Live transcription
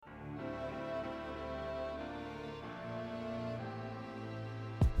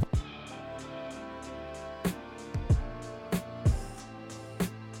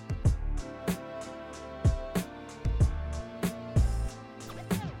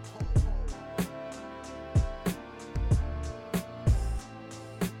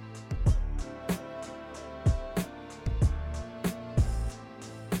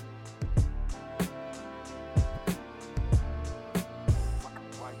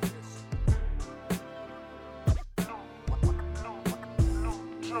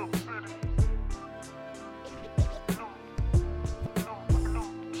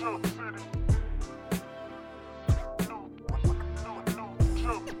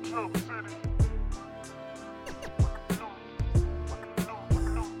Hey,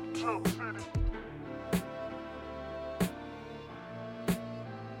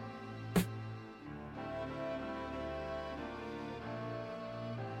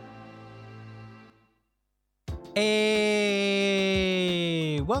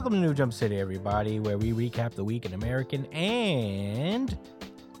 welcome to New Jump City, everybody, where we recap the week in American and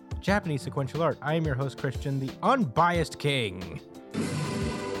Japanese sequential art. I am your host, Christian, the unbiased king,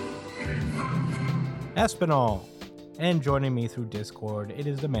 Espinal. And joining me through Discord, it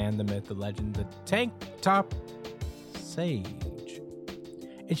is the man, the myth, the legend, the tank top sage.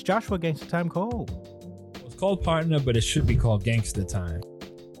 It's Joshua Gangsta Time Cole. Well, it's called Partner, but it should be called Gangsta Time.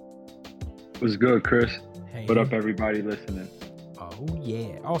 What's good, Chris? Hey. What up, everybody listening? Oh,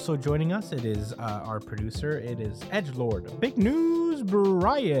 yeah. Also joining us, it is our producer. It is Edgelord. Big news,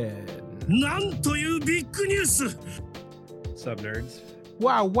 Brian. なんというビッグニュース What's up, nerds?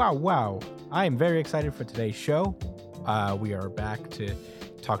 Wow. I am very excited for today's show. We are back to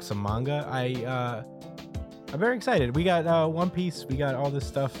talk some manga. I'm very excited. We got One Piece. We got all this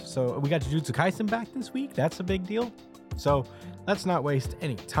stuff. So we got Jujutsu Kaisen back this week. That's a big deal. So let's not waste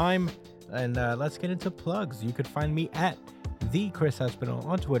any time. And let's get into plugs. You could find me at the Chris Espinal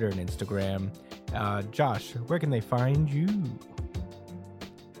on Twitter and Instagram. Josh, where can they find you?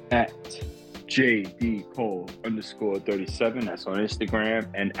 At JD Cole_37. That's on Instagram.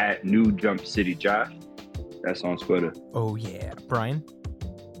 And at New Jump City Josh. That's on Twitter. Oh, yeah. Brian?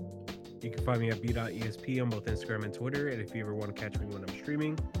 You can find me at b.esp on both Instagram and Twitter. And if you ever want to catch me when I'm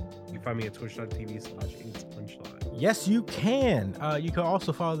streaming, you can find me at twitch.tv/8punchline. Yes, you can. You can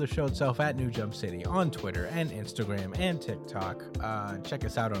also follow the show itself at New Jump City on Twitter and Instagram and TikTok. Check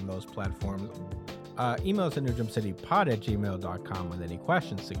us out on those platforms. Email us at newjumpcitypod@gmail.com with any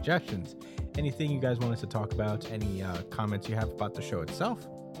questions, suggestions, anything you guys want us to talk about, any comments you have about the show itself.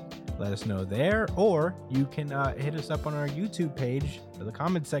 Let us know there, or you can hit us up on our YouTube page for the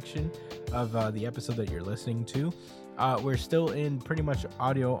comment section of the episode that you're listening to. We're still in pretty much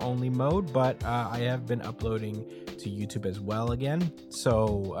audio only mode, but I have been uploading to YouTube as well again.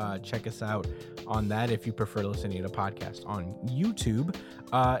 So check us out on that if you prefer listening to a podcast on YouTube.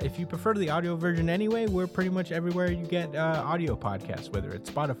 If you prefer the audio version anyway, we're pretty much everywhere you get audio podcasts, whether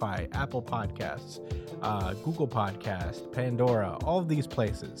it's Spotify, Apple Podcasts, Google Podcasts, Pandora, all of these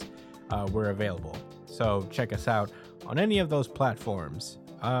places we're available. So check us out on any of those platforms.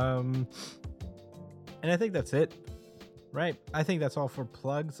 And I think that's it. Right. I think that's all for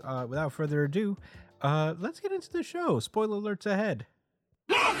plugs. Without further ado, let's get into the show. Spoiler alerts ahead.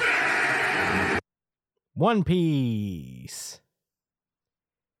 One Piece.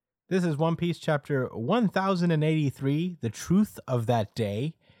 This is One Piece chapter 1083, The Truth of That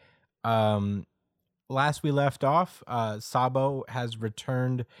Day. Last we left off, Sabo has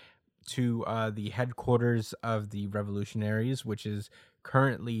returned to the headquarters of the revolutionaries, which is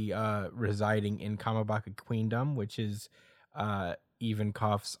currently residing in Kamabaka Queendom, which is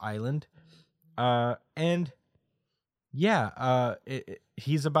Ivankov's island.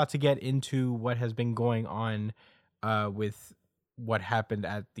 He's about to get into what has been going on with what happened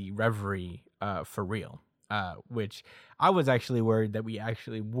at the Reverie for real, which I was actually worried that we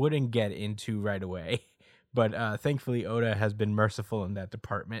actually wouldn't get into right away. But thankfully, Oda has been merciful in that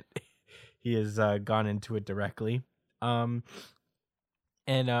department. He has gone into it directly. And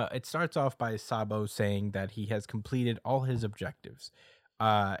it starts off by Sabo saying that he has completed all his objectives.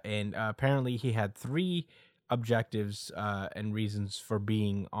 And apparently he had 3 objectives and reasons for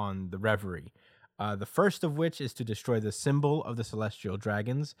being on the Reverie. The first of which is to destroy the symbol of the Celestial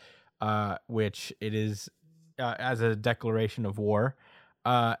Dragons, which it is as a declaration of war.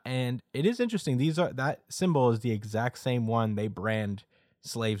 And it is interesting. That symbol is the exact same one they brand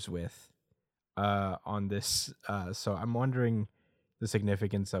slaves with on this. So I'm wondering the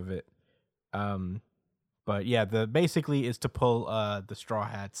significance of it. But yeah, basically is to pull the Straw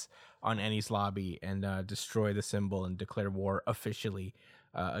Hats on Enies Lobby and destroy the symbol and declare war officially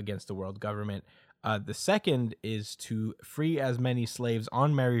against the world government. The second is to free as many slaves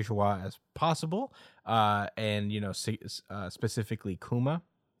on Mary Joie as possible, and specifically Kuma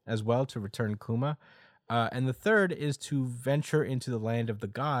as well, to return Kuma. And the third is to venture into the land of the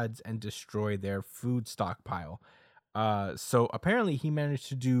gods and destroy their food stockpile. So apparently he managed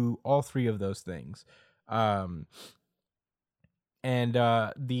to do all 3 of those things. And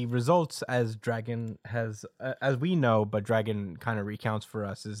the results, as Dragon has, as we know, but Dragon kind of recounts for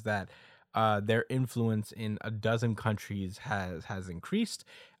us, is that their influence in a dozen countries has increased,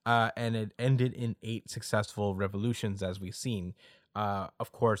 and it ended in 8 successful revolutions, as we've seen.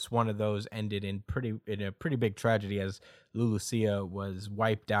 Of course, one of those ended in a pretty big tragedy as Lulusia was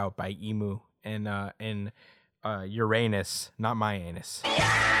wiped out by Emu and Uranus, not my anus.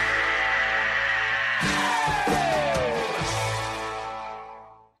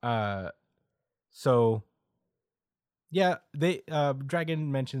 So yeah, they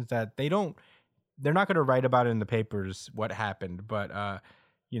Dragon mentions that they're not going to write about it in the papers what happened, but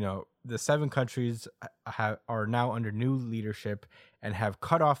the 7 countries are now under new leadership and have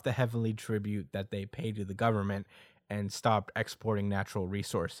cut off the heavenly tribute that they pay to the government and stopped exporting natural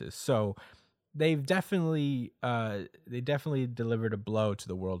resources. So they've definitely delivered a blow to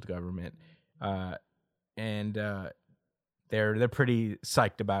the world government, and they're pretty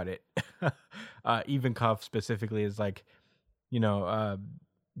psyched about it. Even Cuff specifically is like,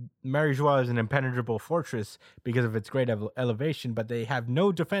 Marie-Joie is an impenetrable fortress because of its great elevation, but they have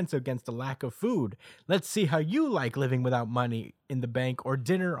no defense against the lack of food. Let's see how you like living without money in the bank or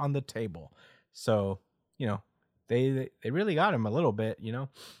dinner on the table. So, they really got him a little bit,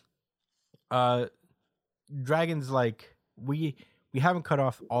 Dragon's like, we haven't cut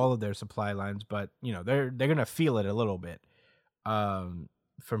off all of their supply lines, but they're gonna feel it a little bit from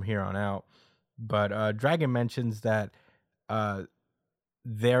here on out. But Dragon mentions that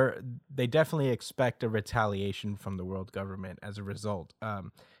they definitely expect a retaliation from the world government as a result.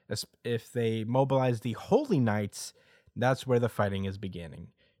 If they mobilize the Holy Knights, that's where the fighting is beginning.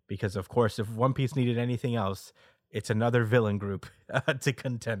 Because of course, if One Piece needed anything else, it's another villain group to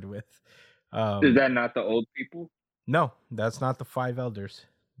contend with. Is that not the old people? No, that's not the 5 elders.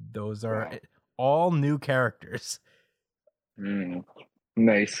 Those are all new characters.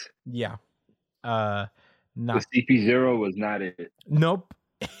 Nice. Yeah. The Not CP0 was not it. Nope.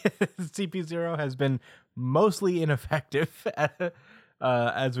 CP0 has been mostly ineffective,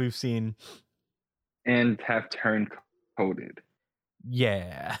 as we've seen, and have turned coded.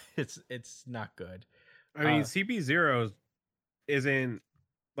 Yeah, it's not good. I mean, CP0 isn't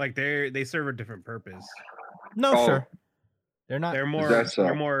like they serve a different purpose. No, sure. They're not. They're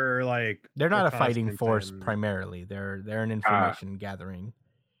more like they're not a fighting force primarily. They're an information gathering.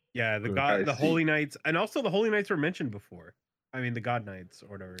 Yeah, the Holy Knights, and also the Holy Knights were mentioned before. I mean, the God Knights or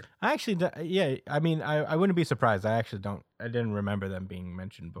whatever. I actually, yeah. I mean, I wouldn't be surprised. I didn't remember them being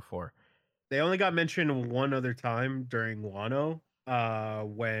mentioned before. They only got mentioned one other time during Wano,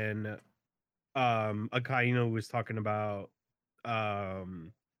 when Akainu was talking about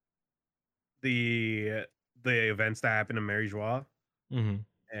the events that happened in Marie-Joie. Mm-hmm.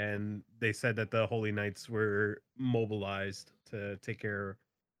 And they said that the Holy Knights were mobilized to take care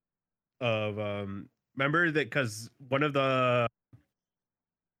of remember that because one of the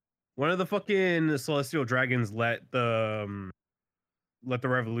fucking celestial dragons let the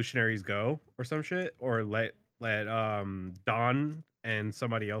revolutionaries go or some shit, or let Dawn and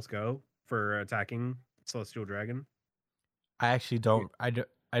somebody else go for attacking celestial dragon. I actually don't.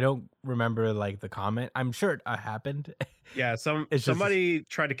 I don't remember like the comment. I'm sure it happened. Yeah, somebody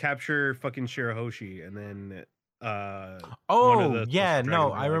tried to capture fucking Shirahoshi, and then I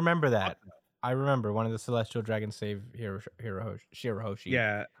remember that. I remember one of the celestial dragons saved Shirahoshi.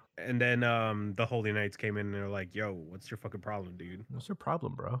 Yeah, and then the Holy Knights came in and they're like, "Yo, what's your fucking problem, dude? What's your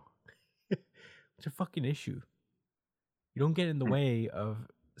problem, bro? What's your fucking issue? You don't get in the way of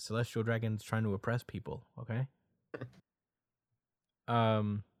celestial dragons trying to oppress people, okay?"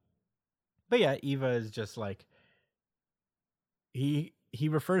 But yeah, Eva is just like, he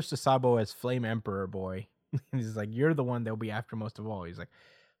refers to Sabo as Flame Emperor Boy. He's like, "You're the one they'll be after most of all." He's like,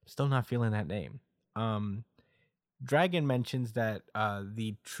 "I'm still not feeling that name." Dragon mentions that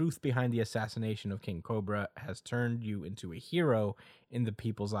the truth behind the assassination of King Cobra has turned you into a hero in the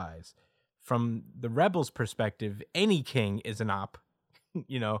people's eyes. From the rebels' perspective, any king is an op.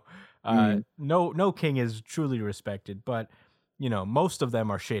 No king is truly respected, but most of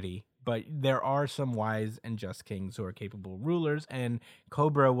them are shitty. But there are some wise and just kings who are capable rulers, and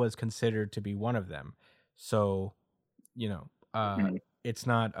Cobra was considered to be one of them. So, it's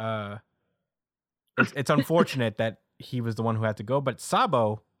not. It's unfortunate that he was the one who had to go, but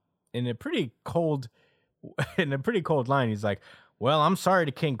Sabo, in a pretty cold line, he's like, "Well, I'm sorry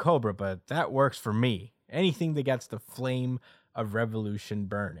to King Cobra, but that works for me. Anything that gets the flame of revolution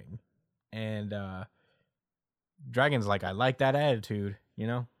burning." And Dragon's like, "I like that attitude,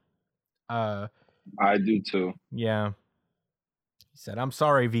 I do too. Yeah. He said, "I'm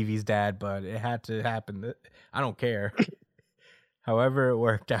sorry, Vivi's dad, but it had to happen. I don't care." However it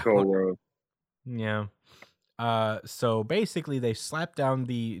worked out. Go world. Yeah. So basically they slapped down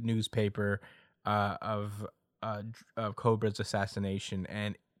the newspaper of Cobra's assassination,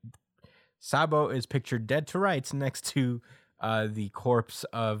 and Sabo is pictured dead to rights next to the corpse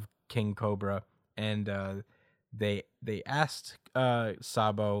of King Cobra, and they asked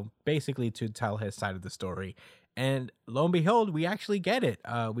Sabo basically to tell his side of the story. And lo and behold, we actually get it.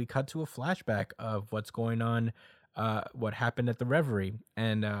 We cut to a flashback of what's going on, what happened at the Reverie,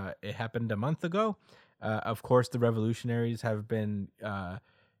 and it happened a month ago. Of course, the revolutionaries have been, on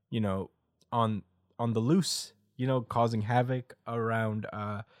the loose, causing havoc around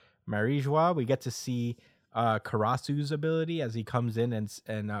Marijois. We get to see Karasu's ability as he comes in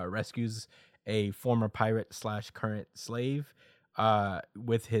and rescues a former pirate / current slave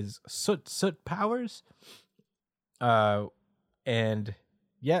with his soot powers. And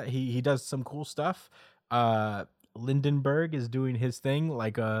yeah, he does some cool stuff. Lindenberg is doing his thing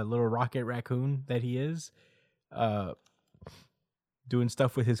like a little rocket raccoon that he is. Doing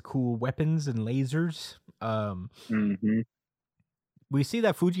stuff with his cool weapons and lasers. We see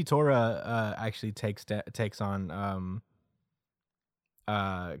that Fujitora actually takes on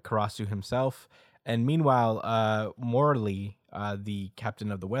Karasu himself. And meanwhile, Morley, the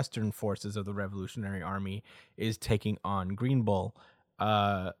captain of the Western forces of the Revolutionary Army, is taking on Green Bull.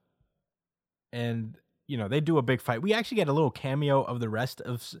 And, they do a big fight. We actually get a little cameo of the rest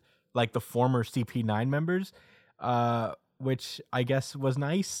of, like, the former CP9 members, which I guess was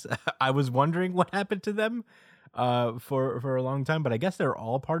nice. I was wondering what happened to them for a long time, but I guess they're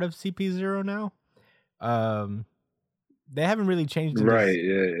all part of CP0 now. They haven't really changed. Right.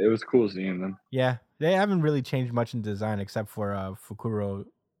 Yeah, it was cool seeing them. Yeah, they haven't really changed much in design except for Fukuro.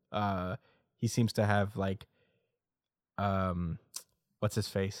 He seems to have like, what's his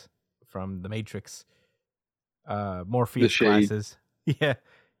face from the Matrix? Morpheus glasses. Yeah,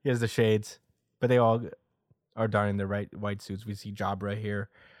 he has the shades, but they all are donning their white suits. We see Jabra here,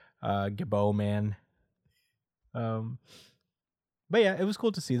 Gabo man. But yeah, it was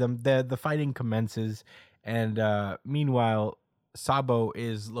cool to see them. The fighting commences, and meanwhile, Sabo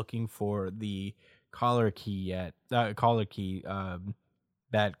is looking for the collar key that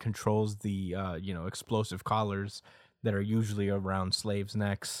controls the explosive collars that are usually around slaves'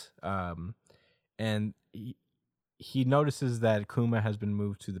 necks. And he notices that Kuma has been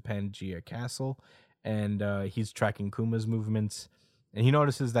moved to the Pangea Castle, and he's tracking Kuma's movements. And he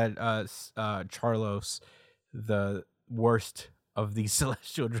notices that Charlos, the worst of these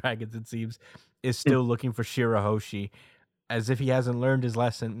celestial dragons, it seems, is still looking for Shirahoshi, as if he hasn't learned his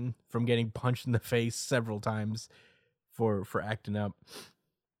lesson from getting punched in the face several times for acting up.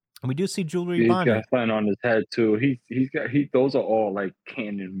 And we do see Jewelry Bonnie. He's got something on his head too. He's got those are all like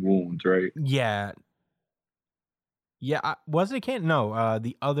cannon wounds, right? Yeah. Yeah, wasn't it can't? No,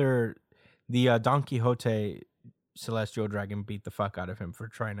 the Don Quixote celestial dragon beat the fuck out of him for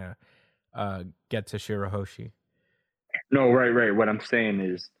trying to get to Shirahoshi. No, right. What I'm saying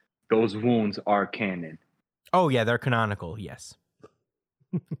is those wounds are canon. Oh yeah, they're canonical. Yes.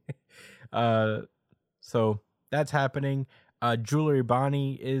 So that's happening. Jewelry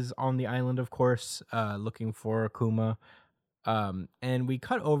Bonnie is on the island, of course, looking for Akuma. And we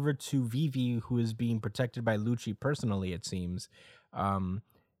cut over to Vivi, who is being protected by Lucci personally, it seems. And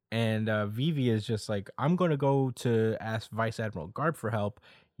Vivi is just like, I'm going to go to ask Vice Admiral Garp for help.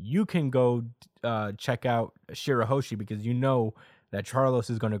 You can go check out Shirahoshi because you know that Charlos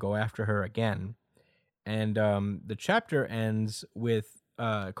is going to go after her again. And the chapter ends with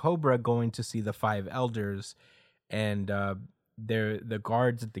Cobra going to see the 5 elders, and the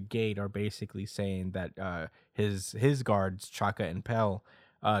guards at the gate are basically saying that his guards, Chaka and Pell,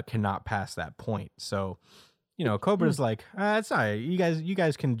 cannot pass that point. So, Cobra's like, it's all right. You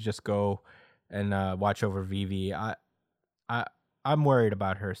guys can just go and watch over Vivi. I'm worried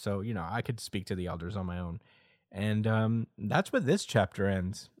about her, so I could speak to the elders on my own. And that's where this chapter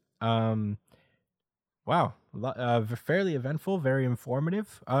ends. Wow, fairly eventful, very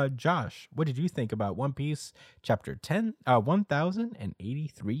informative. Josh, what did you think about One Piece chapter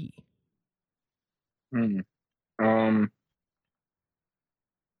 1083?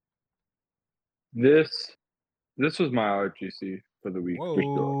 This was my RGC for the week. Whoa. For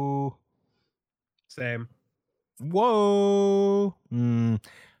sure. Same. Whoa. I'm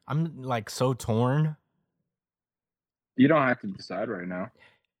like so torn. You don't have to decide right now.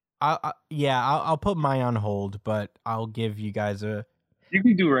 I'll put mine on hold, but I'll give you guys a. You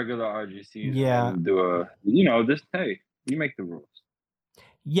can do regular RGCs. Yeah. And do hey, you make the rules.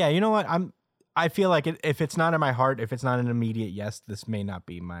 Yeah, you know what? I feel like if it's not in my heart, if it's not an immediate yes, this may not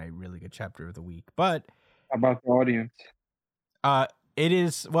be my really good chapter of the week. But how about the audience? It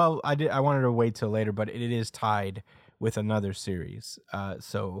is. Well, I wanted to wait till later, but it is tied with another series.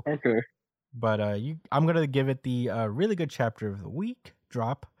 So okay. But I'm gonna give it the really good chapter of the week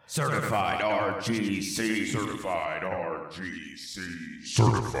drop. Certified RGC. Certified RGC.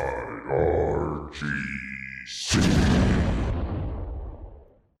 Certified RGC.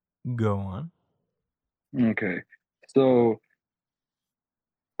 Go on. Okay. So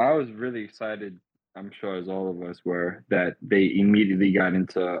I was really excited, I'm sure as all of us were, that they immediately got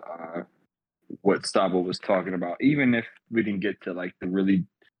into what Sabo was talking about. Even if we didn't get to like the really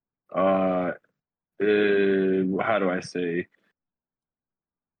how do I say,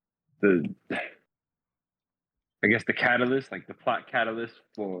 the I guess the catalyst, like the plot catalyst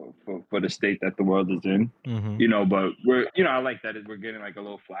for the state that the world is in. Mm-hmm. But we're I like that we're getting like a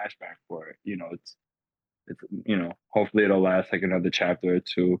little flashback for it. It's hopefully it'll last like another chapter or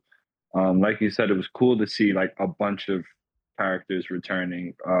two. Like you said, it was cool to see like a bunch of characters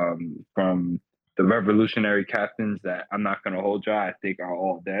returning from the revolutionary captains that I'm not gonna hold you, I think are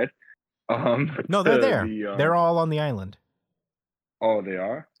all dead. No, they're to there. the, They're all on the island. oh, they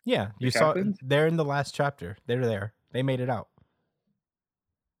are? Yeah, The you saw. captains? They're in the last chapter. They're there. They made it out.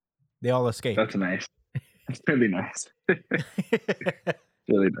 They all escaped. That's nice. It's really nice.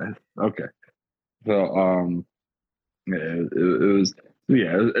 Really nice. Okay. So yeah, it was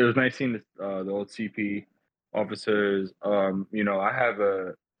it was nice seeing the old CP officers. I have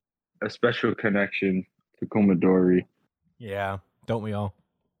a special connection to Komadori. Yeah, don't we all?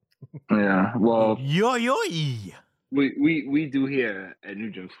 Yeah. Well, Yo yo. we do here at New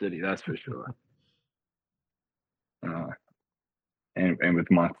Jump City, that's for sure. And with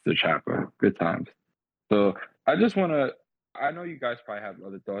Monster Chopper, good times. So I just want to. I know you guys probably have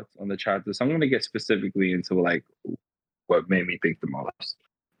other thoughts on the chapter, so I'm going to get specifically into like what made me think the most,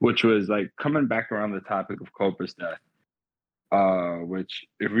 which was like coming back around the topic of Cobra's death. Which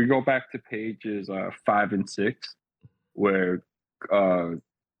if we go back to pages 5 and 6, where uh,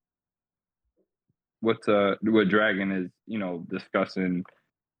 what Dragon is discussing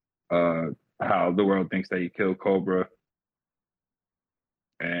how the world thinks that he killed Cobra,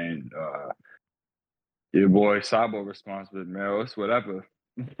 and your boy Sabo responds with Meros, whatever.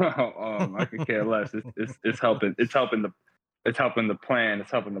 I could care less. It's helping. It's helping the plan.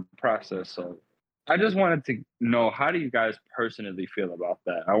 It's helping the process. So I just wanted to know, how do you guys personally feel about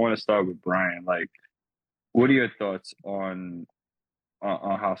that? I want to start with Brian. Like, what are your thoughts on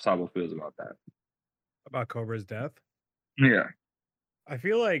how Sabo feels about that? About Cobra's death. Yeah. I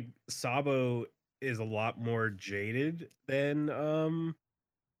feel like Sabo is a lot more jaded than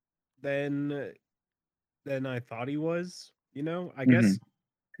than I thought he was. I guess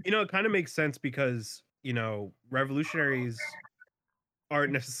it kind of makes sense because revolutionaries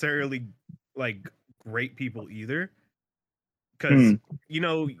aren't necessarily like great people either. Because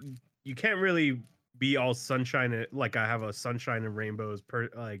you can't really be all sunshine, like I have a sunshine and rainbows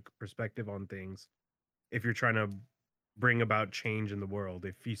perspective on things if you're trying to bring about change in the world.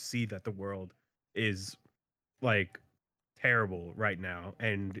 If you see that the world is like terrible right now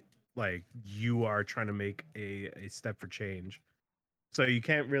and like you are trying to make a step for change, so you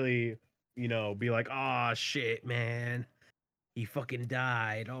can't really be like, oh shit man, he fucking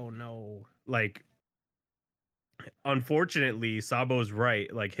died, oh no. Like, unfortunately Sabo's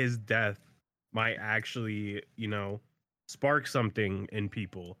right, like his death might actually spark something in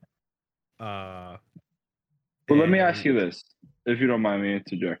people. Well, let me ask you this, if you don't mind me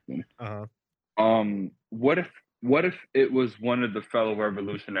interjecting. What if it was one of the fellow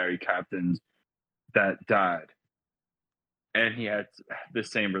revolutionary captains that died, and he had the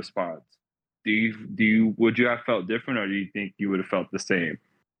same response? Would you have felt different, or do you think you would have felt the same?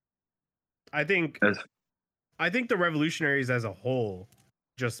 I think the revolutionaries as a whole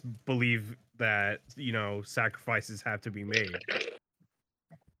just believe that sacrifices have to be made.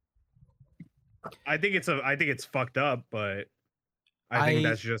 I think it's fucked up, but I think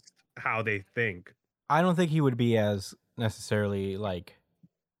that's just how they think. I don't think he would be as necessarily like,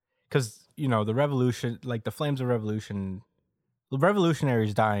 because the revolution, like the flames of revolution, the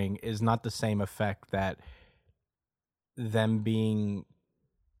revolutionaries dying is not the same effect that them being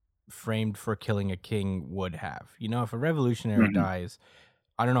framed for killing a king would have. If a revolutionary dies,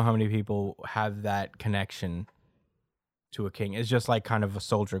 I don't know how many people have that connection to a king. It's just like kind of a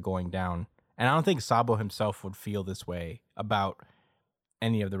soldier going down. And I don't think Sabo himself would feel this way about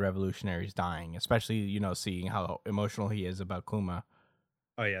any of the revolutionaries dying, especially, seeing how emotional he is about Kuma.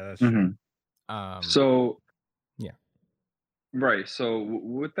 Oh yeah, that's true. So yeah. Right. So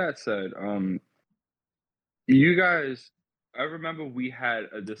with that said, you guys, I remember we had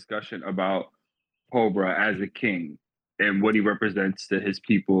a discussion about Cobra as a king and what he represents to his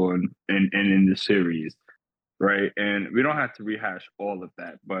people and in the series, right? And we don't have to rehash all of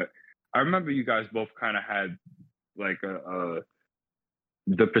that, but I remember you guys both kind of had like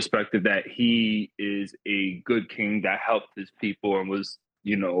the perspective that he is a good king that helped his people and was,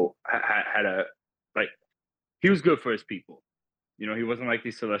 had a like he was good for his people. He wasn't like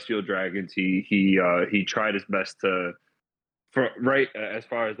these celestial dragons. He tried his best to, as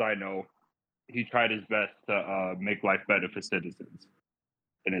far as I know, he tried his best to make life better for citizens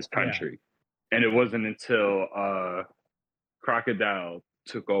in his country. And it wasn't until Crocodile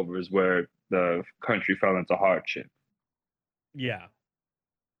took over is where the country fell into hardship. Yeah.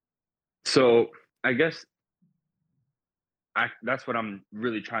 So I guess that's what I'm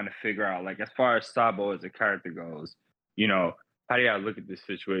really trying to figure out. Like, as far as Sabo as a character goes, how do you look at this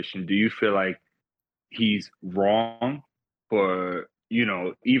situation? Do you feel like he's wrong for,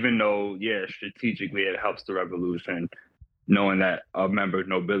 even though, strategically it helps the revolution, knowing that a member of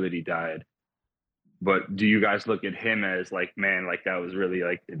nobility died? But do you guys look at him as like, man, like that was really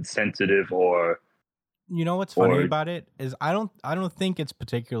like insensitive, or what's funny about it is I don't think it's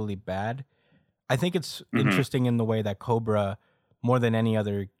particularly bad. I think it's interesting in the way that Cobra, more than any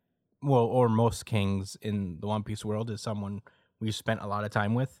other, or most kings in the One Piece world, is someone we've spent a lot of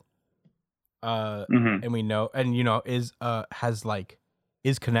time with. And we know, and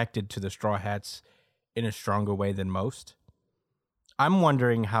is connected to the Straw Hats in a stronger way than most. I'm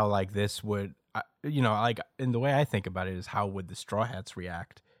wondering how like this would, in the way I think about it is how would the Straw Hats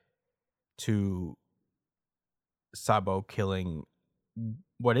react to Sabo killing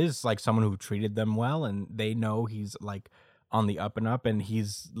what is like someone who treated them well, and they know he's like on the up and up, and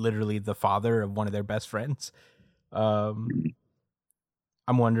he's literally the father of one of their best friends. I'm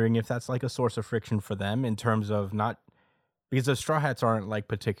wondering if that's like a source of friction for them in terms of not, because the Straw Hats aren't like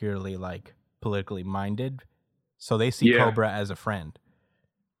particularly like politically minded, so they see Cobra as a friend.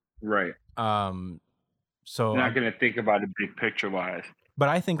 Right. So they're not going to think about it big picture wise. But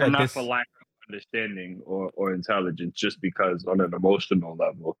I think and like not this for lack of understanding or intelligence, just because on an emotional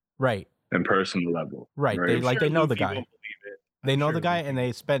level, right, and personal level, right. They like sure they know Luffy the guy. won't believe it. They I'm know sure the guy, Luffy and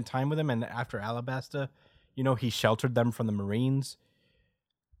they spent time with him. And after Alabasta, he sheltered them from the Marines.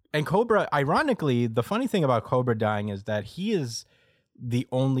 And Cobra, ironically, the funny thing about Cobra dying is that he is the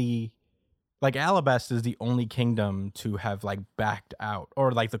only, like Alabasta is the only kingdom to have like backed out,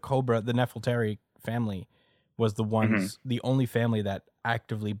 or like the Cobra, the Nefeltari family was the ones, the only family that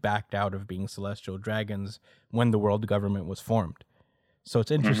actively backed out of being celestial dragons when the world government was formed. So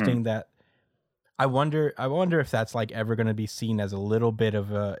it's interesting that I wonder if that's like ever going to be seen as a little bit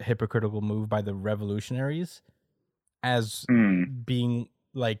of a hypocritical move by the revolutionaries, as being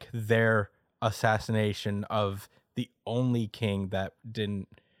like their assassination of the only king that didn't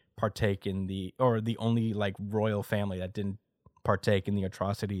partake in the only like royal family that didn't partake in the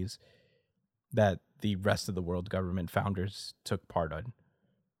atrocities that the rest of the world government founders took part in.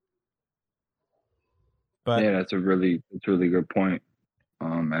 But yeah, that's a really good point.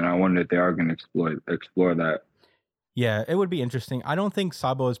 And I wonder if they are going to explore that. Yeah, it would be interesting. I don't think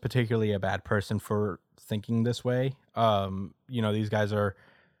Sabo is particularly a bad person for thinking this way. These guys are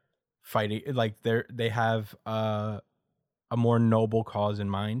fighting, like they have a more noble cause in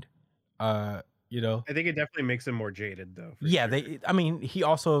mind. I think it definitely makes him more jaded, though. Yeah, sure. He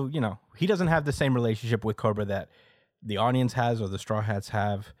also, he doesn't have the same relationship with Cobra that the audience has or the Straw Hats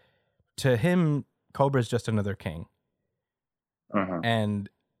have. To him, Cobra is just another king. And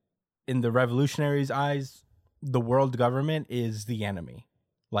in the revolutionaries' eyes, the world government is the enemy.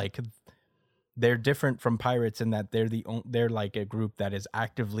 Like, they're different from pirates in that they're like a group that is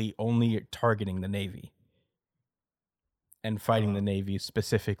actively only targeting the Navy and fighting the Navy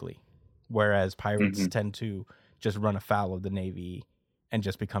specifically, whereas pirates tend to just run afoul of the Navy and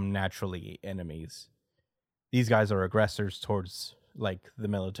just become naturally enemies. These guys are aggressors towards like the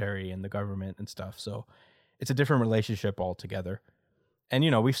military and the government and stuff. So it's a different relationship altogether. And,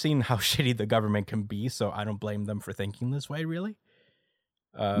 we've seen how shitty the government can be, so I don't blame them for thinking this way, really.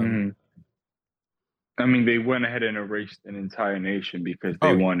 I mean, they went ahead and erased an entire nation because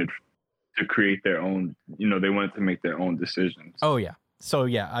they wanted to create their own, they wanted to make their own decisions. Oh, yeah. So,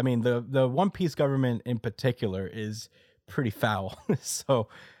 yeah, I mean, the One Piece government in particular is pretty foul. So,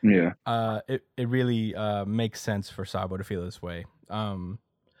 yeah, it really makes sense for Sabo to feel this way. I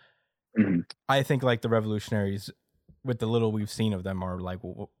think, like, the revolutionaries, with the little we've seen of them, are like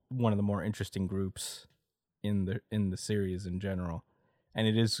one of the more interesting groups in the series in general, and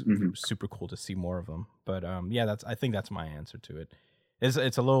it is super cool to see more of them. But I think that's my answer to it.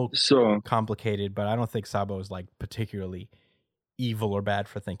 It's a little complicated, but I don't think Sabo is like particularly evil or bad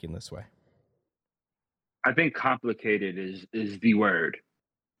for thinking this way. I think complicated is the word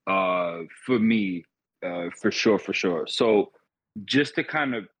for me, for sure. So just to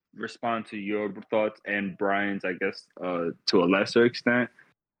kind of respond to your thoughts and Brian's, I guess, to a lesser extent.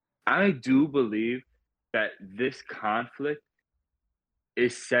 I do believe that this conflict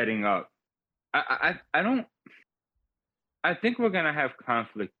is setting up. I don't. I think we're gonna have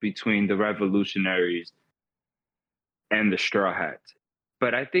conflict between the revolutionaries and the Straw Hats,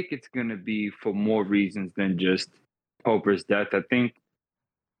 but I think it's gonna be for more reasons than just Cobra's death. I think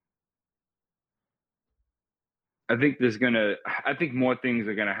more things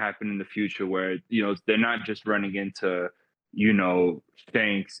are gonna happen in the future where they're not just running into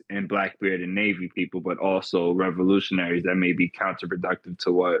Shanks and Blackbeard and Navy people, but also revolutionaries that may be counterproductive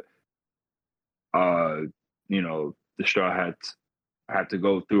to what the Straw Hats have to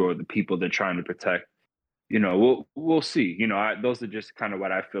go through, or the people they're trying to protect. We'll see. Those are just kind of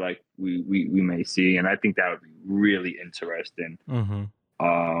what I feel like we may see, and I think that would be really interesting.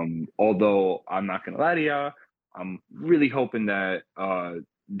 Mm-hmm. Although I'm not gonna lie to y'all, I'm really hoping that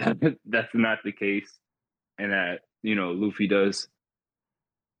that's not the case, and that Luffy does.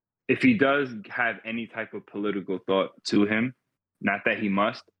 If he does have any type of political thought to him, not that he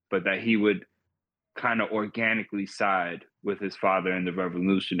must, but that he would kind of organically side with his father and the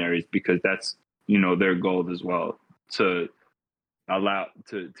revolutionaries, because that's their goal as well, to allow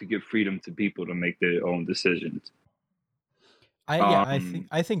to give freedom to people to make their own decisions. I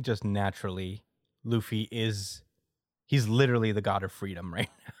think just naturally Luffy he's literally the god of freedom right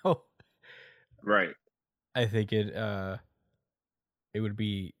now. Right. I think it would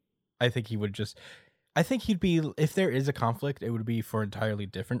be, I think he'd be, if there is a conflict, it would be for entirely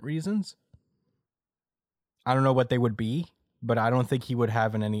different reasons. I don't know what they would be, but I don't think he would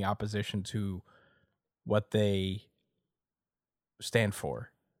have in any opposition to what they stand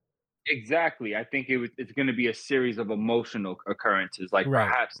for. Exactly. I think it's going to be a series of emotional occurrences. Like Right.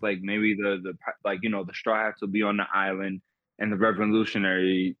 perhaps like maybe the Straw Hats will be on the island, and the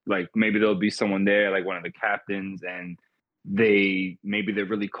revolutionary, like maybe there'll be someone there, like one of the captains, and maybe they're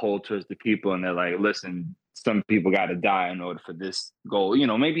really cold towards the people, and they're like, listen, some people got to die in order for this goal.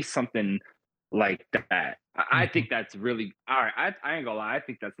 Maybe something like that. I think that's really all right. I ain't gonna lie. I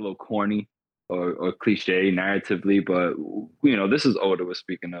think that's a little corny or cliche narratively, but this is Oda was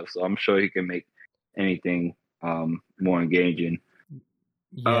speaking of, so I'm sure he can make anything more engaging.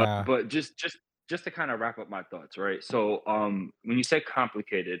 Yeah. But just to kind of wrap up my thoughts, right? So when you say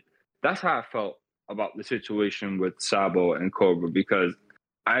complicated, that's how I felt about the situation with Sabo and Cobra, because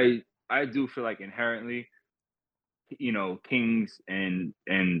I do feel like inherently, kings and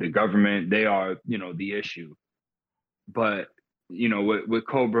the government, they are the issue, but with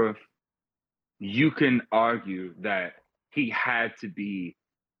Cobra, you can argue that he had to be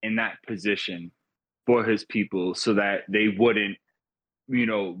in that position for his people so that they wouldn't,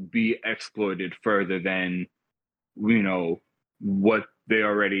 be exploited further than, what they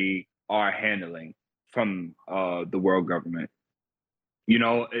already are handling from the world government.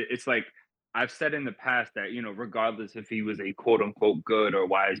 It's like I've said in the past that, regardless if he was a quote unquote good or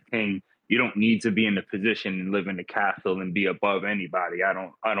wise king, you don't need to be in the position and live in the castle and be above anybody. I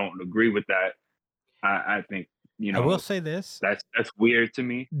don't agree with that. I think I will say this: that's weird to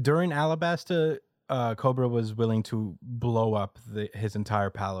me. during Alabasta, Cobra was willing to blow up his entire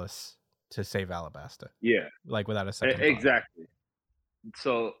palace to save Alabasta. Yeah, like without a second thought. exactly.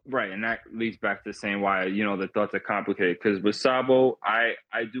 So right, and that leads back to saying why the thoughts are complicated. Because with Sabo, I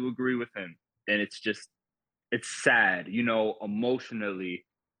do agree with him, and it's sad. Emotionally,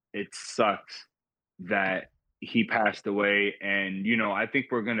 it sucks that he passed away, and I think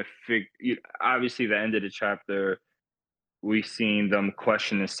we're gonna obviously the end of the chapter, we've seen them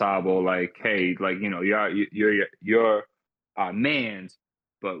question Sabo, like, hey, like you're our man's,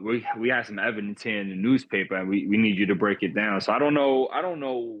 but we have some evidence here in the newspaper, and we need you to break it down. So I don't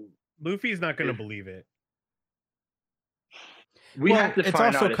know. Luffy's not going to believe it. We have to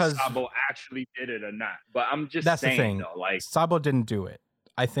find out if 'cause Sabo actually did it or not. But I'm just that's saying, the thing. though, like Sabo didn't do it.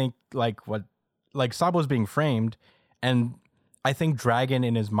 I think like Sabo's being framed, and I think Dragon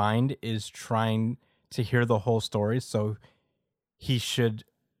in his mind is trying to hear the whole story, so he should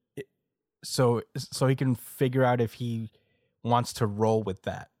so he can figure out if he wants to roll with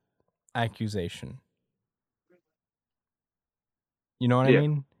that accusation. You know what I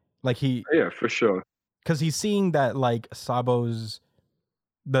mean? Like yeah, for sure. because he's seeing that like Sabo's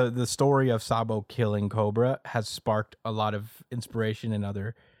the story of Sabo killing Cobra has sparked a lot of inspiration in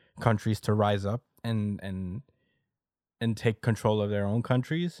other countries to rise up and take control of their own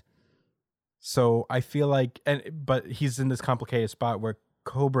countries. So I feel like, but he's in this complicated spot where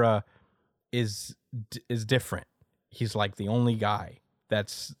Cobra is different. He's like the only guy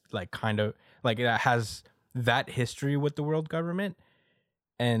that's like kind of like that has that history with the world government,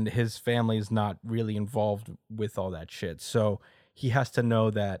 and his family's not really involved with all that shit. So he has to know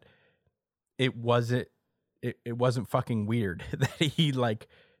that it wasn't fucking weird that he like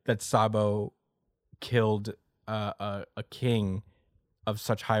that Sabo killed a king of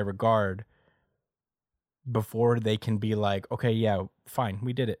such high regard before they can be like, okay, yeah, fine,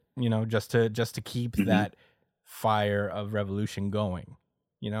 we did it, you know, just to keep that fire of revolution going,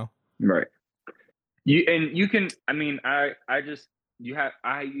 you know. Right. You can. I mean, I had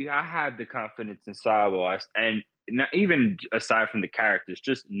the confidence in Sabo, and not even aside from the characters,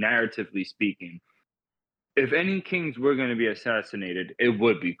 just narratively speaking, if any kings were going to be assassinated, it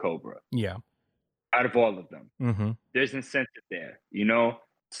would be Cobra. Yeah. Out of all of them, Mm-hmm. there's incentive there. You know,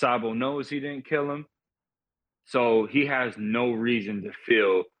 Sabo knows he didn't kill him, so he has no reason to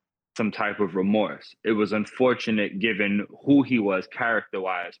feel some type of remorse. It was unfortunate given who he was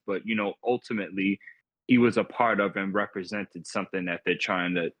character-wise, but you know, ultimately he was a part of and represented something that they're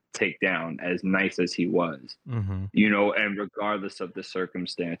trying to take down, as nice as he was. Mm-hmm. You know, and regardless of the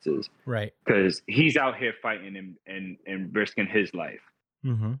circumstances. Right. Because he's out here fighting and risking his life.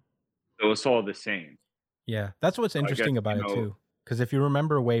 Mm-hmm. So it's all the same. Yeah, that's what's interesting about it you know, too. Because if you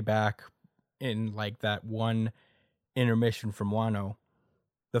remember way back in like that one intermission from Wano,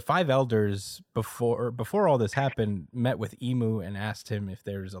 the five elders before all this happened met with Emu and asked him if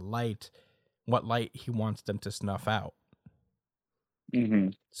there's a light, what light he wants them to snuff out. Mm-hmm.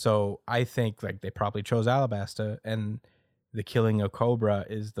 So I think like they probably chose Alabasta, and the killing of Cobra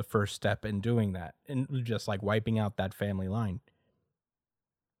is the first step in doing that, and just like wiping out that family line.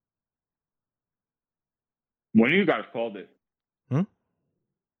 When you guys called it? Hmm?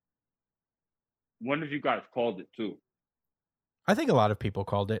 When have you guys called it too? I think a lot of people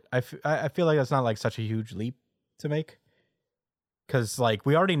called it. I feel like that's not like such a huge leap to make, because like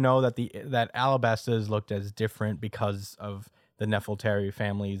we already know that that Alabasta is looked as different because of the Nefeltari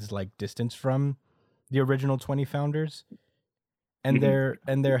family's like distance from the original 20 founders, and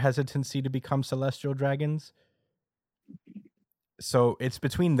their hesitancy to become celestial dragons. So it's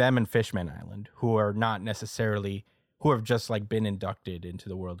between them and Fishman Island, who are not necessarily, who have just like been inducted into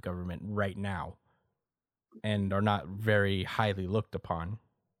the world government right now and are not very highly looked upon.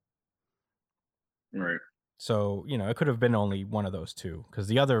 Right. So, you know, it could have been only one of those two, because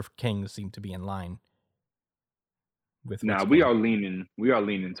the other kings seem to be in line with. Now we are leaning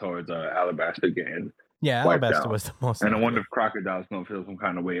towards Alabaster getting. Yeah, Alabasta was the most. And I wonder if Crocodile's gonna feel some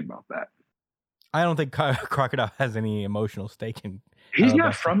kind of way about that. I don't think Crocodile has any emotional stake in. He's Alabasta.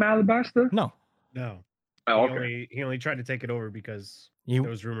 not from Alabasta? No. Oh, okay. He only tried to take it over because there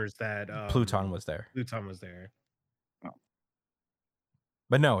was rumors that Pluton was there. Oh.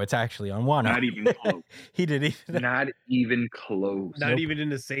 But no, it's actually on Wano. Not even close. He did even. Not even close. Not even in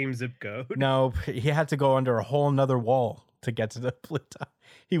the same zip code. No, he had to go under a whole nother wall to get to the Pluton.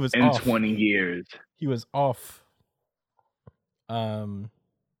 He was in off. 20 years. He was off.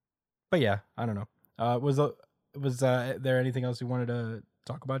 But yeah, I don't know. Was there anything else you wanted to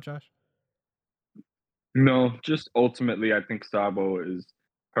talk about, Josh? No, just ultimately, I think Sabo is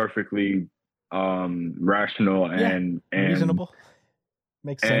perfectly rational and reasonable.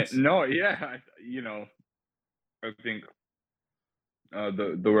 Makes sense. No, yeah, I think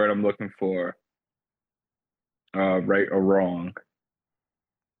the word I'm looking for, right or wrong,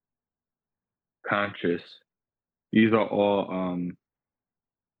 conscious. These are all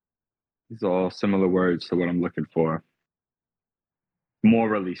similar words to what I'm looking for.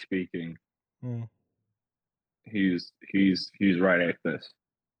 Morally speaking, he's right at this.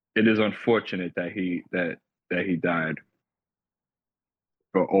 It is unfortunate that he died,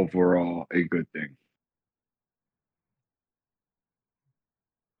 but overall a good thing.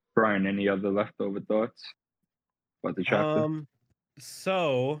 Brian, any other leftover thoughts about the chapter?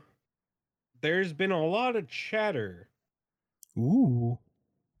 So there's been a lot of chatter. Ooh.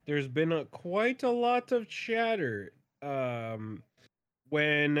 There's been quite a lot of chatter.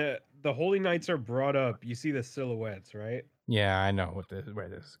 When the Holy Knights are brought up, you see the silhouettes, right? Yeah, I know where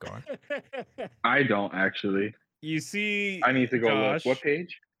this is going. I don't actually. You see, I need to go Josh, look. What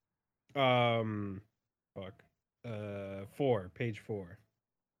page? Page 4.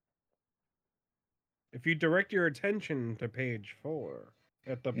 If you direct your attention to page 4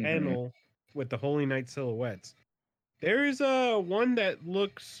 at the panel with the Holy Knight silhouettes, there is one that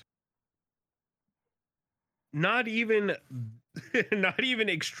looks not even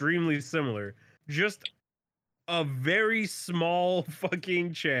extremely similar, just a very small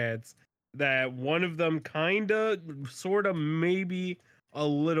fucking chance that one of them kinda, sorta, maybe a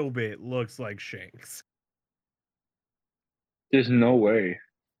little bit looks like Shanks. There's no way.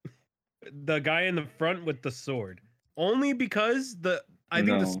 The guy in the front with the sword. Only because I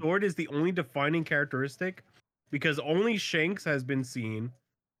think the No. sword is the only defining characteristic because only Shanks has been seen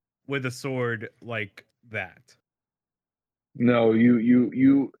with a sword like that. No,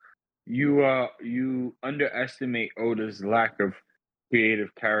 you underestimate Oda's lack of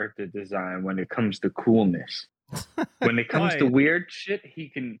creative character design when it comes to coolness. When it comes to But weird shit, he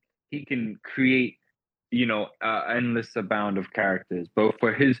can create, endless amount of characters. But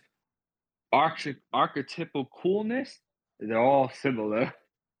for his archetypal coolness, they're all similar.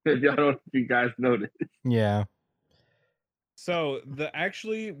 I don't know if you guys noticed. Yeah. so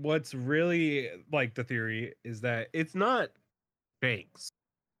what's really like the theory is that it's not Shanks.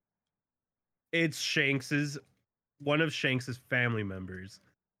 It's one of Shanks's family members.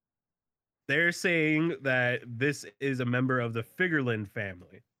 They're saying that this is a member of the Figureland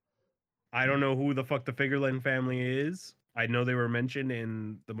family. I don't know who the fuck the Figureland family is. I know they were mentioned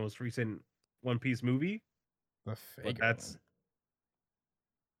in the most recent One Piece movie, The but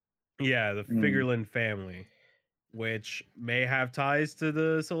figure. the Figureland family, which may have ties to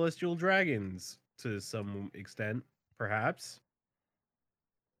the Celestial Dragons to some extent, perhaps.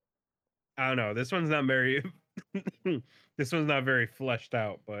 I don't know. This one's not very this one's not very fleshed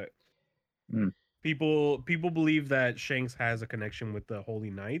out, but Mm. people believe that Shanks has a connection with the Holy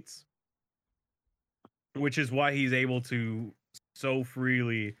Knights, which is why he's able to so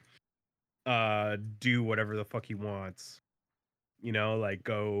freely do whatever the fuck he wants. You know, like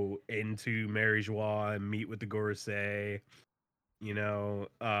go into Mary Joie and meet with the Gorosei,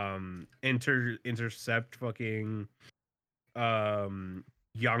 intercept fucking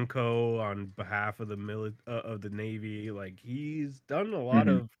Yonko on behalf of of the Navy. Like he's done a lot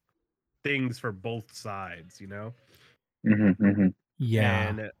Mhm. of things for both sides, you know? Yeah.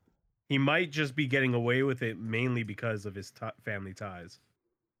 And he might just be getting away with it mainly because of his family ties.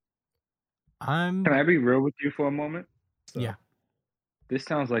 Can I be real with you for a moment? So. Yeah. This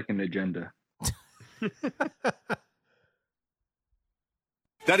sounds like an agenda.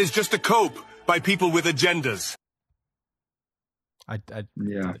 That is just a cope by people with agendas. I Yeah.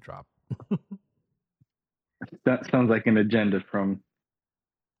 did the drop. That sounds like an agenda from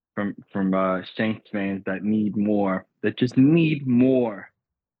Shanks fans that need more, that just need more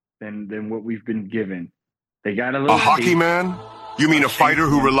than what we've been given. They got a little A hockey taste. man? You mean a fighter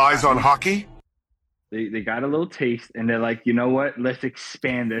who relies on hockey? They got a little taste, and they're like, you know what? Let's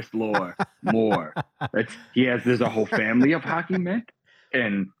expand this lore more. There's a whole family of hockey men,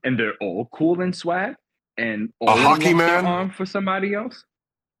 and they're all cool and swag, and all A of them hockey lost their man? arm for somebody else,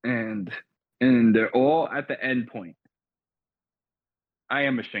 and they're all at the end point. I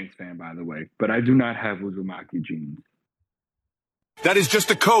am a Shanks fan, by the way, but I do not have Uzumaki genes. That is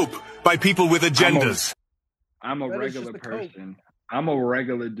just a cope by people with agendas. I'm a That is regular just a cope. person. I'm a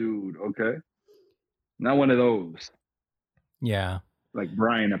regular dude, okay? Not one of those. Yeah. Like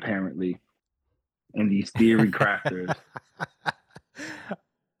Brian, apparently. And these theory crafters.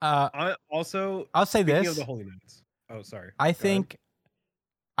 I also I'll say speaking this. of the Holy Knights. Oh, sorry. I Go ahead.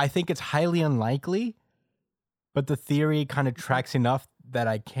 think it's highly unlikely, but the theory kind of tracks enough that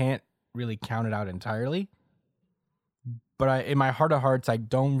I can't really count it out entirely. But in my heart of hearts, I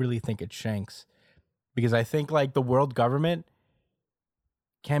don't really think it's Shanks, because I think like the world government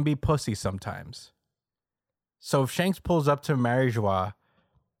can be pussy sometimes. So if Shanks pulls up to Mary Joie,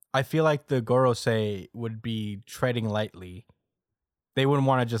 I feel like the Gorosei would be treading lightly. They wouldn't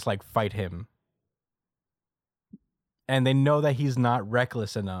want to just like fight him. And they know that he's not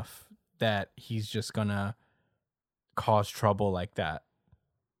reckless enough that he's just gonna cause trouble like that.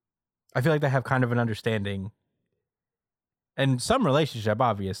 I feel like they have kind of an understanding. And some relationship,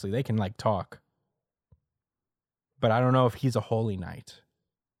 obviously, they can like talk. But I don't know if he's a holy knight.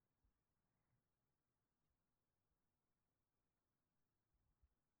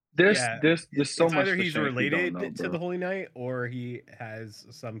 There's so it's much either for he's Shanks we don't related know, to bro. the Holy Knight or he has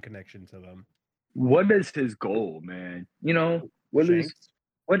some connection to them. What is his goal, man? What Shanks?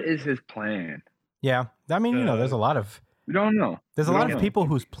 is his plan? Yeah. I mean, there's a lot of We don't know. There's a We lot don't of know. people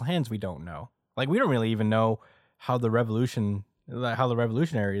whose plans we don't know. Like we don't really even know how the revolutionaries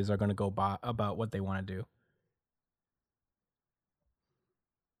are going to go about what they want to do.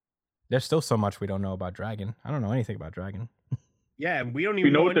 There's still so much we don't know about Dragon. I don't know anything about Dragon. Yeah, and we don't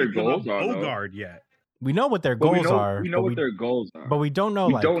even know what their anything goals about are, though. Bogard yet. We know what their But goals are. We know what their goals are. But we don't know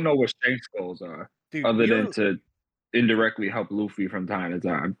We don't know what Shanks' goals are, Dude, other than to indirectly help Luffy from time to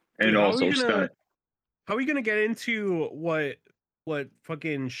time, and also stunt. How are we gonna get into what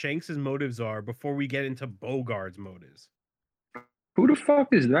fucking Shanks's motives are before we get into Bogard's motives? Who the fuck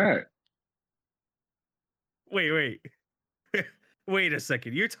is that? Wait. Wait a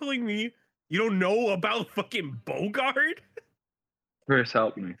second. You're telling me you don't know about fucking Bogard? Chris,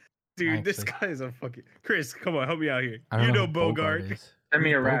 help me. Dude, this Actually- guy is a fucking Chris. Come on, help me out here. I don't You know who Bogart. is. Send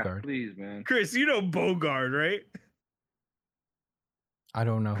me Who's a rap, Bogart? please, man. Chris, you know Bogart, right? I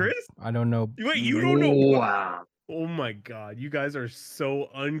don't know. Chris? I don't know. Wait, you don't know? Wow. Oh my god, you guys are so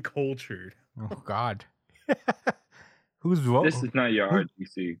uncultured. Oh God. Who's vote? This is not your Who-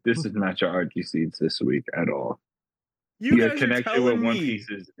 RGC. This is not your RGC this week at all. You Your guys are connection telling with One me. Piece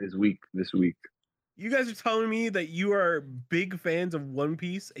is weak this week. You guys are telling me that you are big fans of One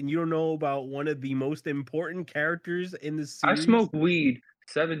Piece and you don't know about one of the most important characters in the I series. smoke weed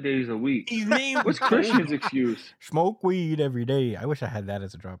 7 days a week. He's named What's Christian's Bogart. excuse? Smoke weed every day. I wish I had that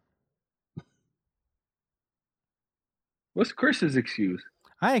as a drop. What's Chris's excuse?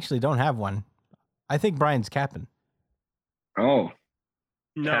 I actually don't have one. I think Brian's capping. Oh,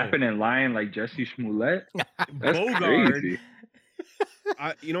 No, capping and lying like Jesse Smollett? That's Bogart. crazy.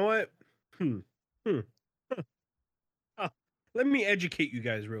 You know what? Let me educate you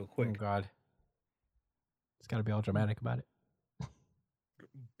guys real Oh quick. God. It's got to be all dramatic about it.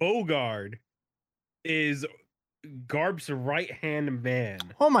 Bogart is Garp's right hand man.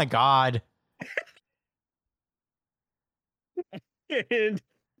 Oh my God. And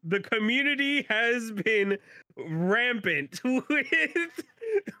the community has been rampant with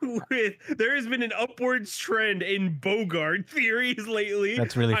there has been an upwards trend in Bogart theories lately.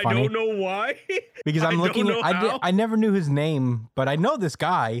 That's really I funny. don't know why. Because I I'm don't looking know at how. I never knew his name, but I know this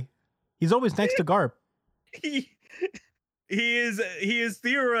guy. He's always next to Garp. he is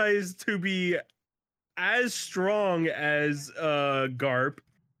theorized to be as strong as Garp.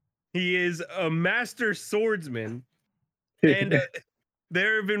 He is a master swordsman. And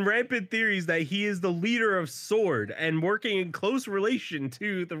there have been rampant theories that he is the leader of Sword and working in close relation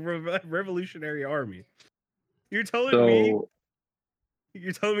to the Revolutionary Army. You're telling me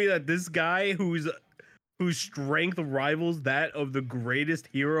that this guy whose strength rivals that of the greatest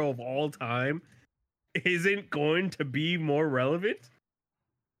hero of all time isn't going to be more relevant?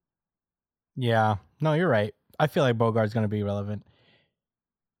 Yeah. No, you're right. I feel like Bogart's going to be relevant.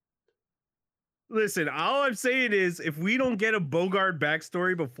 Listen, all I'm saying is if we don't get a Bogart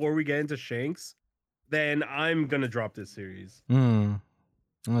backstory before we get into Shanks, then I'm gonna drop this series.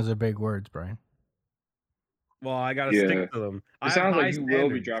 Those are big words, Brian. Well, I gotta Yeah. stick to them. I It have sounds high like you will be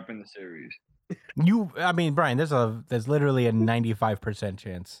standards. dropping the series. I mean, Brian, there's literally a 95%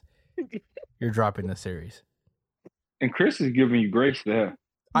 chance you're dropping the series. And Chris is giving you grace there.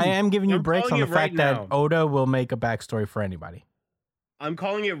 I am giving you I'm breaks on calling the it right fact that now. Oda will make a backstory for anybody. I'm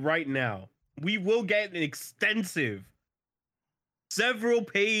calling it right now. We will get an extensive, several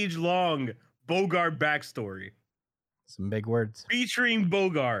page long Bogart backstory Some big words. featuring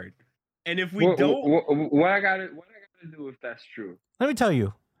Bogart. And if we What, don't, what I gotta do if that's true? Let me tell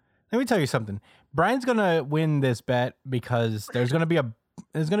you something. Brian's gonna win this bet because there's gonna be a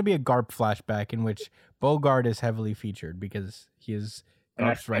Garp flashback in which Bogart is heavily featured because he is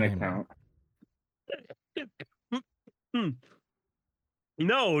Garp's right hand man.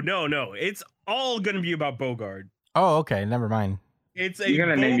 no, it's all gonna be about Bogart. Oh, okay, never mind. It's a You're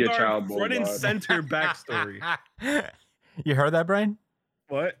gonna name your Bogart child front and Bogart. center backstory. You heard that, Brian?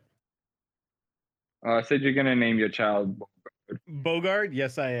 What? I said you're gonna name your child. Bogart?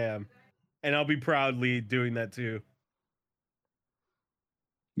 Yes, I am. And I'll be proudly doing that too.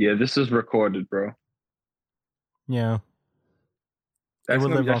 Yeah, this is recorded, bro. Yeah. That's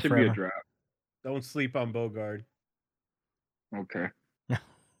will live that on should be a forever. draft. Don't sleep on Bogart. Okay.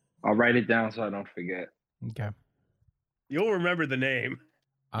 I'll write it down so I don't forget. Okay. You'll remember the name.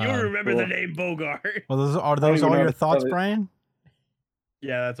 You'll remember the cool. name Bogart. Well, are don't those even all know your how to spell thoughts, it. Brian?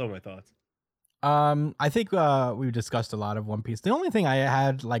 Yeah, that's all my thoughts. I think we've discussed a lot of One Piece. The only thing I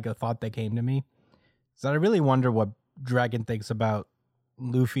had, like a thought that came to me, is that I really wonder what Dragon thinks about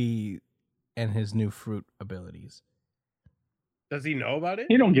Luffy and his new fruit abilities. Does he know about it?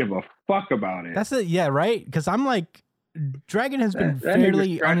 He don't give a fuck about it. That's it, yeah, right? Because I'm like, Dragon has been That nigga fairly scratched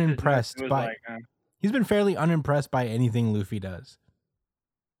his neck. unimpressed It was by. like, He's been fairly unimpressed by anything Luffy does.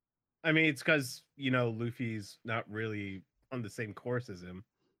 I mean, it's because Luffy's not really on the same course as him.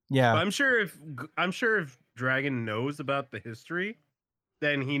 Yeah, But I'm sure if Dragon knows about the history,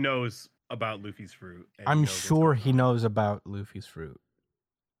 then he knows about Luffy's fruit. and he I'm knows what's sure going he on. knows about Luffy's fruit.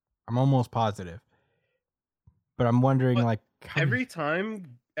 I'm almost positive. But I'm wondering, But like, how Every time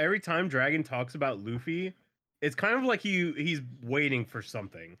Dragon talks about Luffy, it's kind of like he's waiting for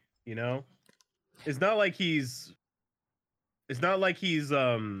something. It's not like he's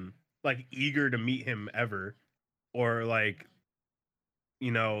like eager to meet him ever, or like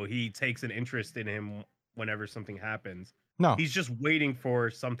he takes an interest in him whenever something happens. no, He's just waiting for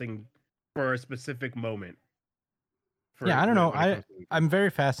something, for a specific moment Yeah, I don't know. when it comes to Luffy. I'm very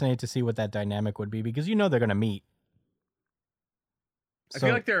fascinated to see what that dynamic would be because they're gonna meet. I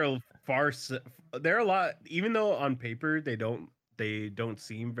feel like they're a lot, even though on paper they don't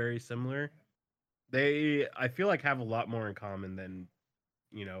seem very similar. I feel like have a lot more in common than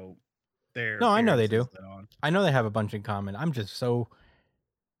their. No, I know they do. appearances let on. I know they have a bunch in common. I'm just so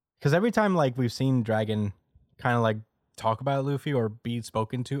because every time like we've seen Dragon kind of like talk about Luffy or be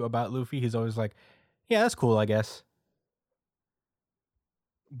spoken to about Luffy, he's always like, "Yeah, that's cool, I guess."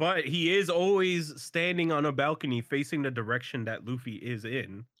 But he is always standing on a balcony facing the direction that Luffy is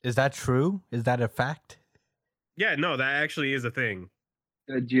in. Is that true? Is that a fact? Yeah, no, that actually is a thing.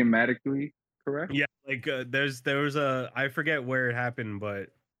 Geomatically correct? Yeah, like there was a, I forget where it happened, but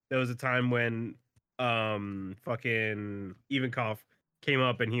there was a time when fucking Ivankov came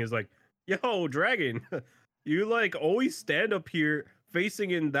up and he was like, "Yo, Dragon, you like always stand up here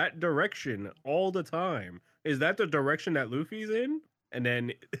facing in that direction all the time. Is that the direction that Luffy's in?" And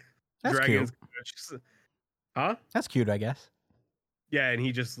then That's Dragon's cute. huh? That's cute, I guess. Yeah, and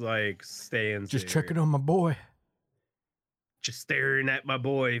he just like stands Just there, checking on my boy. just staring at my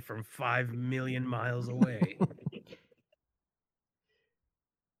boy from 5 million miles away.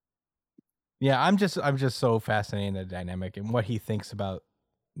 Yeah, I'm just so fascinated in the dynamic and what he thinks about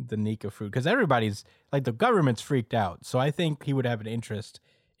the Nika fruit because everybody's like the government's freaked out. So I think he would have an interest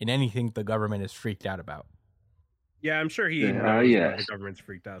in anything the government is freaked out about. Yeah, I'm sure he knows why the government's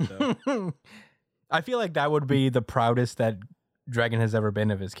freaked out though. I feel like that would be the proudest that Dragon has ever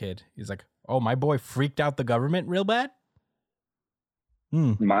been of his kid. He's like, "Oh, my boy freaked out the government real bad."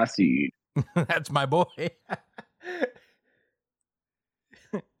 My seed. That's my boy.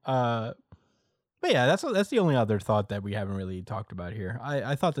 But yeah, that's the only other thought that we haven't really talked about here.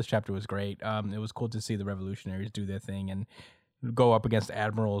 I thought this chapter was great. It was cool to see the revolutionaries do their thing and go up against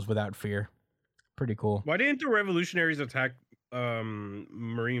admirals without fear. Pretty cool. Why didn't the revolutionaries attack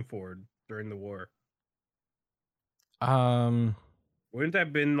Marineford during the war? Wouldn't that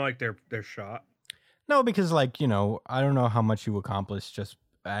have been like their shot? No, because like, I don't know how much you accomplish just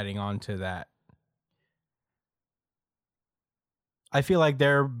adding on to that. I feel like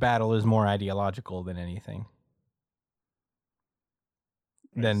their battle is more ideological than anything.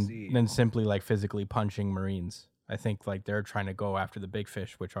 Than simply like physically punching Marines. I think like they're trying to go after the big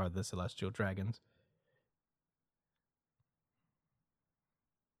fish, which are the celestial dragons.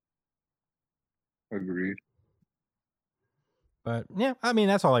 Agreed. But yeah, I mean,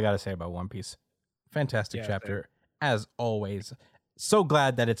 that's all I got to say about One Piece. Fantastic Yeah, chapter, as always. So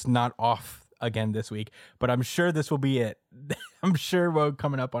glad that it's not off again this week, but I'm sure this will be it. I'm sure we're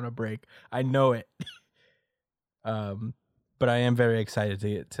coming up on a break. I know it. But I am very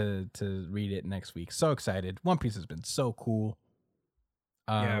excited to read it next week. So excited. One Piece has been so cool.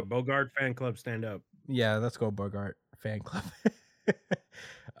 Yeah, Bogart fan club, stand up. Yeah, let's go Bogart fan club.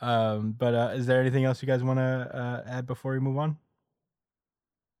 But is there anything else you guys want to add before we move on?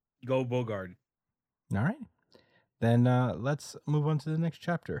 Go Bogart. All right. Then let's move on to the next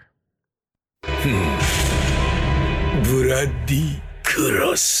chapter. Bloody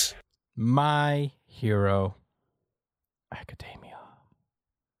Cross. My Hero Academia.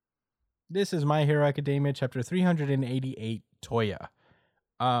 This is My Hero Academia, chapter 388, Toya.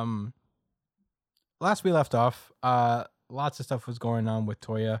 Last we left off, lots of stuff was going on with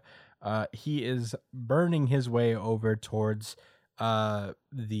Toya. He is burning his way over towards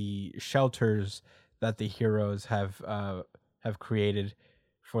the shelters that the heroes have created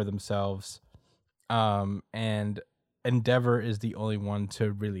for themselves. And Endeavor is the only one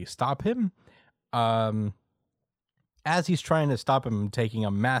to really stop him. As he's trying to stop him taking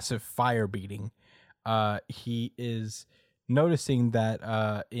a massive fire beating, he is noticing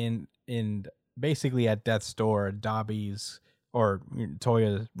that in basically at death's door, Toya's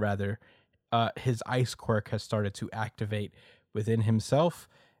rather, his ice quirk has started to activate within himself,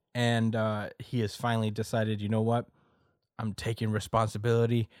 and he has finally decided, you know what? I'm taking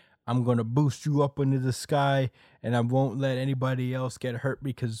responsibility. I'm going to boost you up into the sky, and I won't let anybody else get hurt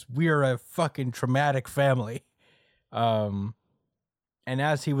because we are a fucking traumatic family. And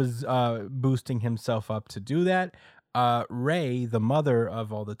as he was boosting himself up to do that, Rei, the mother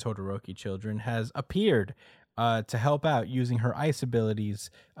of all the Todoroki children, has appeared to help out using her ice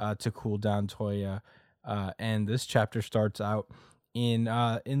abilities to cool down Toya. And this chapter starts out in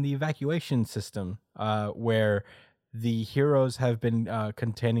the evacuation system, where the heroes have been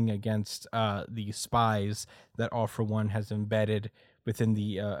contending against the spies that All For One has embedded within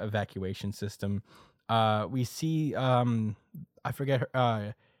the evacuation system. We see, I forget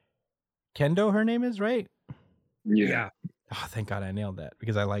her, Kendo, her name is, right? Yeah. Oh, thank God I nailed that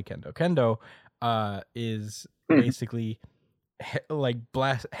because I like Kendo. Kendo is basically like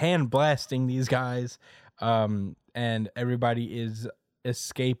hand blasting these guys, and everybody is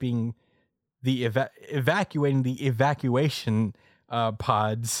escaping the evacuating the evacuation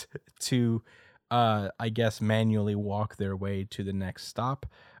pods to I guess manually walk their way to the next stop.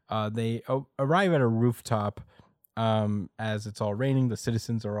 They arrive at a rooftop as it's all raining. The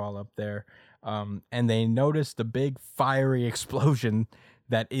citizens are all up there, and they notice the big fiery explosion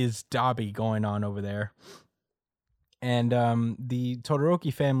that is Dobby going on over there. And the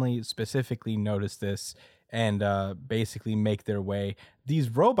Todoroki family specifically notice this and basically make their way. These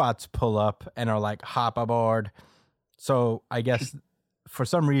robots pull up and are like, hop aboard. So I guess for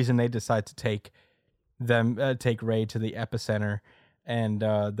some reason they decide to take Rei to the epicenter, and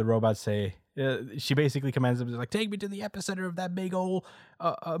the robots say, she basically commands them, like, take me to the epicenter of that big old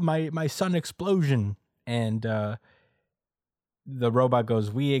my sun explosion. And the robot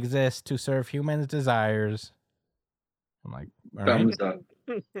goes, we exist to serve humans' desires. I'm like, all right. Thumbs up.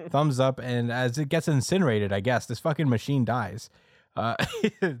 Thumbs up. And as it gets incinerated, I guess this fucking machine dies.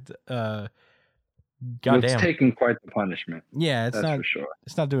 Goddamn. It's taking quite the punishment. Yeah, That's for sure.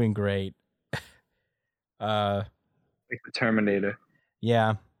 It's not doing great. Like the Terminator.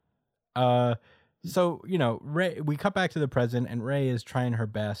 Yeah. So, Rei, we cut back to the present, and Rei is trying her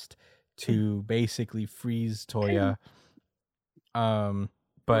best to basically freeze Toya.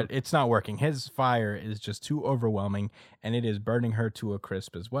 But it's not working. His fire is just too overwhelming, and it is burning her to a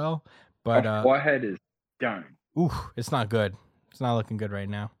crisp as well. But her forehead is done. Ooh, it's not good. It's not looking good right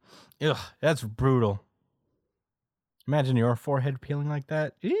now. Ugh, that's brutal. Imagine your forehead peeling like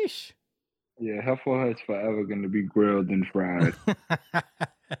that. Eesh. Yeah, her forehead's forever going to be grilled and fried.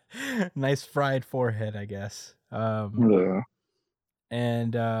 Nice fried forehead, I guess. Yeah.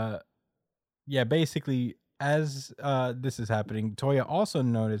 And yeah, basically, as this is happening, Toya also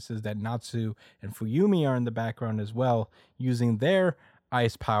notices that Natsu and Fuyumi are in the background as well, using their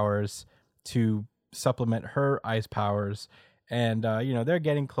ice powers to supplement her ice powers. And, they're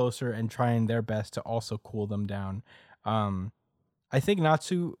getting closer and trying their best to also cool them down. I think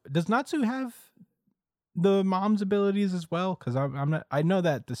does Natsu have the mom's abilities as well? Because I know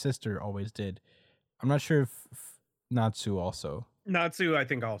that the sister always did. I'm not sure if Natsu also. Natsu, I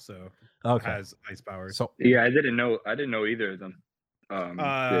think, also has ice powers. So yeah, I didn't know either of them.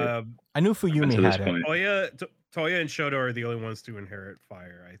 I knew Fuyumi had it. Toya and Shoto are the only ones to inherit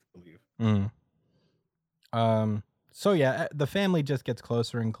fire, I believe. So yeah, the family just gets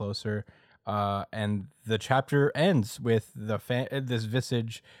closer and closer, and the chapter ends with this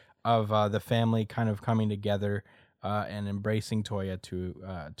visage of the family kind of coming together and embracing Toya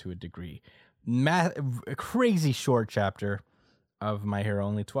to a degree. Crazy short chapter of My Hero,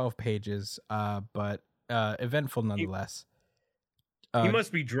 only 12 pages, but eventful nonetheless. He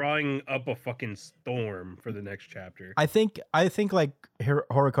must be drawing up a fucking storm for the next chapter. I think like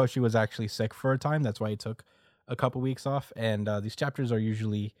Horikoshi was actually sick for a time. That's why he took a couple weeks off. And these chapters are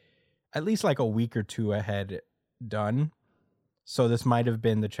usually at least like a week or two ahead done. So this might have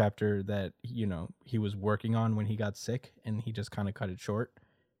been the chapter that, he was working on when he got sick, and he just kind of cut it short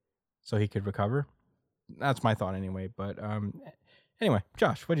so he could recover. That's my thought anyway. But anyway,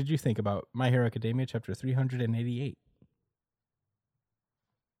 Josh, what did you think about My Hero Academia chapter 388?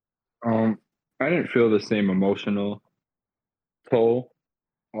 I didn't feel the same emotional toll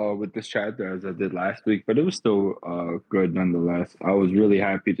with this chapter as I did last week, but it was still good nonetheless. I was really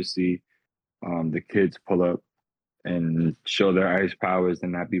happy to see the kids pull up and show their ice powers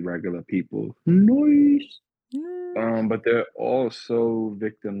and not be regular people. Nice. But they're also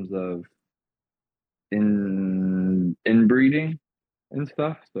victims of inbreeding and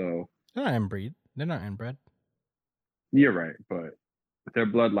stuff. So They're not inbreed. They're not inbred. You're right, but their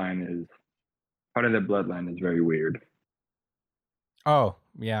bloodline is part of their bloodline is very weird. Oh,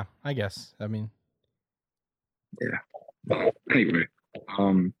 yeah, I guess. I mean, yeah. Anyway,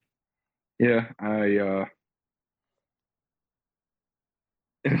 yeah,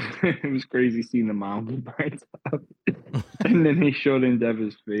 it was crazy seeing the mom get burned up, and then he showed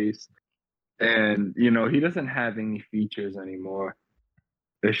Endeavor's face, and he doesn't have any features anymore.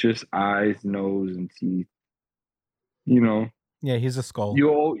 It's just eyes, nose, and teeth. Yeah, he's a skull.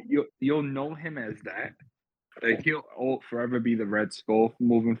 You'll know him as that. Like he'll forever be the Red Skull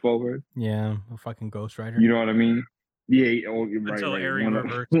moving forward. Yeah, a fucking Ghost Rider. You know what I mean? Yeah. You're Until right. Eri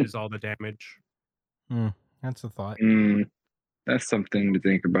reverses all the damage. That's a thought. That's something to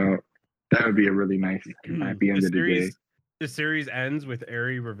think about. That would be a really nice happy end of the day. The series ends with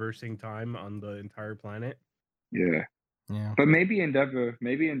Eri reversing time on the entire planet. Yeah. But maybe Endeavor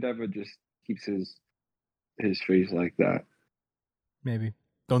just keeps his face like that. Maybe.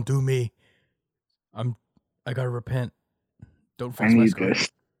 Don't do me. I gotta repent. Don't I fix my need scar. this.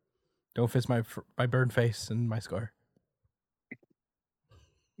 Don't fix my burned face and my scar.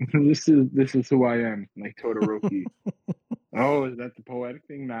 This is who I am, like Todoroki. Oh, is that the poetic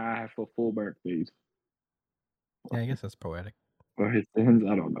thing? Nah, I have a full burnt face. Yeah, I guess that's poetic. Or his sins?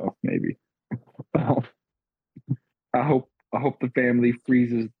 I don't know. Maybe. I hope the family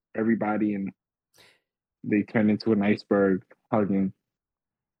freezes everybody and they turn into an iceberg hugging,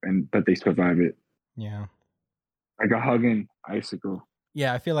 and but they survive it. Yeah. Like a hugging icicle.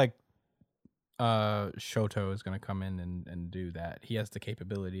 Yeah, I feel like Shoto is gonna come in and do that. He has the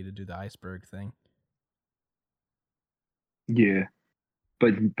capability to do the iceberg thing. Yeah,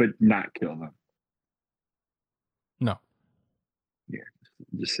 but not kill them. No. Yeah,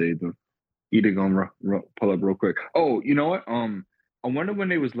 just save them. Either gonna pull up real quick. Oh, you know what? I wonder when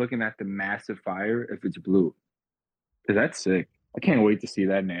they was looking at the massive fire if it's blue, because that's sick. I can't wait to see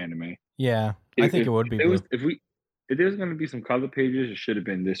that in the anime. Yeah, I think it would be there was blue. if there's gonna be some color pages, it should have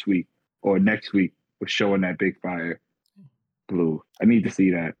been this week or next week with showing that big fire blue. I need to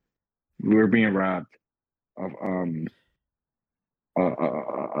see that. We're being robbed of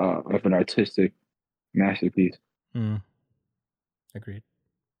of an artistic masterpiece. Agreed.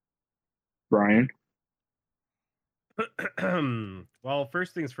 Brian, Well,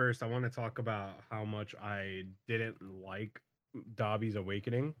 first things first, I want to talk about how much I didn't like Dobby's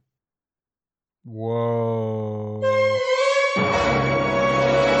awakening. Whoa.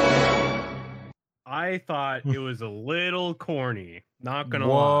 I thought it was a little corny, not gonna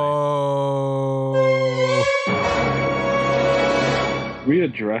Whoa. lie. we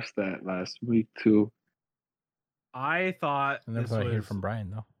addressed that last week too. I thought I never this thought I'd hear was from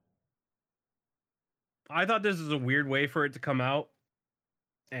Brian though. I thought this was a weird way for it to come out.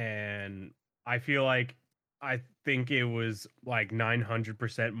 And I feel like I think it was like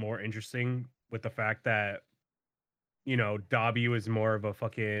 900% more interesting with the fact that, you know, Dobby was more of a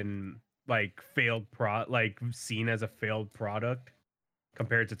fucking like like seen as a failed product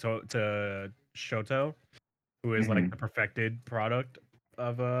compared to Shoto, who is like the perfected product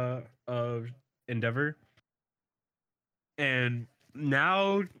of Endeavor. And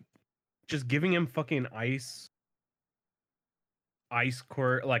now just giving him fucking ice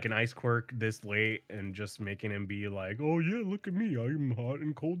quirk, like an ice quirk this late, and just making him be like, oh yeah, look at me, I'm hot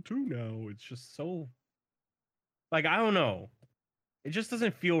and cold too now. It's just so, like, I don't know, it just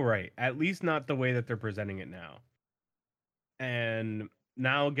doesn't feel right, at least not the way that they're presenting it now. And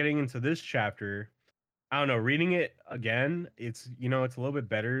now getting into this chapter, I don't know, reading it again, it's, you know, it's a little bit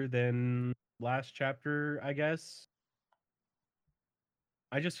better than last chapter, I guess.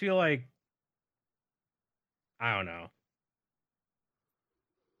 I just feel like, I don't know,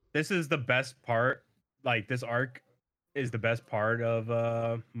 this is the best part, like this arc is the best part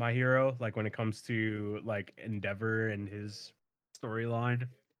of My Hero, like when it comes to like Endeavor and his storyline.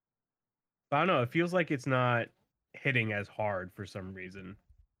 But I don't know, it feels like it's not hitting as hard for some reason.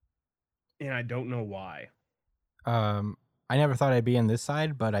 And I don't know why. I never thought I'd be on this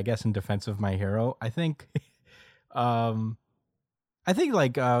side, but I guess in defense of My Hero, I think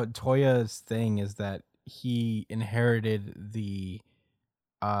like Toya's thing is that he inherited the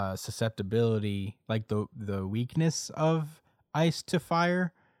susceptibility, like the weakness of ice to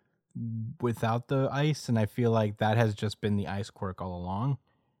fire without the ice, and I feel like that has just been the ice quirk all along.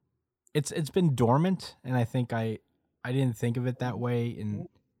 It's been dormant, and I think I didn't think of it that way in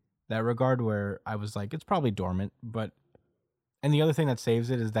that regard, where I was like, it's probably dormant. But and the other thing that saves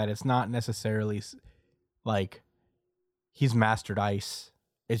it is that it's not necessarily like he's mastered ice.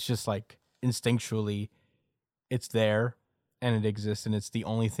 It's just like instinctually it's there and it exists, and it's the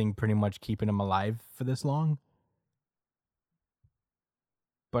only thing pretty much keeping him alive for this long.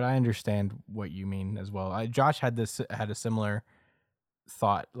 But I understand what you mean as well. Josh had a similar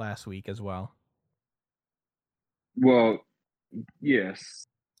thought last week as well. Well, yes,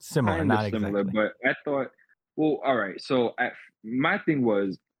 Similar, kind not of similar, exactly. but I thought, well, all right. So my thing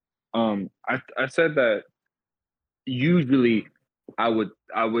was, I said that usually I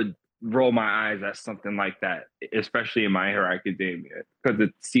would roll my eyes at something like that, especially in My Hero Academia, because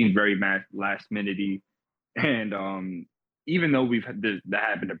it seemed very last minutey, and even though we've had that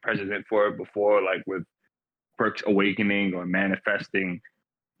happened a precedent for it before, like with Quirk's awakening or manifesting,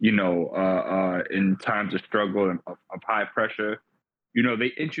 you know, in times of struggle and of high pressure, you know,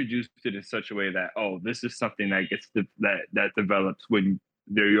 they introduced it in such a way that, oh, this is something that gets that develops when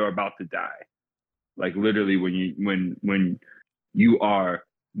you're about to die, like literally when you are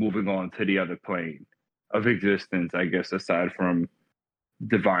moving on to the other plane of existence, I guess, aside from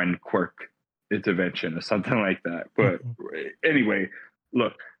divine quirk intervention or something like that. But anyway,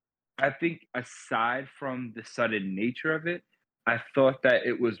 look, I think aside from the sudden nature of it, I thought that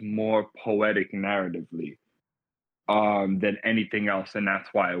it was more poetic narratively than anything else, and that's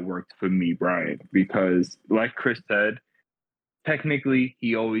why it worked for me, Brian. Because, like Chris said, technically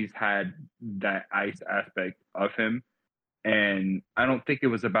he always had that ice aspect of him, and I don't think it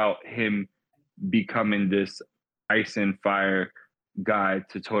was about him becoming this ice and fire guy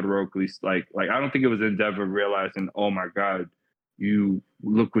to Todoroki's like I don't think it was Endeavor realizing, oh my god, you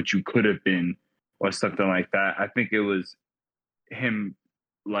look what you could have been or something like that. I think it was him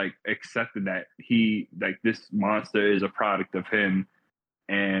like accepting that he like this monster is a product of him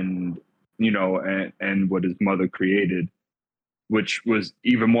and and what his mother created, which was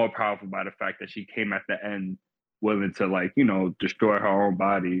even more powerful by the fact that she came at the end willing to destroy her own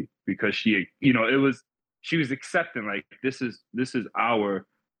body because it was she was accepting like this is our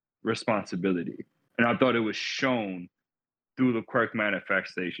responsibility. And I thought it was shown through the quirk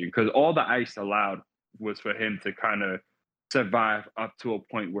manifestation because all the ice allowed was for him to kind of survive up to a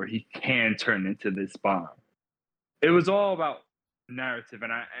point where he can turn into this bomb. It was all about narrative,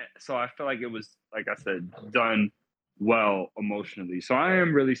 and I feel like it was, like I said, done well emotionally. So I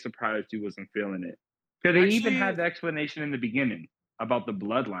am really surprised he wasn't feeling it because they even had the explanation in the beginning about the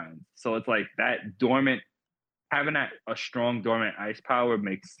bloodlines. So it's like that dormant, having a strong dormant ice power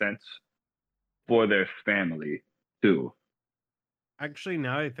makes sense for their family too. Actually,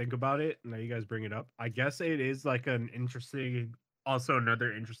 now I think about it, now you guys bring it up, I guess it is like another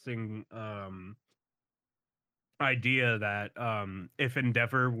interesting idea that if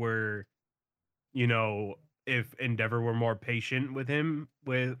Endeavor were, if Endeavor were more patient with him,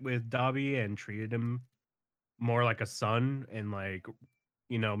 with Dobby, and treated him more like a son and like,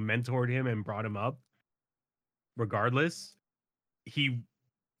 mentored him and brought him up, regardless, he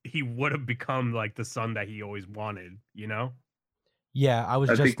would have become like the son that he always wanted, Yeah, I was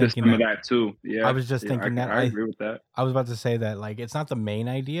I just think there's thinking some of that. that too. Yeah, I was just thinking that. I agree with that. I was about to say that like it's not the main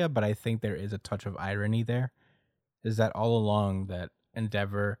idea, but I think there is a touch of irony there. Is that all along that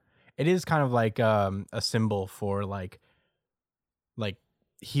Endeavor, it is kind of like a symbol for like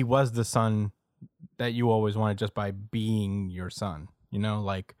he was the son that you always wanted just by being your son,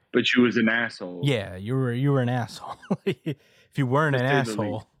 like. But you was an asshole. Yeah, you were an asshole. If you weren't an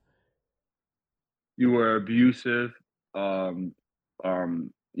asshole, you were abusive, you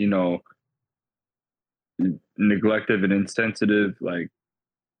know, neglective and insensitive, like,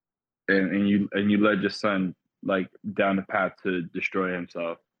 and you led your son like down the path to destroy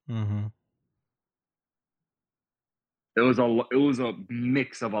himself. mm-hmm. It was a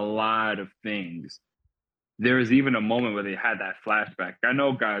mix of a lot of things. There was even a moment where they had that flashback. I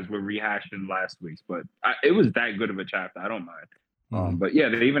know guys were rehashing last week's, but it was that good of a chapter. I don't mind. Mm-hmm. But yeah,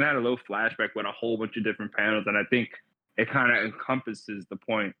 they even had a little flashback with a whole bunch of different panels, and I think it kind of encompasses the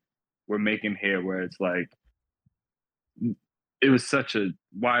point we're making here, where it's like it was such a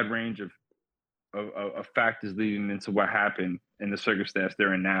wide range of factors leading into what happened in the circumstance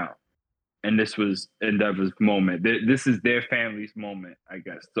they're in now. And this was Endeavor's moment. This is their family's moment, I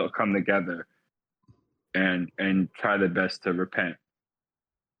guess, to come together and try their best to repent.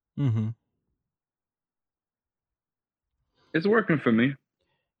 Mm-hmm. It's working for me.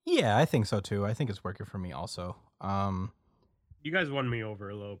 Yeah, I think so too. I think it's working for me also. You guys won me over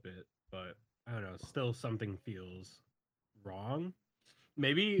a little bit, but I don't know. Still, something feels wrong.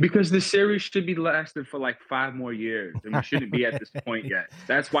 Maybe because the series should be lasting for like 5 more years, and we shouldn't be at this point yet.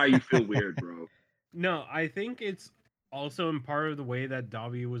 That's why you feel weird, bro. No, I think it's also in part of the way that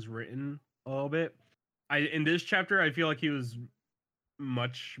Dobby was written a little bit. In this chapter, I feel like he was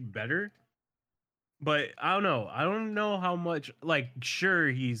much better. But I don't know. I don't know how much, like, sure,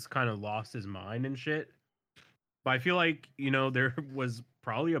 he's kind of lost his mind and shit. But I feel like, there was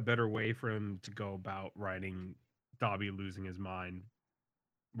probably a better way for him to go about writing Dobby losing his mind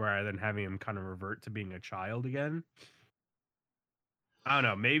rather than having him kind of revert to being a child again. I don't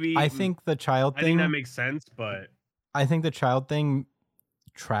know. Maybe I think the child thing. I think that makes sense, but I think the child thing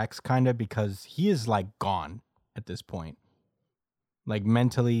tracks kind of because he is like gone at this point. Like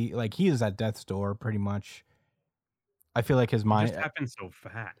mentally, like he is at death's door pretty much. I feel like his mind just happened so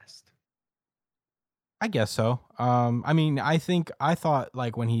fast. I guess so. I mean, I thought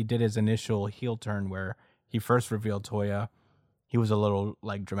like when he did his initial heel turn where he first revealed Toya, he was a little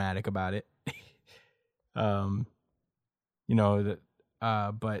like dramatic about it. But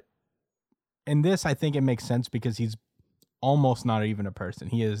in this, I think it makes sense because he's almost not even a person.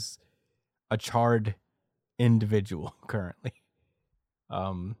 He is a charred individual currently.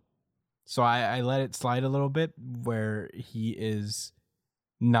 So I let it slide a little bit where he is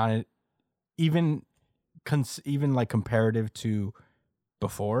not even like comparative to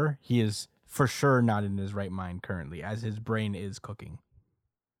before, he is for sure not in his right mind currently, as his brain is cooking.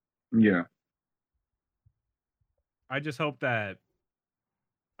 Yeah. I just hope that.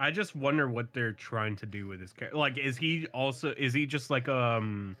 I just wonder what they're trying to do with his character. Like, is he just like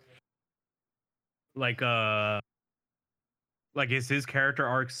like like is his character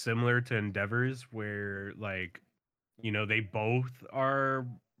arc similar to Endeavor's, where like, you know, they both are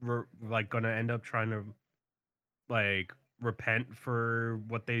like gonna end up trying to like repent for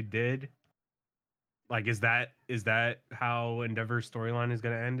what they did? Like, is that how Endeavor's storyline is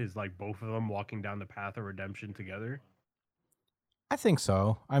gonna end? Is like both of them walking down the path of redemption together? I think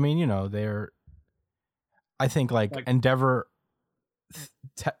so. I mean, you know, I think like Like, Endeavor,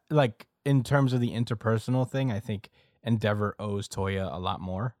 like in terms of the interpersonal thing, I think Endeavor owes Toya a lot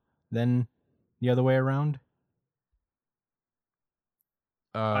more than the other way around.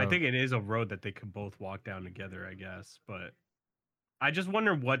 I think it is a road that they could both walk down together, I guess. But I just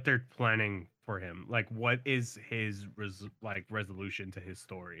wonder what they're planning for him. Like, what is his resolution to his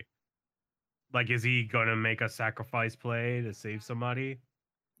story? Like, is he gonna make a sacrifice play to save somebody?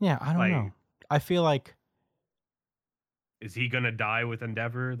 Yeah, I don't Like, know. I feel like, is he gonna die with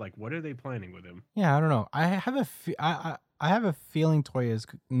Endeavor? Like, what are they planning with him? yeah, I don't know. I have I have a feeling Toya is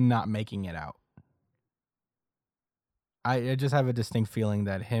not making it out. I just have a distinct feeling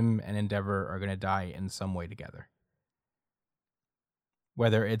that him and Endeavor are gonna die in some way together.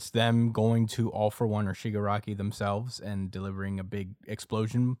 Whether it's them going to All for One or Shigaraki themselves and delivering a big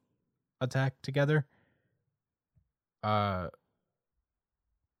explosion attack together. But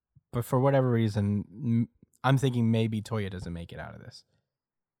for whatever reason, I'm thinking maybe Toya doesn't make it out of this.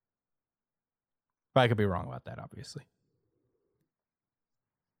 But I could be wrong about that, obviously.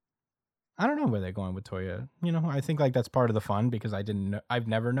 I don't know where they're going with Toya. You know, I think like that's part of the fun because I've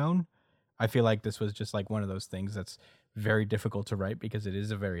never known. I feel like this was just like one of those things that's very difficult to write because it is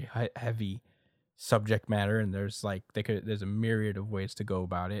a very heavy subject matter, and there's like there's a myriad of ways to go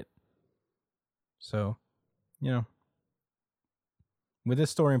about it. So, you know, with this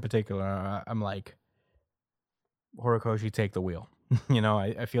story in particular, I'm like, Horikoshi, take the wheel. You know,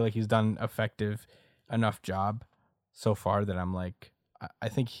 I feel like he's done effective enough job so far that I'm like, I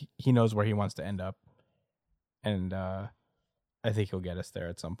think he knows where he wants to end up, and I think he'll get us there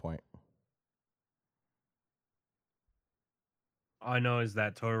at some point. All I know is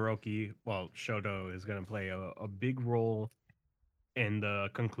that Shoto is going to play a big role in the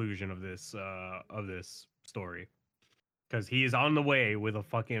conclusion of this story, because he is on the way with a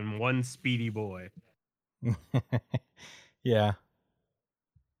fucking one speedy boy. Yeah,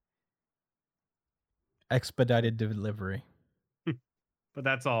 expedited delivery. But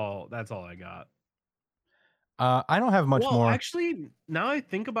that's all I got. I don't have much more. Actually, now I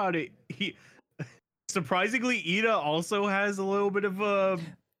think about it, he surprisingly, Ida also has a little bit of a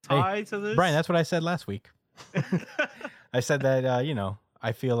tie to this. Brian, that's what I said last week. I said that, you know,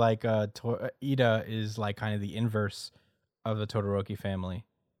 I feel like Ida is like kind of the inverse of the Todoroki family,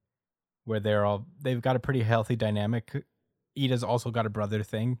 where they've got a pretty healthy dynamic. Ida's also got a brother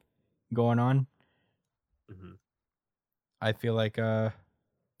thing going on. Mm-hmm. I feel like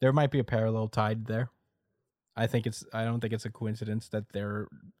there might be a parallel tied there. I don't think it's a coincidence that they're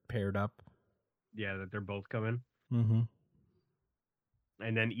paired up. Yeah, that they're both coming. Mm-hmm.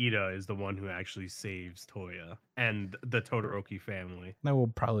 And then Ida is the one who actually saves Toya and the Todoroki family. That will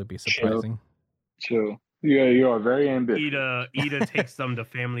probably be surprising. Chill. Yeah, you are very ambitious. Ida takes them to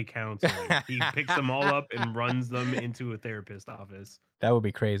family counseling. He picks them all up and runs them into a therapist office. That would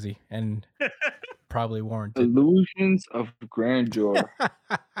be crazy and probably warranted. Illusions of grandeur. That's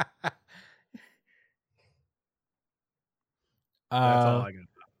all I got.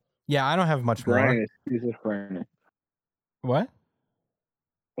 Yeah, I don't have much Brian more. is schizophrenic. What?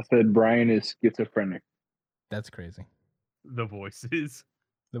 I said Brian is schizophrenic. That's crazy. The voices.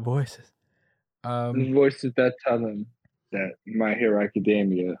 The voices. His voices that tell him that My Hero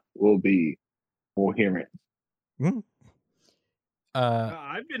Academia will be coherent.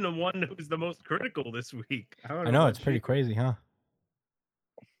 I've been the one who's the most critical this week. I know it's pretty crazy, huh?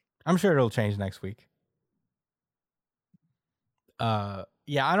 I'm sure it'll change next week.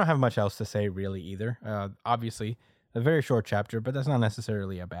 Yeah, I don't have much else to say really either. Obviously, a very short chapter, but that's not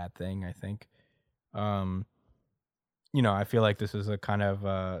necessarily a bad thing, I think. You know, I feel like this is a kind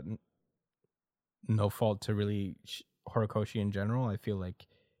of no fault to really Horikoshi in general. I feel like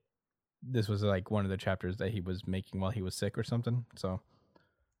this was like one of the chapters that he was making while he was sick or something. So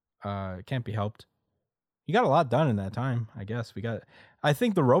it can't be helped. He got a lot done in that time, I guess. I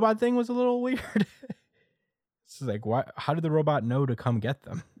think the robot thing was a little weird. It's like, why? How did the robot know to come get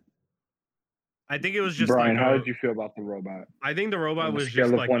them? I think it was just Brian, like how did you feel about the robot? I think the robot On a was scale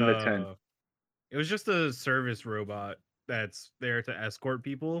just of like 1 to 10. It was just a service robot that's there to escort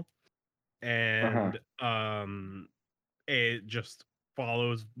people, and it just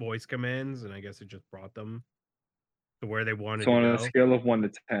follows voice commands, and I guess it just brought them to where they wanted So to on a go. scale of 1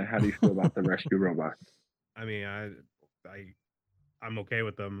 to 10, how do you feel about the rescue robot? I mean, I'm okay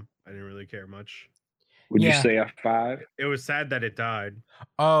with them. I didn't really care much. Would you Yeah. say a 5? It was sad that it died.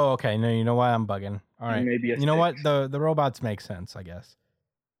 Oh, okay. No, you know what? I'm bugging. All right. Maybe a You know what? 6. The robots make sense, I guess.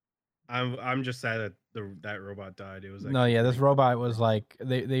 I'm just sad that that robot died. It was No, actually yeah, this pretty robot cool. was like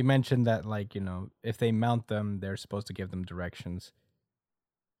they mentioned that, like, you know, if they mount them, they're supposed to give them directions.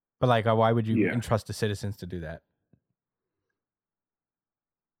 But like, why would you Yeah. entrust the citizens to do that?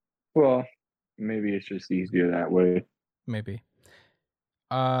 Well, maybe it's just easier that way. Maybe.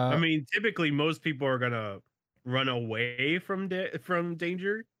 I mean, typically most people are gonna run away from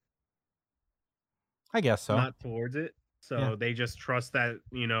danger, I guess so. not towards it. So Yeah. they just trust that,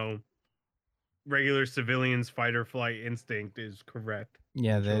 you know, regular civilians' fight or flight instinct is correct.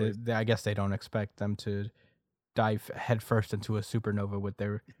 Yeah, choice. I guess they don't expect them to dive headfirst into a supernova with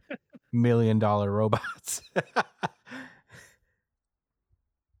their $1 million robots.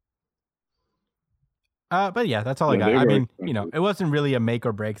 But yeah, that's all I Yeah, got. they I were mean, you know, expensive. it wasn't really a make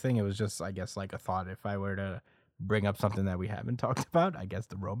or break thing. It was just, I guess, like a thought. If I were to bring up something that we haven't talked about, I guess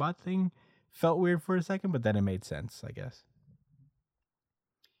the robot thing felt weird for a second, but then it made sense, I guess.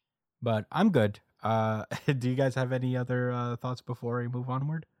 But I'm good. Do you guys have any other thoughts before we move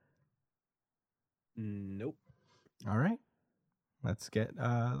onward? Nope. All right, let's get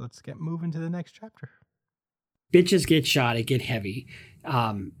moving to the next chapter. Bitches get shot. It get heavy.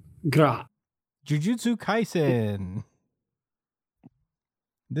 Gra. Jujutsu Kaisen.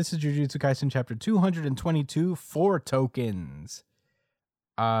 This is Jujutsu Kaisen chapter 222, 4 tokens.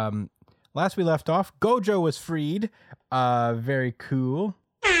 Last we left off, Gojo was freed. Very cool.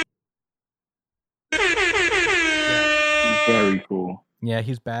 Very cool. Yeah,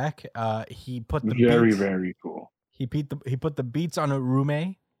 he's back. He put the Very, beats, very cool. he put the beats on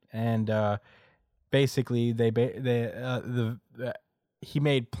Urume, and basically he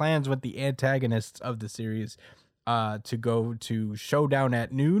made plans with the antagonists of the series to go to showdown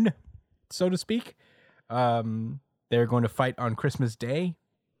at noon, so to speak. They're going to fight on Christmas Day,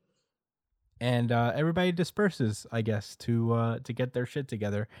 and everybody disperses, I guess, to get their shit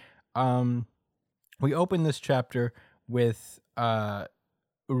together. We open this chapter with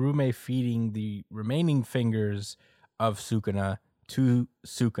Urume feeding the remaining fingers of Sukuna to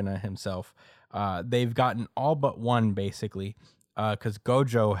Sukuna himself. They've gotten all but one, basically, because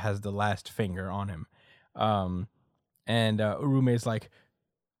Gojo has the last finger on him. And Urume's like,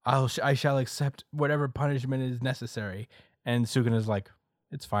 I shall accept whatever punishment is necessary. And Sukuna's like,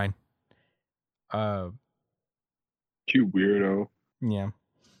 it's fine. You weirdo. Yeah.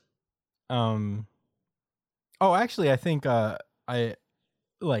 Oh, actually, I think Sukuna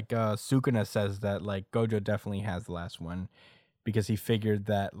says that, like, Gojo definitely has the last one, because he figured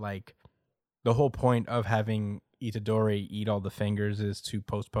that, like, the whole point of having Itadori eat all the fingers is to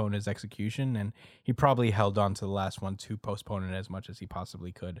postpone his execution, and he probably held on to the last one to postpone it as much as he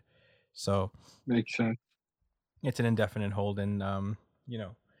possibly could. So Makes sense. it's an indefinite hold, and you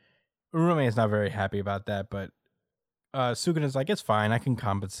know, Urume is not very happy about that, but Sukuna's like, it's fine, I can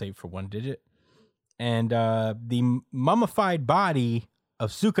compensate for one digit. And the mummified body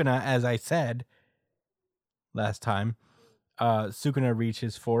of Sukuna, as I said last time, Sukuna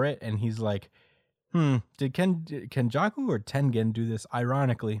reaches for it, and he's like, did Kenjaku or Tengen do this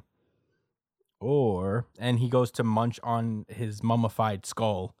ironically? And he goes to munch on his mummified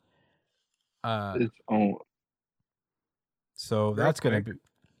skull. Its own. So that's gonna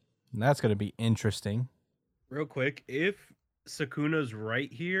be interesting. Real quick, if Sukuna's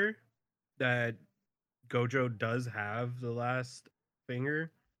right here, that Gojo does have the last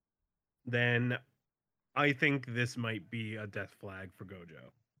finger, then I think this might be a death flag for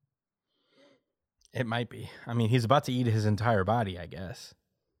Gojo. It might be. I mean, he's about to eat his entire body, I guess.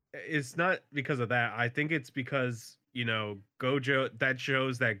 It's not because of that. I think it's because, you know, Gojo, that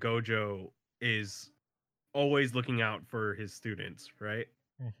shows that Gojo is always looking out for his students, right?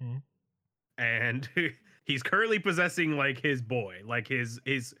 Mm-hmm. And he's currently possessing, like, his boy, like his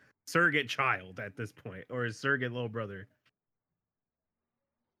surrogate child at this point, or his surrogate little brother.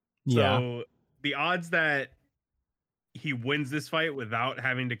 Yeah. So the odds that he wins this fight without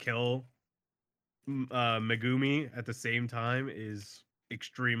having to kill Megumi at the same time is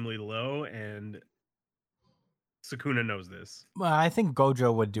extremely low, and Sukuna knows this. Well, I think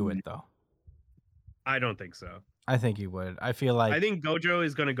Gojo would do it, though. I don't think so. I think he would. I feel like... I think Gojo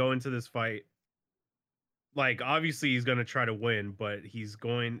is going to go into this fight Like, obviously, he's gonna try to win, but he's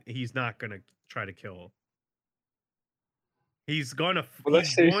not gonna try to kill. He's gonna. Well,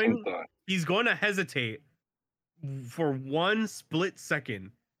 let's save some thought. He's going to hesitate for one split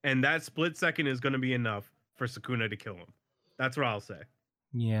second, and that split second is going to be enough for Sukuna to kill him. That's what I'll say.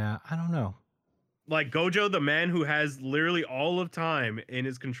 Yeah, I don't know. Like Gojo, the man who has literally all of time in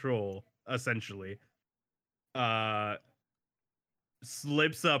his control, essentially,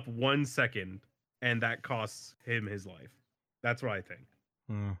 slips up 1 second, and that costs him his life. That's what I think.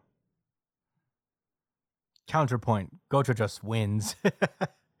 Counterpoint: Gojo just wins.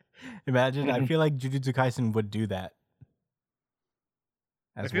 Imagine. I feel like Jujutsu Kaisen would do that.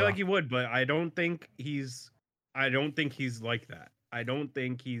 I feel like he would, but I don't think he's like that. I don't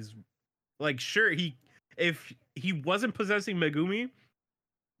think he's like, sure, if he wasn't possessing Megumi,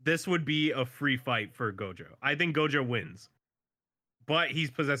 this would be a free fight for Gojo. I think Gojo wins. But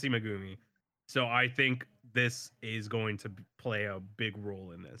he's possessing Megumi. So I think this is going to play a big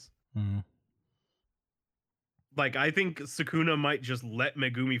role in this. Mm-hmm. Like, I think Sukuna might just let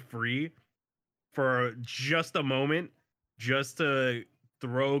Megumi free for just a moment, just to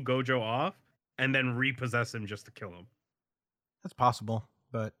throw Gojo off, and then repossess him just to kill him. That's possible,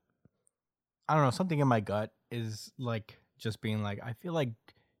 but I don't know. Something in my gut is like just being like, I feel like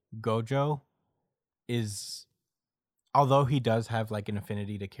Gojo is, although he does have like an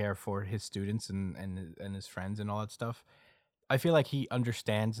affinity to care for his students and his friends and all that stuff, I feel like he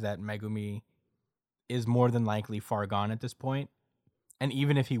understands that Megumi is more than likely far gone at this point. And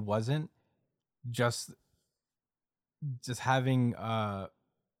even if he wasn't, just having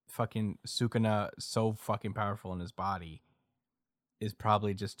fucking Sukuna so fucking powerful in his body is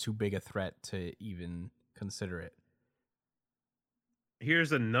probably just too big a threat to even consider it.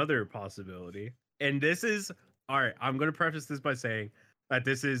 Here's another possibility. And this is, all right, I'm going to preface this by saying that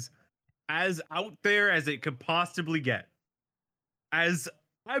this is as out there as it could possibly get. As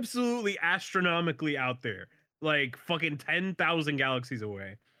absolutely astronomically out there. Like fucking 10,000 galaxies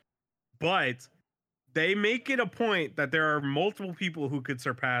away. But they make it a point that there are multiple people who could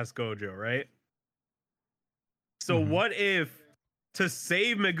surpass Gojo, right? So what if, to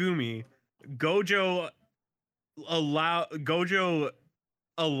save Megumi, Gojo allows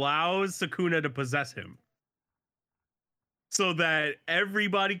Sukuna to possess him, so that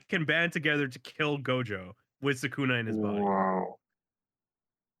everybody can band together to kill Gojo with Sukuna in his body? Wow.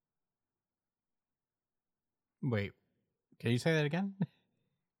 Wait, can you say that again?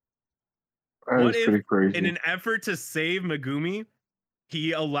 That is pretty crazy. In an effort to save Megumi,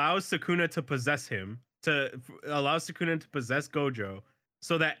 he allows Sukuna to possess him, allows Sukuna to possess Gojo,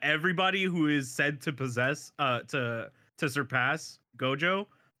 so that everybody who is said to possess, to surpass Gojo,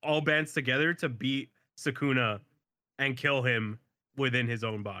 all bands together to beat Sukuna and kill him within his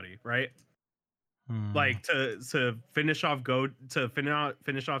own body, right? Like to finish off Sukuna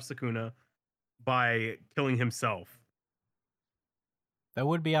by killing himself. That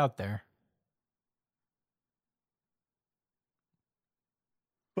would be out there.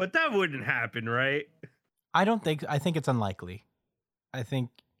 But that wouldn't happen, right? I think it's unlikely. I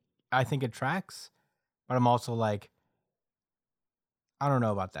think it tracks, but I'm also like, I don't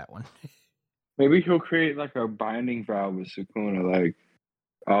know about that one. Maybe he'll create like a binding vow with Sukuna, like,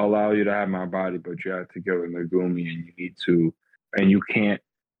 I'll allow you to have my body, but you have to kill Megumi, and you need to, and you can't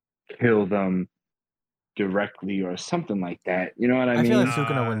kill them directly or something like that. You know what I mean? I feel like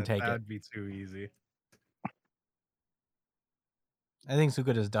Sukuna wouldn't take it. That'd be too easy. I think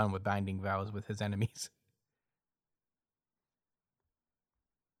Sukuna's done with binding vows with his enemies.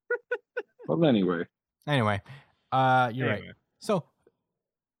 Well, anyway, you're right. So,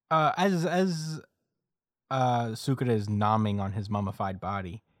 as Sukuna is nomming on his mummified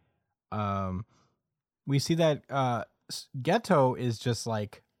body, we see that Geto is just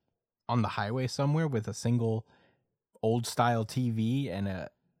like on the highway somewhere with a single old style TV and a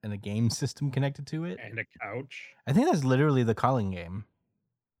game system connected to it, and a couch. I think that's literally the calling game.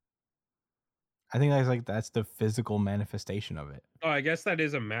 I think that's the physical manifestation of it. Oh, I guess that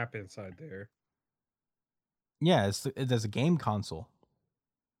is a map inside there. Yeah, there's a game console.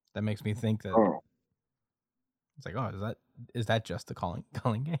 That makes me think that it's like, oh, is that just the calling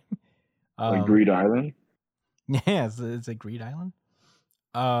game? Like Greed Island? Yeah, it's a Greed Island.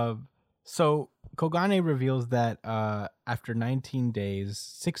 So Kogane reveals that after 19 days,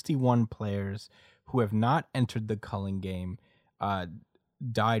 61 players who have not entered the culling game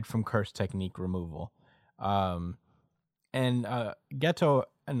died from curse technique removal. And Kenjaku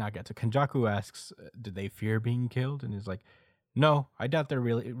asks, did they fear being killed? And he's like, no, I doubt their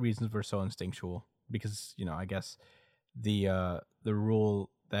real reasons were so instinctual, because, I guess the rule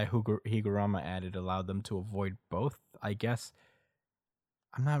that Higurama added allowed them to avoid both, I guess.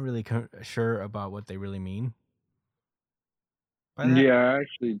 I'm not really sure about what they really mean by that. Yeah, I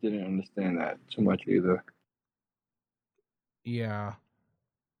actually didn't understand that too much either. Yeah.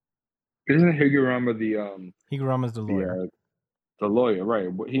 Isn't Higurama Higurama's the lawyer. the lawyer, right?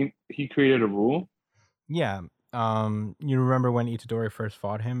 He created a rule. Yeah. You remember when Itadori first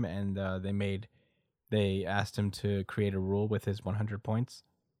fought him, and they asked him to create a rule with his 100 points.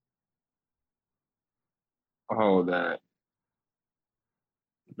 Oh, that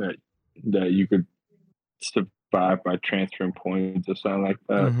that you could survive by transferring points or something like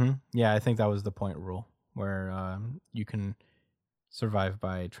that. Mm-hmm. Yeah, I think that was the point rule where you can survive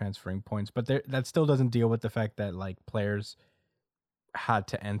by transferring points, but that still doesn't deal with the fact that like players had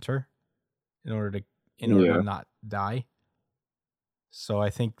to enter in order to not die. So I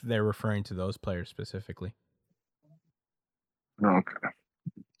think they're referring to those players specifically. Okay.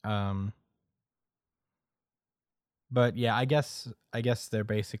 But yeah, I guess they're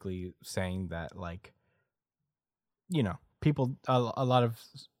basically saying that, like, you know, people, a lot of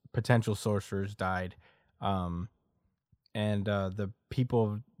potential sorcerers died, and the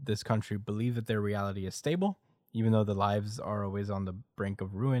people of this country believe that their reality is stable, even though the lives are always on the brink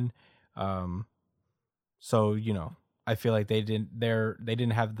of ruin. So you know, I feel like they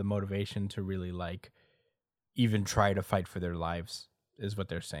didn't have the motivation to really like even try to fight for their lives, is what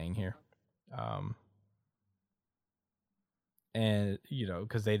they're saying here. And you know,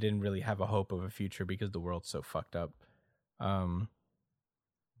 because they didn't really have a hope of a future because the world's so fucked up.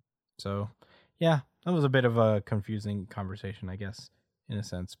 So yeah, that was a bit of a confusing conversation, I guess, in a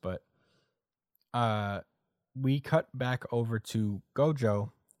sense. But we cut back over to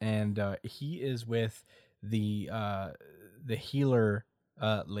Gojo, and he is with the healer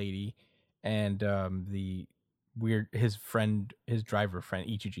lady, and the his driver friend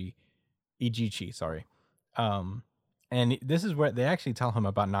Ichichi, sorry. And this is where they actually tell him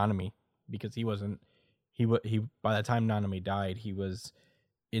about Nanami, because he by the time Nanami died, he was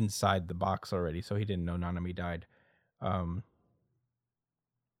inside the box already, so he didn't know Nanami died.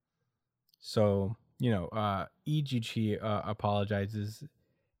 So you know, Ichichi apologizes,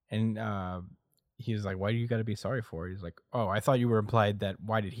 and he's like, "Why do you got to be sorry for?" He's like, "Oh, I thought you were implied that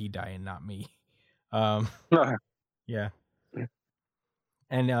why did he die and not me?" Yeah.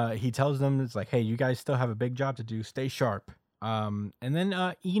 And he tells them, it's like, "Hey, you guys still have a big job to do. Stay sharp." And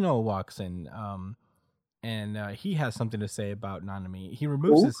then Ino walks in, and he has something to say about Nanami. He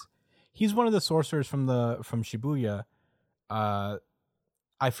removes his. He's one of the sorcerers from Shibuya.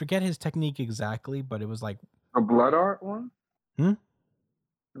 I forget his technique exactly, but it was like a blood art one. No,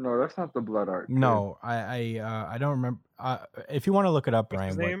 that's not the blood art. Kid. No, I don't remember. If you want to look it up,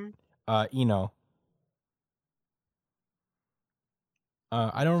 Brian. What's his name? Ino.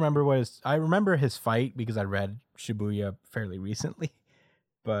 I don't remember I remember his fight because I read Shibuya fairly recently.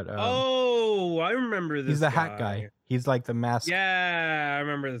 But I remember this. He's the hat guy. He's like the mask. Yeah, I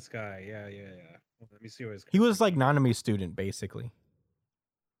remember this guy. Yeah. Let me see what he was like Nanami's student, basically.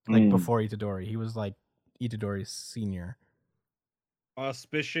 Like before Itadori, he was like Itadori's senior.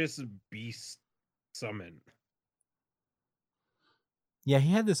 Auspicious Beast Summon. Yeah,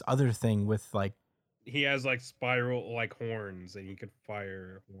 he had this other thing with like. He has like spiral like horns, and he could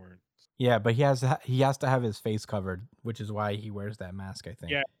fire horns. Yeah, but he has to have his face covered, which is why he wears that mask, I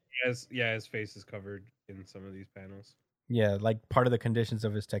think. Yeah, his face is covered in some of these panels. Yeah, like part of the conditions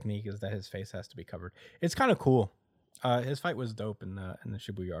of his technique is that his face has to be covered. It's kind of cool. His fight was dope in the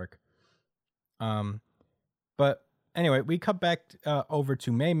Shibuya arc. But anyway, we cut back over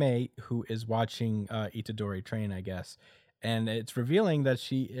to Mei, who is watching Itadori train, I guess, and it's revealing that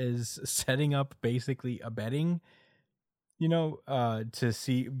she is setting up basically a betting. You know, to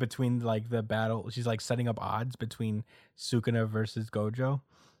see between like the battle, she's like setting up odds between Sukuna versus Gojo.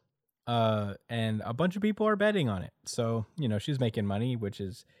 And a bunch of people are betting on it. So, you know, she's making money, which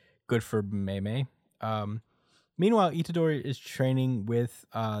is good for Mei. Meanwhile, Itadori is training with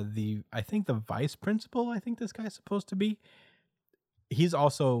the vice principal, I think this guy's supposed to be. He's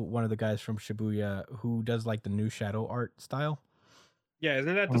also one of the guys from Shibuya who does like the new shadow art style. Yeah,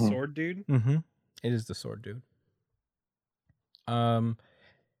 isn't that the sword dude? Mm-hmm. It is the sword dude.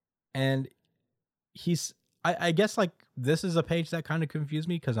 And he's, I guess like this is a page that kind of confused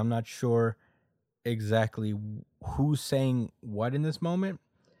me because I'm not sure exactly who's saying what in this moment.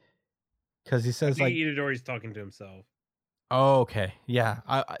 Because he says like Itadori's talking to himself. Oh, okay, yeah.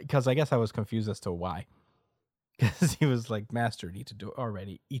 Because I guess I was confused as to why. Because he was like mastered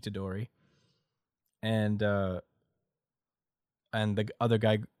Itadori, and the other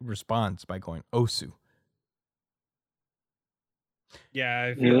guy responds by going Osu. Yeah,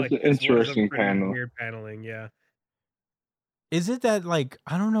 I feel like that's an this was a interesting pretty panel. weird paneling. Yeah. Is it that like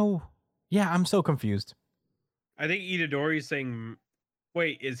I don't know? Yeah, I'm so confused. I think Itadori's saying.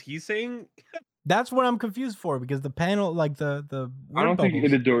 Wait, is he saying? That's what I'm confused for because the panel, like the I word don't think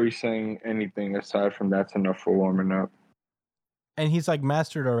bubbles, Itadori's saying anything aside from that's enough for warming up. and he's like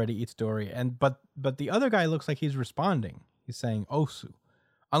mastered already Itadori, and but the other guy looks like he's responding. He's saying Osu,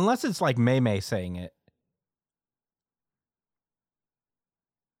 unless it's like Mei saying it.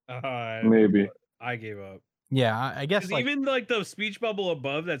 Maybe. I gave up. Yeah, I guess Because like even like the speech bubble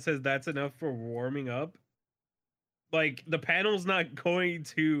above that says that's enough for warming up. Like the panel's not going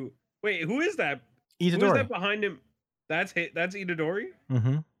to. Wait, who is that? Who is Itadori. that behind him? That's Itadori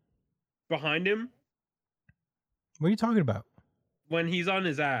Mm-hmm. behind him What are you talking about? when he's on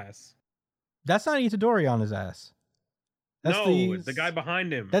his ass. That's not Itadori on his ass. That's No, the guy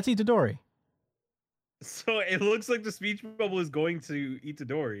behind him. That's Itadori. So it looks like the speech bubble is going to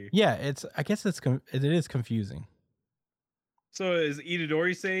Itadori. Yeah, I guess it is confusing. So is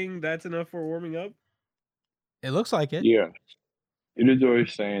Itadori saying that's enough for warming up? It looks like it. Yeah.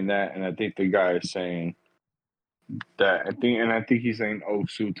 Itadori's saying that, and I think the guy is saying that. I think he's saying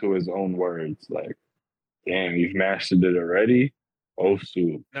Osu to his own words. Like, damn, you've mastered it already?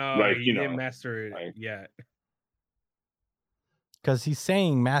 Osu. No, Like, he you didn't know, master it like- yet. Because he's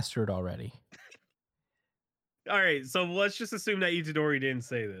saying mastered already. All right, so let's just assume that Itadori didn't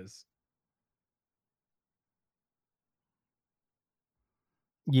say this.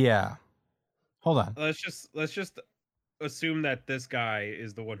 Yeah. Hold on. Let's just assume that this guy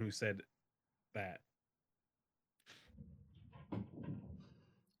is the one who said that.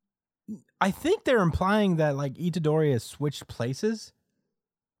 I think they're implying that like Itadori has switched places,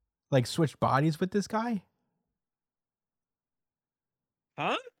 like switched bodies with this guy.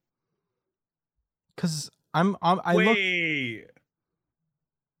 Huh? Because I look.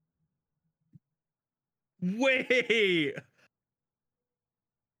 Wait.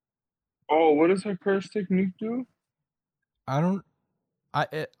 Oh, what does her curse technique do? I don't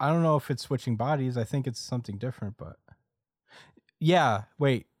know if it's switching bodies. I think it's something different, but yeah.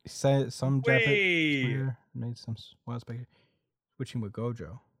 Wait, some Japanese player made some wild spec switching with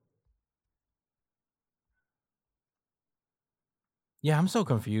Gojo. Yeah, I'm so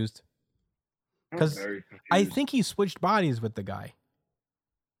confused because I think he switched bodies with the guy.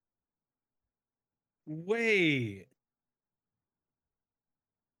 Wait.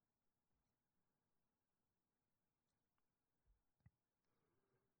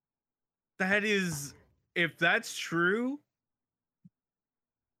 That is, if that's true.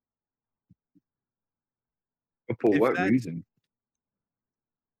 For what reason?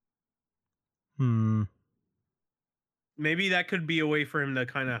 Maybe that could be a way for him to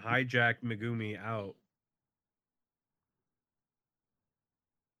kind of hijack Megumi out.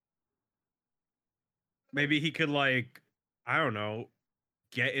 Maybe he could, like, I don't know,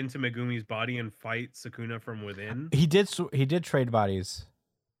 get into Megumi's body and fight Sukuna from within. He did trade bodies.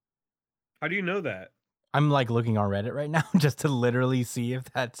 How do you know that? I'm like looking on Reddit right now just to literally see if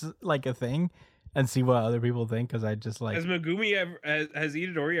that's like a thing and see what other people think. Because I just like has Megumi ever has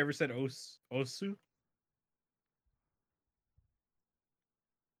Itadori ever said Osu?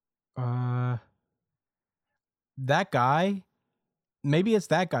 That guy. Maybe it's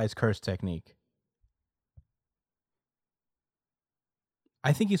that guy's curse technique.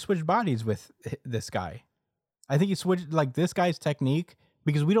 I think he switched bodies with this guy. I think he switched like this guy's technique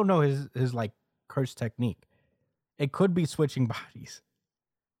because we don't know his like curse technique. It could be switching bodies.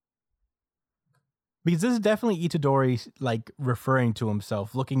 Because this is definitely Itadori like referring to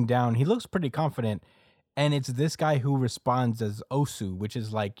himself, looking down. He looks pretty confident. And it's this guy who responds as Osu, which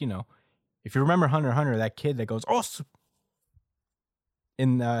is like, you know, if you remember Hunter x Hunter, that kid that goes Osu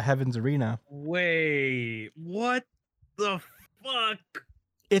in Heaven's Arena. Wait, what the fuck?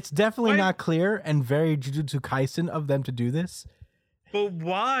 It's definitely not clear and very Jujutsu Kaisen of them to do this. But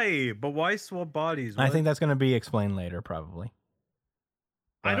why? But why swap bodies? I think that's going to be explained later, probably.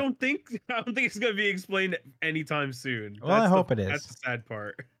 I don't think it's going to be explained anytime soon. Well, I hope it is. That's the sad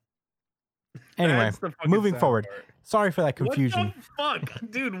part. Anyway, moving forward. Sorry for that confusion. What the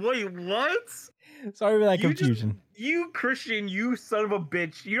fuck? Dude, wait, what? Sorry for that confusion. You Christian, you son of a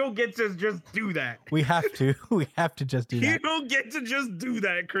bitch. You don't get to just do that. We have to. We have to just do that. You don't get to just do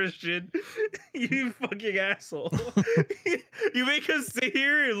that, Christian. You fucking asshole. You make us sit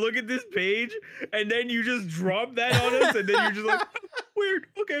here and look at this page, and then you just drop that on us, and then you're just like, weird.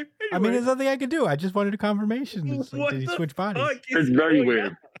 Okay. Anyway. I mean, there's nothing I could do. I just wanted a confirmation. It's like, did he switch bodies? It's very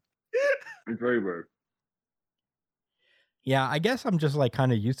weird. It's very weird. Yeah, I guess I'm just like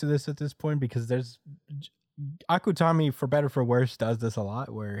kind of used to this at this point because there's Akutami, for better for worse, does this a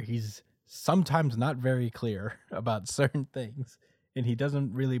lot, where he's sometimes not very clear about certain things, and he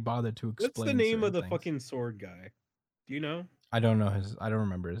doesn't really bother to explain. What's the name of certain the things. fucking sword guy? Do you know? I don't know I don't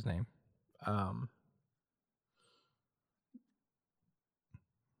remember his name.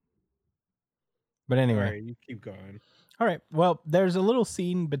 But anyway, All right, you keep going. all right. Well, there's a little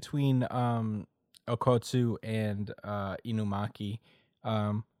scene between Okotsu and Inumaki,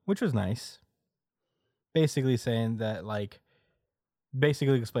 which was nice. Basically saying that, like,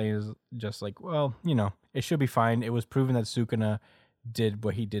 basically explaining is just like, well, it should be fine. It was proven that Sukuna did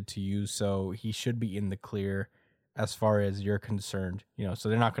what he did to you, so he should be in the clear as far as you're concerned. So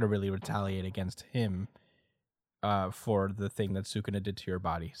they're not going to really retaliate against him for the thing that Sukuna did to your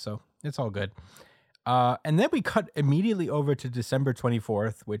body. So it's all good. And then we cut immediately over to December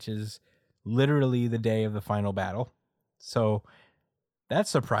 24th, which is literally the day of the final battle. So that's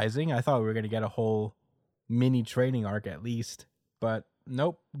surprising. I thought we were going to get a whole mini training arc at least. But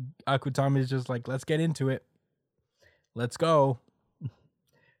nope. Akutami is just like, let's get into it. Let's go.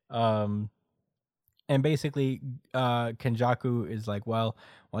 And basically, Kenjaku is like, well,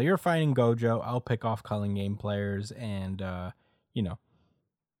 while you're fighting Gojo, I'll pick off Culling Game players and,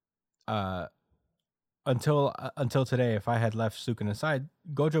 until today, if I had left Sukuna aside,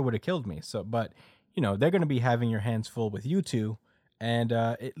 Gojo would have killed me. So, but they're going to be having your hands full with you two, and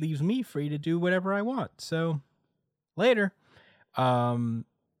it leaves me free to do whatever I want. So, later. And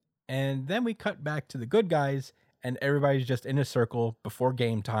then we cut back to the good guys, and everybody's just in a circle before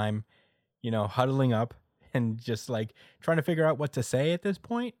game time, huddling up and just like trying to figure out what to say at this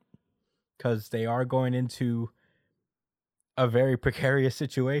point, because they are going into a very precarious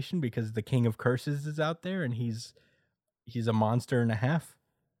situation because the King of Curses is out there and he's a monster and a half.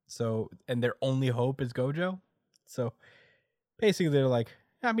 So, and their only hope is Gojo. So basically they're like,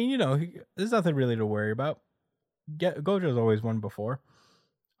 I mean, there's nothing really to worry about. Gojo's always won before.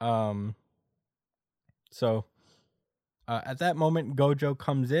 So at that moment, Gojo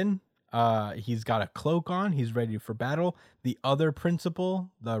comes in. He's got a cloak on. He's ready for battle. The other principal,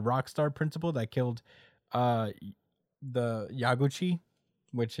 the Rockstar principal that killed the Yaguchi,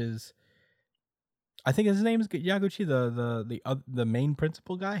 which is, I think his name is Yaguchi, the main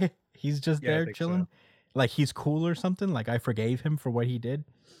principal guy. He's just there chilling. So. Like he's cool or something. Like I forgave him for what he did.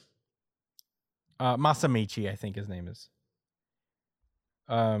 Masamichi, I think his name is.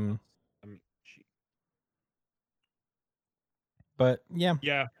 But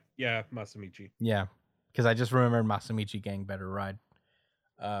yeah. Yeah, Masamichi. Yeah, because I just remembered Masamichi Gang Better Ride.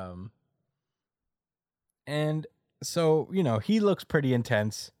 And so, he looks pretty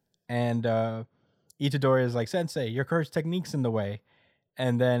intense. And Itadori is like, Sensei, your curse technique's in the way.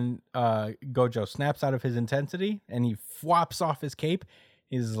 And then Gojo snaps out of his intensity and he flops off his cape.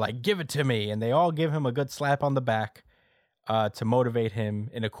 He's like, give it to me. And they all give him a good slap on the back to motivate him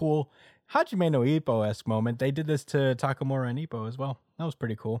in a cool Hajime no Ippo-esque moment. They did this to Takamura and Ippo as well. That was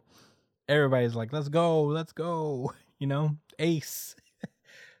pretty cool. Everybody's like, let's go. Ace.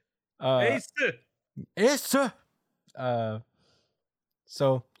 Ace.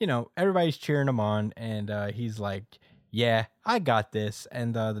 So, everybody's cheering him on, and he's like, yeah, I got this.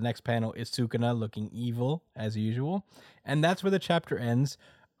 And the next panel is Sukuna looking evil, as usual. And that's where the chapter ends.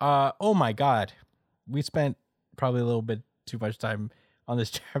 Oh my god. We spent probably a little bit too much time on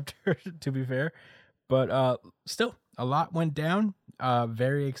this chapter, to be fair. But still, a lot went down.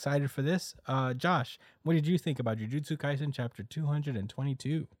 Very excited for this. Josh, what did you think about Jujutsu Kaisen chapter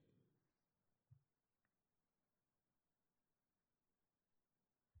 222?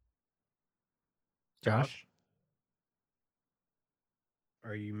 Josh?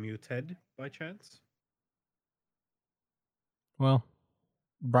 Are you muted by chance? Well,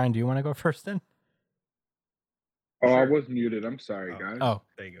 Brian, do you want to go first then? Oh, sure. I was muted. I'm sorry, guys. Oh,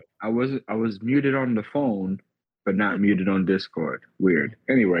 there you go. I was muted on the phone, but not muted on Discord. Weird.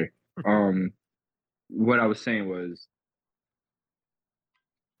 Anyway, what I was saying was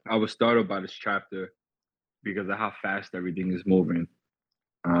I was startled by this chapter because of how fast everything is moving.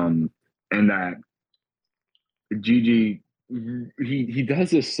 And that Gigi, he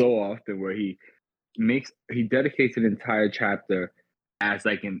does this so often where he dedicates an entire chapter as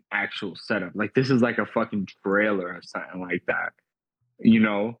like an actual setup. Like this is like a fucking trailer or something like that.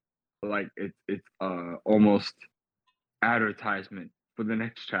 Like it's almost advertisement for the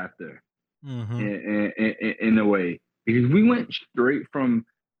next chapter in a way. Because we went straight from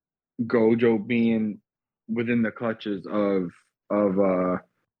Gojo being within the clutches of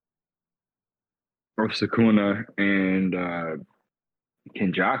Sukuna and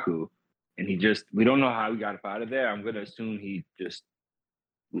Kenjaku, and we don't know how he got up out of there. I'm gonna assume he just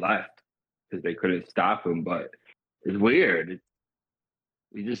left because they couldn't stop him. But it's weird.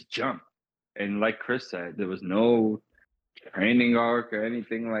 He just jumped, and like Chris said, there was no training arc or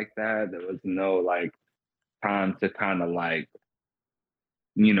anything like that. There was no like time to kind of like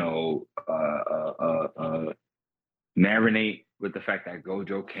you know marinate with the fact that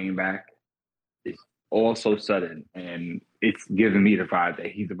Gojo came back. It's all so sudden, and it's giving me the vibe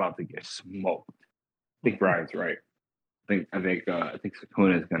that he's about to get smoked. I think Brian's right. I think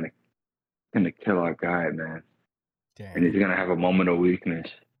Sukuna is gonna kill our guy, man, and he's gonna have a moment of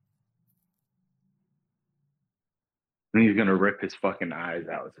weakness, and he's gonna rip his fucking eyes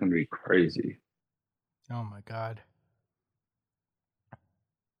out. It's gonna be crazy. Oh my god.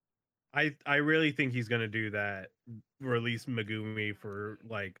 I really think he's gonna do that. Release Megumi for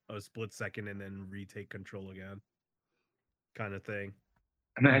like a split second and then retake control again, kind of thing.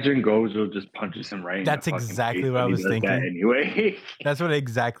 Imagine Gojo just punches him right. That's in the exactly face what I was thinking. Anyway, that's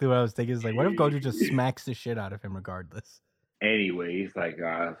exactly what I was thinking. Is like, what if Gojo just smacks the shit out of him regardless? Anyway, he's like,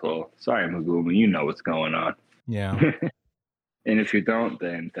 well, sorry, Megumi, you know what's going on. Yeah. And if you don't,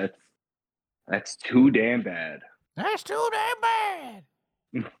 then that's too damn bad. That's too damn bad.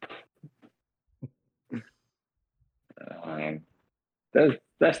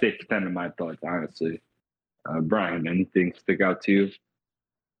 That's the extent of my thoughts, honestly. Brian, anything stick out to you?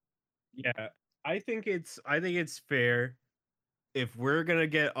 Yeah, I think it's fair. If we're gonna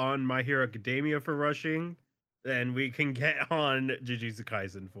get on My Hero Academia for rushing, then we can get on Jujutsu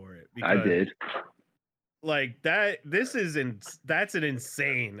Kaisen for it. I did. Like that. That's an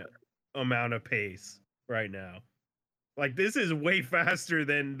insane amount of pace right now. Like this is way faster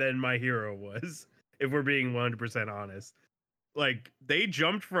than My Hero was. If we're being 100% honest, like they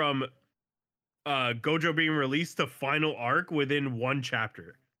jumped from Gojo being released to final arc within one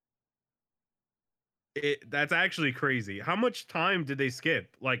chapter. That's actually crazy. How much time did they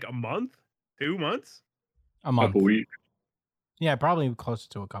skip? Like a month? 2 months? A month. Couple weeks. Yeah, probably closer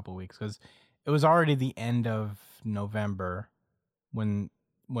to a couple weeks because it was already the end of November when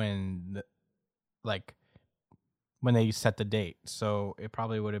they set the date. So it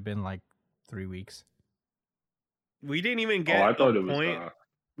probably would have been like 3 weeks. We didn't even get I thought a it was point.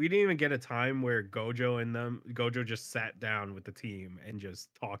 We didn't even get a time where Gojo just sat down with the team and just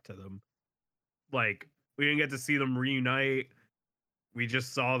talked to them. Like, we didn't get to see them reunite. We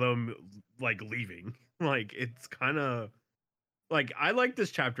just saw them like leaving. Like, it's kind of like, I like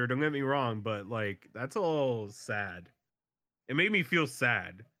this chapter, don't get me wrong, but like that's all sad. It made me feel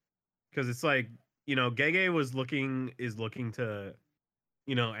sad because it's like, Gege is looking to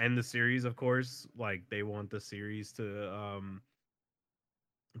end the series, of course. Like they want the series to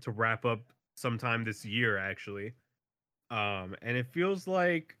wrap up sometime this year, actually. And it feels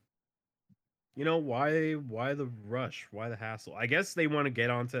like, why the rush? Why the hassle? I guess they want to get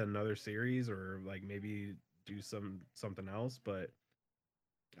onto another series or like maybe do something else, but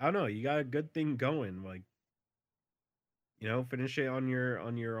I don't know. You got a good thing going, like, finish it on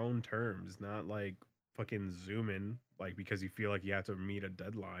your own terms, not like fucking zoom in, like because you feel like you have to meet a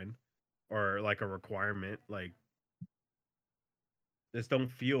deadline or like a requirement. Like, this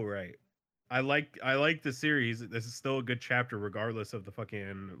don't feel right. I like the series. This is still a good chapter regardless of the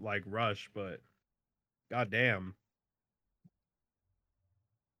fucking like rush, but goddamn.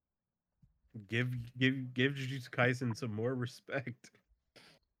 Give Jujutsu Kaisen some more respect.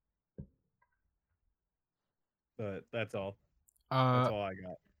 But that's all. That's all I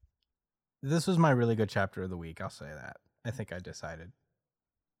got. This was my really good chapter of the week. I'll say that. I think I decided.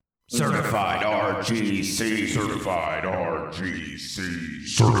 Certified RGC. Certified RGC.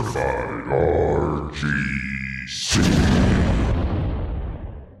 Certified RGC.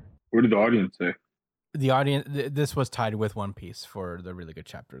 What did the audience say? The audience. This was tied with One Piece for the really good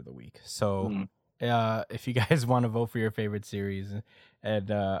chapter of the week. So, if you guys want to vote for your favorite series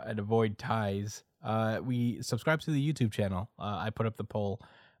and avoid ties, we subscribe to the YouTube channel. I put up the poll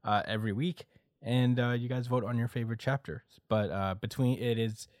every week, and you guys vote on your favorite chapter. But between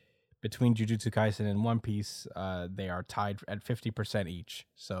Jujutsu Kaisen and One Piece, they are tied at 50% each.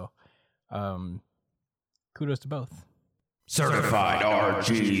 So, kudos to both. Certified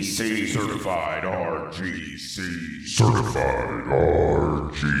RGC. Certified RGC. Certified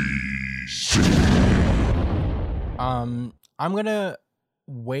RGC. I'm gonna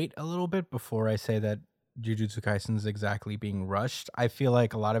wait a little bit before I say that Jujutsu Kaisen is exactly being rushed. I feel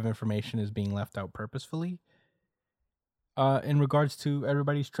like a lot of information is being left out purposefully in regards to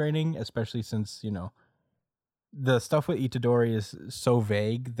everybody's training, especially since, the stuff with Itadori is so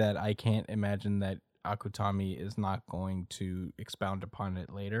vague that I can't imagine that Akutami is not going to expound upon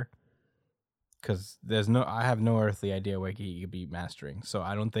it later. Because I have no earthly idea what he could be mastering. So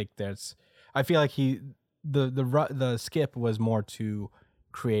I don't think I feel like the skip was more to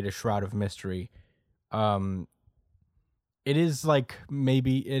create a shroud of mystery. It is like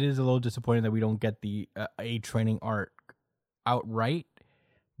maybe it is a little disappointing that we don't get the a training arc outright,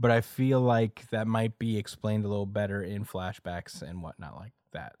 but I feel like that might be explained a little better in flashbacks and whatnot like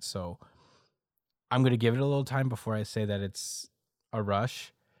that. So I'm gonna give it a little time before I say that it's a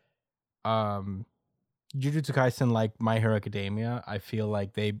rush. Jujutsu Kaisen, like My Hero Academia, I feel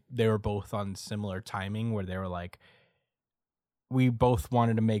like they were both on similar timing where they were like, we both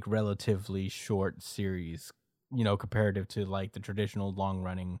wanted to make relatively short series, comparative to like the traditional long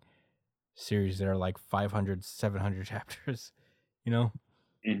running series that are like 500, 700 chapters, you know?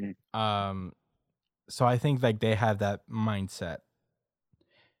 Mm-hmm. So I think like they have that mindset.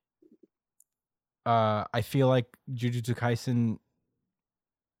 I feel like Jujutsu Kaisen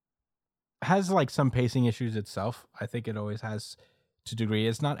has like some pacing issues itself. I think it always has to a degree.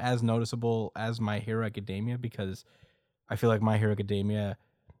 It's not as noticeable as My Hero Academia because I feel like My Hero Academia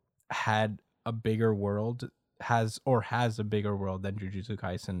had a bigger world, has a bigger world than Jujutsu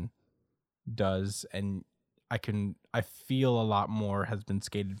Kaisen does, and I feel a lot more has been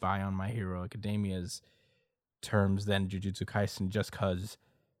skated by on My Hero Academia's terms than Jujutsu Kaisen, just because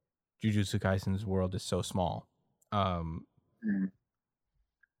Jujutsu Kaisen's world is so small.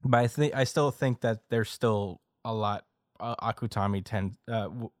 But I still think that there's still a lot Akutami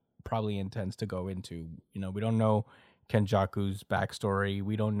probably intends to go into. We don't know Kenjaku's backstory.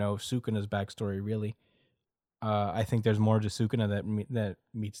 We don't know Sukuna's backstory really. I think there's more to Sukuna that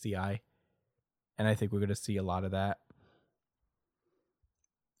meets the eye, and I think we're gonna see a lot of that.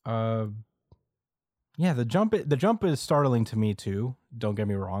 Yeah, the jump is startling to me too. Don't get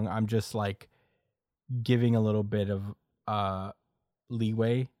me wrong. I'm just like giving a little bit of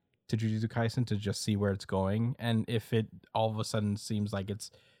leeway to Jujutsu Kaisen to just see where it's going, and if it all of a sudden seems like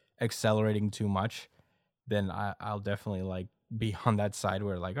it's accelerating too much, then I'll definitely like be on that side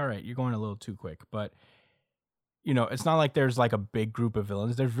where like, all right, you're going a little too quick. But it's not like there's like a big group of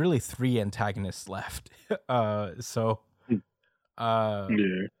villains. There's really 3 antagonists left. Yeah.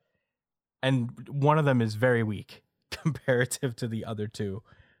 And one of them is very weak comparative to the other 2.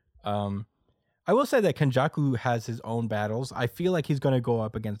 I will say that Kenjaku has his own battles. I feel like he's going to go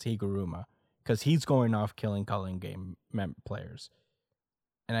up against Higuruma because he's going off killing Culling Game players.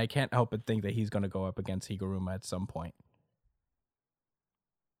 And I can't help but think that he's going to go up against Higuruma at some point.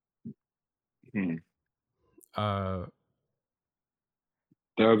 That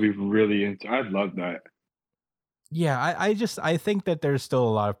would be really I'd love that. Yeah, I think that there's still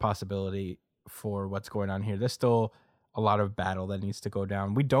a lot of possibility for what's going on here. There's still a lot of battle that needs to go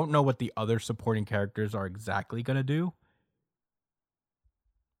down. We don't know what the other supporting characters are exactly going to do.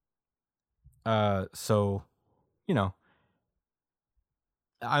 So,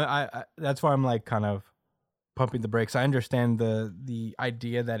 I that's why I'm like kind of pumping the brakes. I understand the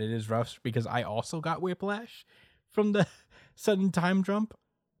idea that it is rough because I also got whiplash from the sudden time jump.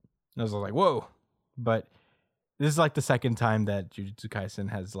 And I was like, whoa. But this is like the second time that Jujutsu Kaisen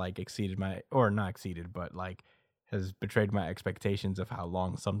has like not exceeded, but like has betrayed my expectations of how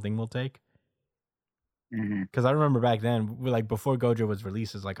long something will take. Because I remember back then, like before Gojo was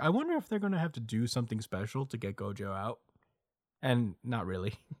released, it's like, I wonder if they're going to have to do something special to get Gojo out. And not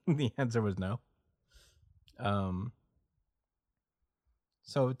really. The answer was no.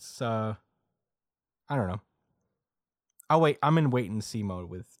 So it's, I don't know. I'm in wait and see mode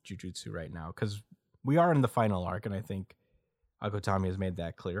with Jujutsu right now because we are in the final arc, and I think Akutami has made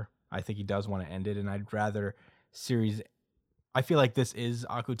that clear. I think he does want to end it, and I'd rather I feel like this is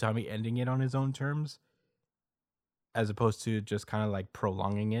Akutami ending it on his own terms, as opposed to just kind of like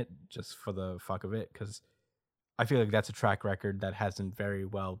prolonging it just for the fuck of it, because I feel like that's a track record that hasn't very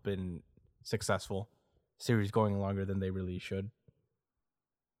well been successful. Series going longer than they really should.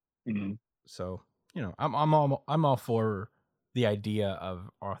 So I'm all for the idea of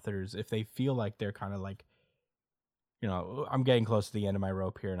authors if they feel like they're kind of like, I'm getting close to the end of my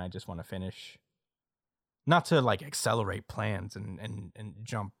rope here and I just want to finish. Not to like accelerate plans and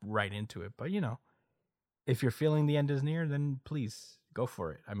jump right into it, but if you're feeling the end is near, then please go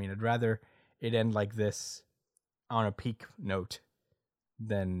for it. I mean, I'd rather it end like this on a peak note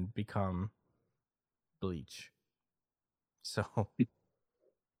than become Bleach. So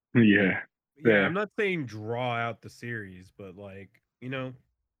yeah, I'm not saying draw out the series, but like,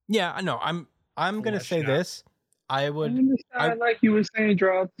 yeah, I know. I'm gonna say this. I like you were saying,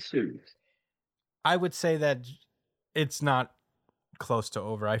 draw out the series. I would say that it's not close to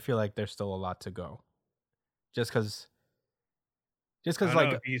over. I feel like there's still a lot to go. Just because Just I because, don't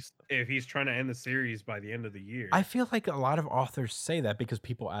know like, if he's trying to end the series by the end of the year. I feel like a lot of authors say that because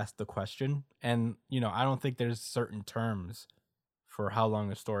people ask the question, and I don't think there's certain terms for how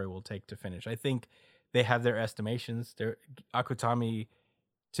long a story will take to finish. I think they have their estimations. Their Akutami,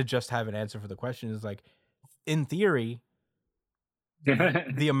 to just have an answer for the question, is like, in theory,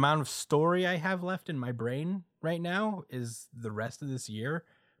 the amount of story I have left in my brain right now is the rest of this year,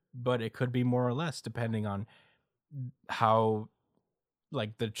 but it could be more or less depending on how,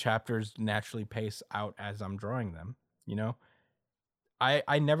 like, the chapters naturally pace out as I'm drawing them.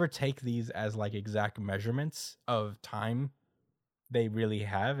 I never take these as like exact measurements of time they really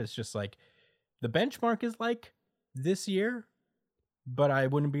have. It's just like the benchmark is like this year, but I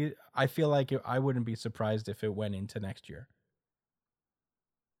feel like I wouldn't be surprised if it went into next year.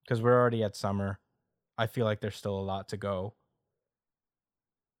 Because we're already at summer. I feel like there's still a lot to go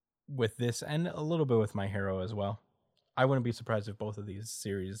with this and a little bit with My Hero as well. I wouldn't be surprised if both of these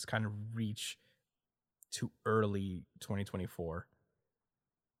series kind of reach to early 2024.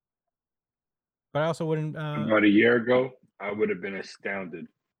 But I also wouldn't... About a year ago, I would have been astounded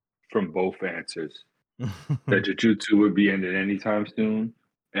from both answers that Jujutsu would be ended anytime soon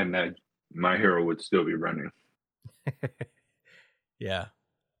and that My Hero would still be running. Yeah.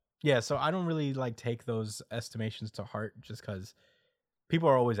 Yeah, so I don't really like take those estimations to heart just because people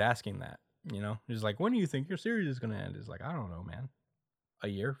are always asking that, It's like, when do you think your series is going to end? It's like, I don't know, man. A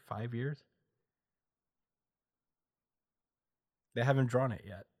year? 5 years? They haven't drawn it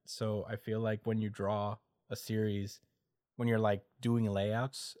yet. So I feel like when you draw a series, when you're like doing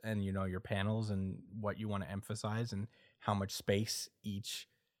layouts and your panels and what you want to emphasize and how much space each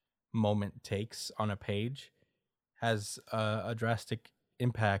moment takes on a page has a drastic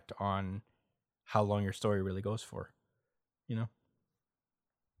impact on how long your story really goes for.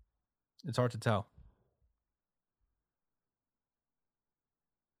 It's hard to tell.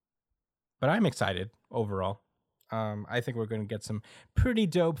 But I'm excited overall. I think we're going to get some pretty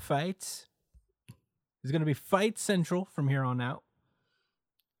dope fights. There's going to be fight central from here on out.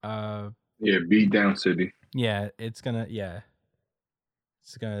 Yeah, beat down city. Yeah, it's gonna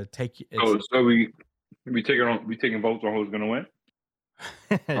take. So we taking votes on who's gonna win.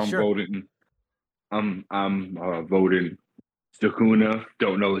 I'm Sure. voting. I'm voting. Sukuna.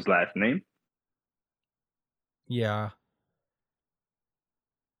 Don't know his last name. Yeah.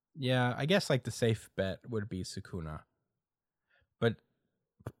 Yeah, I guess like the safe bet would be Sukuna. But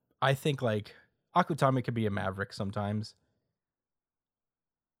I think like Akutami could be a maverick sometimes.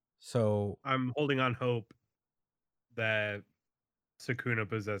 So I'm holding on hope that Sukuna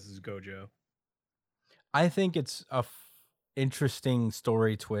possesses Gojo. I think it's a interesting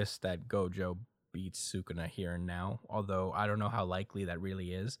story twist that Gojo beats Sukuna here and now, although I don't know how likely that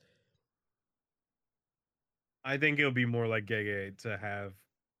really is. I think it'll be more like Gege to have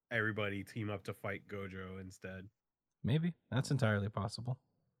everybody team up to fight Gojo instead. Maybe. That's entirely possible.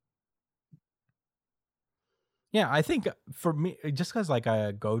 Yeah, I think for me, just because like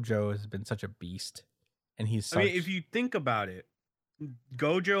Gojo has been such a beast, and he's. I mean, if you think about it,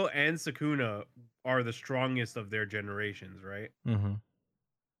 Gojo and Sukuna are the strongest of their generations, right? Mm-hmm.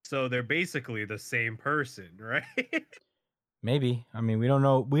 So they're basically the same person, right? Maybe. I mean, we don't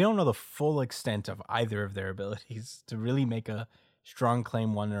know. We don't know the full extent of either of their abilities to really make a strong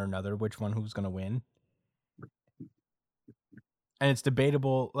claim one or another. Which one who's going to win? And it's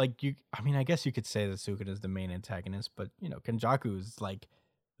debatable. Like I mean, I guess you could say that Sukuna is the main antagonist, but Kenjaku is like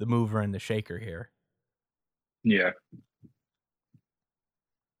the mover and the shaker here. Yeah.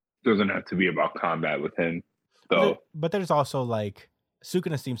 Doesn't have to be about combat with him, though. But there's also like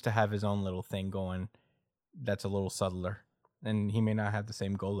Sukuna seems to have his own little thing going that's a little subtler. And he may not have the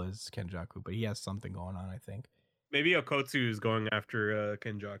same goal as Kenjaku, but he has something going on, I think. Maybe Okotsu is going after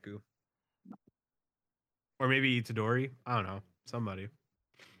Kenjaku. Or maybe Itadori. I don't know. Somebody.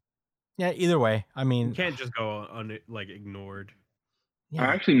 Yeah, either way. I mean, you can't just go ignored. Yeah.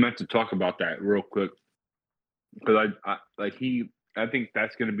 I actually meant to talk about that real quick. Because I think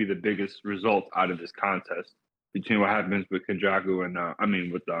that's going to be the biggest result out of this contest between what happens with Kenjaku and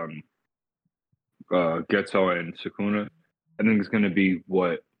with Getsuo and Sukuna. I think it's going to be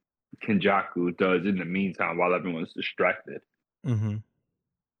what Kenjaku does in the meantime while everyone's distracted. Mm-hmm.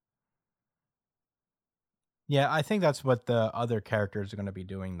 Yeah, I think that's what the other characters are going to be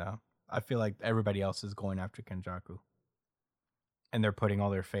doing, though. I feel like everybody else is going after Kenjaku, and they're putting all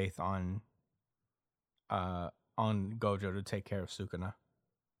their faith on Gojo to take care of Sukuna.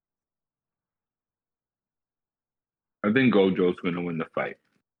 I think Gojo's going to win the fight.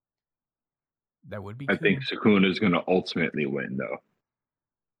 That would be I cool. think Sukuna's going to ultimately win, though.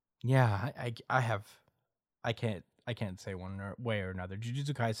 Yeah, I can't say one way or another.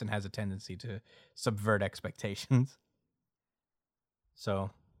 Jujutsu Kaisen has a tendency to subvert expectations.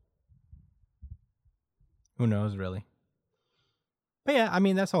 So who knows, really? But yeah, I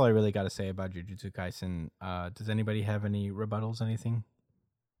mean, that's all I really got to say about Jujutsu Kaisen. Does anybody have any rebuttals? Anything?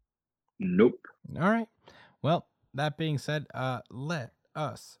 Nope. All right. Well, that being said, let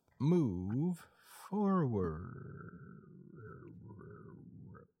us move forward.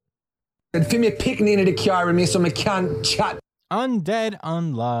 För mig pickning in the car med mig som kan chat. Undead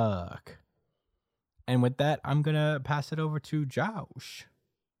Unluck. And with that, I'm going to pass it over to Josh.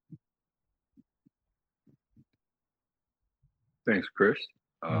 Thanks, Chris.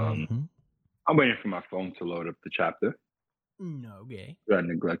 I'm waiting for my phone to load up the chapter. Okay. I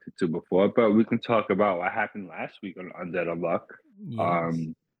neglected to before, but we can talk about what happened last week on Undead Unluck.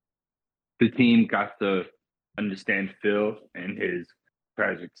 Yes. The team got to understand Phil and his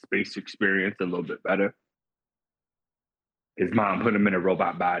tragic space experience a little bit better. His mom put him in a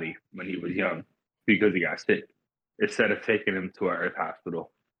robot body when he was young because he got sick, instead of taking him to an Earth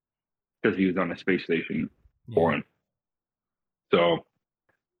hospital because he was on a space station born. So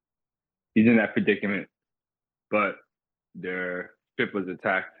he's in that predicament, but their ship was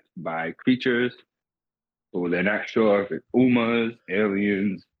attacked by creatures. So they're not sure if it's Umas,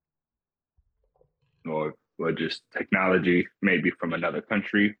 aliens, or just technology, maybe from another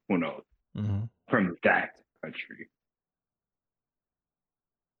country. Who knows? From that country.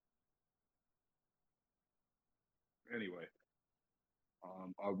 Anyway,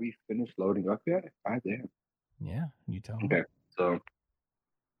 are we finished loading up yet? Damn. Yeah, you tell me. Okay, so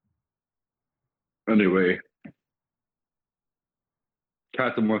anyway,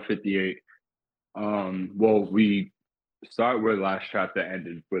 chapter 158. Well, we start where the last chapter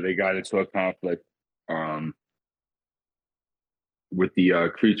ended, where they got into a conflict with the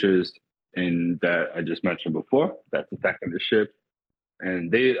creatures in that I just mentioned before that's attacking the ship.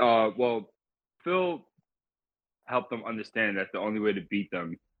 And they Phil helped them understand that the only way to beat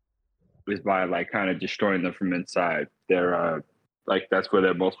them is by like kind of destroying them from inside. They're like that's where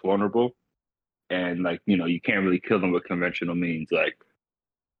they're most vulnerable. And like, you can't really kill them with conventional means. Like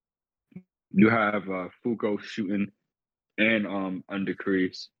you have Fuko shooting and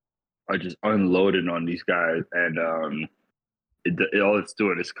Undercrease are just unloading on these guys, and all it's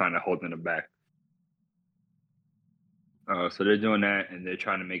doing is kind of holding them back. So they're doing that, and they're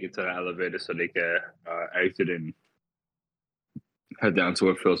trying to make it to the elevator so they can exit and head down to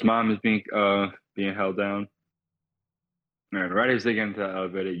where Phil's mom is being held down. And right as they get into the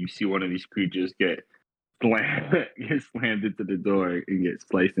elevator, you see one of these creatures get slammed into the door and get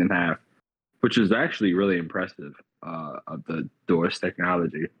sliced in half, which is actually really impressive of the door's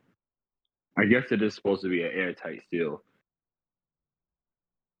technology. I guess it is supposed to be an airtight seal,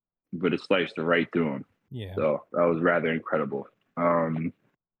 but it sliced right through him. Yeah. So that was rather incredible. The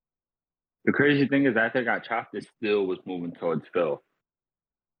crazy thing is after it got chopped, it still was moving towards Phil.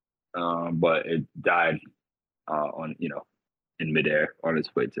 But it died in midair on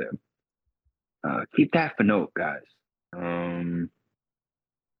its way to him. Keep that for note, guys.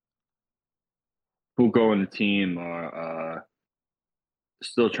 Fuko and the team are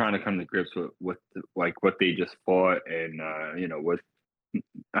still trying to come to grips with what they just fought, and with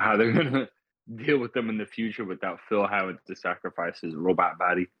how they're gonna deal with them in the future without Phil having to sacrifice his robot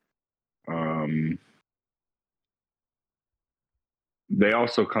body. They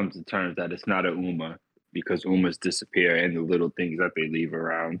also come to terms that it's not a Uma, because Umas disappear and the little things that they leave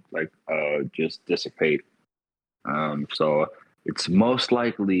around just dissipate. So it's most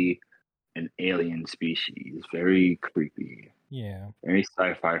likely an alien species. Very creepy. Yeah. Very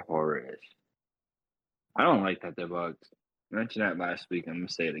sci-fi horror-ish. I don't like that they're bugs. I mentioned that last week. I'm gonna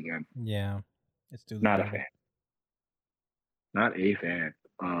say it again. Yeah. It's too Not a fan. Not a fan.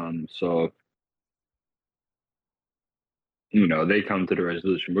 So they come to the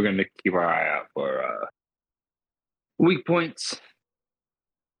resolution. We're gonna keep our eye out for weak points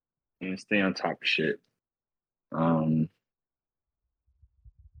and stay on top of shit. All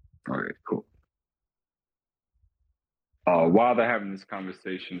right, cool. While they're having this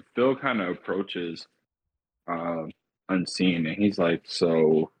conversation, Phil kind of approaches Unseen, and he's like,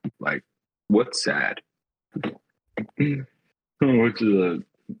 "So, like, what's sad?" Which is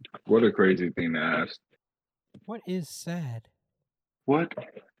what a crazy thing to ask. What is sad? What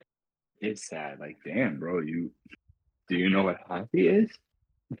is sad? Like, damn, bro, do you know what happy is?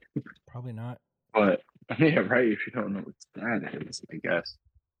 Probably not. But yeah, right. If you don't know what sad is, I guess.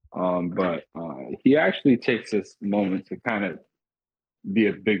 But he actually takes this moment to kind of be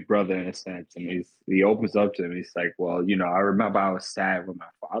a big brother in a sense, and he opens up to him. He's like, "Well, I remember I was sad when my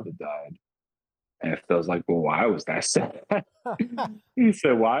father died, And Phil's like, well, why was that sad? He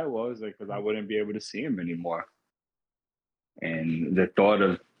said, why was it? Because I wouldn't be able to see him anymore. And the thought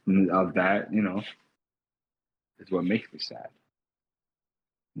of that, is what makes me sad.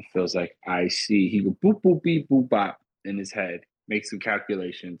 It feels like I see. He go boop boop beep boop bop in his head, makes some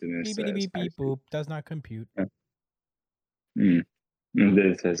calculations, and then Beep says, beep beep "I beep see." boop. Does not compute. And then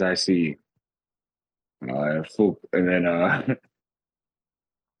it says, "I see." Foop. And then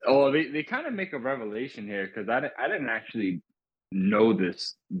oh, they kind of make a revelation here because I didn't actually know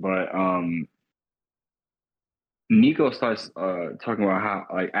this, but Nico starts talking about how,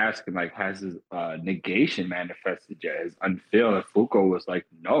 like, asking, like, has his negation manifested yet? His unfeel, and Fuko was like,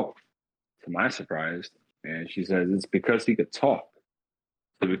 no, to my surprise. And she says it's because he could talk.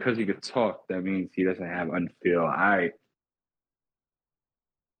 So because he could talk, that means he doesn't have unfeel.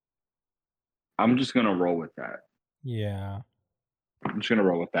 I'm just gonna roll with that. Yeah. I'm just gonna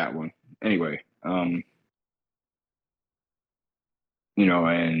roll with that one. Anyway, and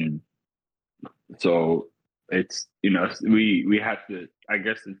so it's we have to. I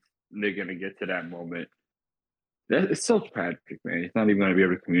guess they're gonna get to that moment. It's so tragic, man. He's not even gonna be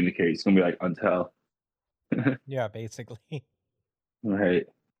able to communicate. It's gonna be like until. Yeah, basically. Right.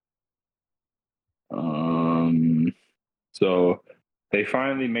 So they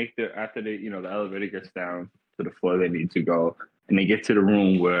finally make after they, the elevator gets down to the floor they need to go, and they get to the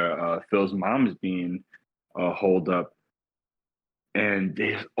room where Phil's mom is being holed up, and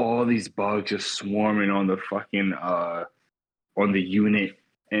there's all these bugs just swarming on the fucking on the unit,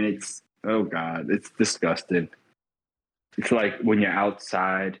 and it's, oh god, it's disgusting. It's like when you're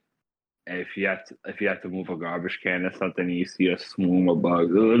outside. And if you have to move a garbage can or something, and you see a swarm of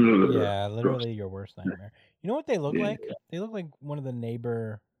bugs. Yeah, literally your worst nightmare. You know what they look Yeah. like? They look like one of the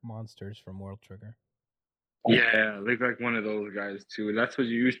neighbor monsters from World Trigger. Yeah, look like one of those guys too. That's what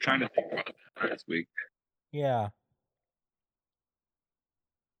you was trying to think about last week. Yeah.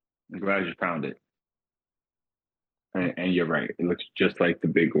 I'm glad you found it. And you're right. It looks just like the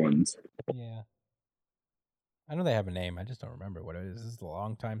big ones. Yeah. I know they have a name. I just don't remember what it is. This is a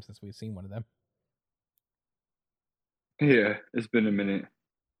long time since we've seen one of them. Yeah, it's been a minute.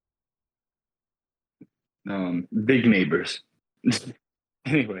 Big neighbors.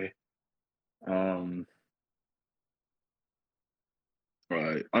 Anyway,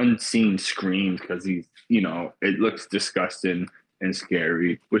 unseen screams because it looks disgusting and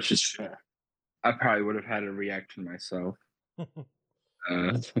scary, which is I probably would have had a reaction myself.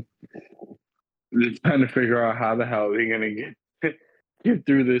 They're trying to figure out how the hell they're gonna get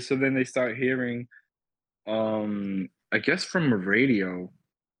through this. So then they start hearing, I guess from a radio.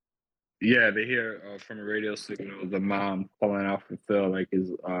 Yeah, they hear from a radio signal the mom calling out for Phil, like,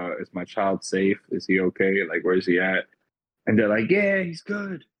 is my child safe? Is he okay? Like, where's he at? And they're like, yeah, he's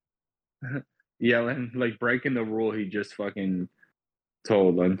good. Yelling, like breaking the rule he just fucking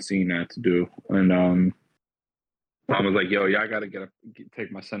told Unseen not to do. And mom was like, yo, y'all gotta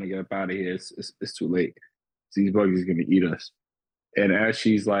take my son and get up out of here. It's too late. These bugs is gonna eat us. And as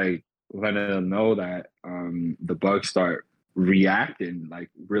she's like letting them know that, the bugs start reacting like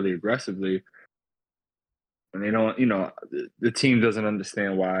really aggressively, and they don't, the team doesn't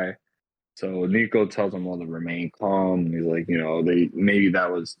understand why. So Nico tells them all to remain calm. He's like, maybe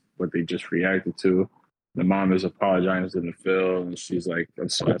that was what they just reacted to. The mom is apologizing to Phil, and she's like, I'm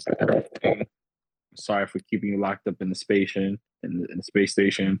sorry for everything. I'm sorry for keeping you locked up in the space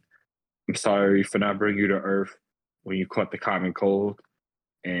station. I'm sorry for not bringing you to Earth when you caught the common cold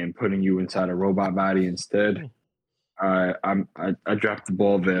and putting you inside a robot body instead. I dropped the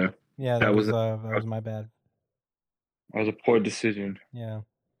ball there. Yeah, that was my bad. That was a poor decision. Yeah.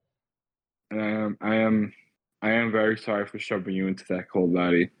 I am very sorry for shoving you into that cold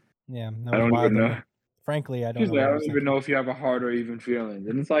body. Yeah, I don't even know. Frankly, I don't know. I don't even know if you have a heart or even feelings.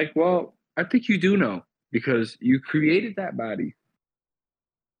 And it's like, well, I think you do know because you created that body.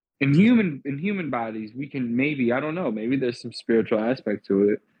 In human bodies, we can maybe, I don't know, maybe there's some spiritual aspect to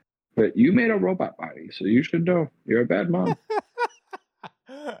it, but you made a robot body, so you should know. You're a bad mom.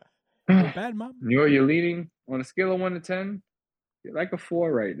 You're a bad mom. You're leaning on a scale of 1 to 10. You're like a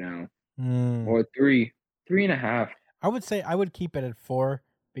 4 right now, or 3.5. I would say I would keep it at 4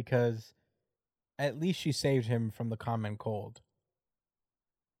 because at least she saved him from the common cold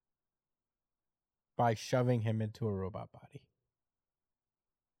by shoving him into a robot body.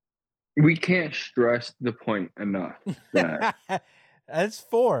 We can't stress the point enough that that's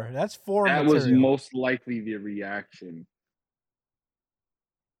 4. That's 4 that material. was most likely the reaction.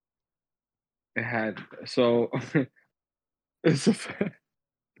 It had so so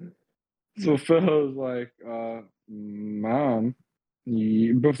Phil was like, Mom,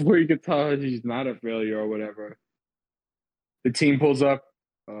 before you could tell he's not a failure or whatever, the team pulls up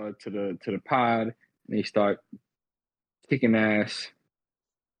to the pod and they start kicking ass.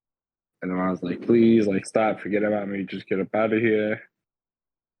 And then I was like, please, like, stop, forget about me, just get up out of here.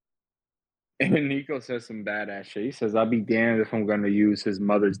 And Nico says some badass shit. He says, I'll be damned if I'm going to use his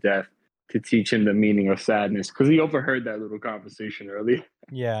mother's death to teach him the meaning of sadness. Because he overheard that little conversation earlier.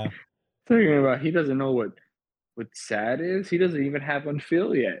 Yeah. Talking about he doesn't know what sad is. He doesn't even have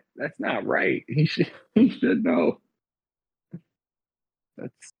unfeel yet. That's not right. He should know.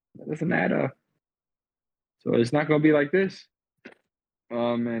 That doesn't add up. So it's not going to be like this.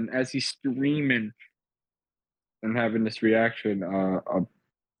 And as he's screaming and having this reaction,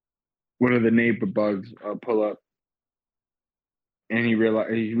 one of the neighbor bugs pull up, and he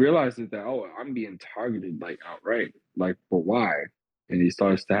realizes that, oh, I'm being targeted, like, outright, like, but why? And he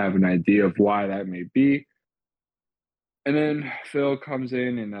starts to have an idea of why that may be. And then Phil comes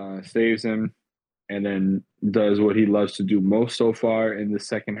in and saves him, and then does what he loves to do most so far in the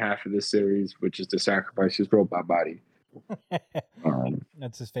second half of the series, which is to sacrifice his robot body.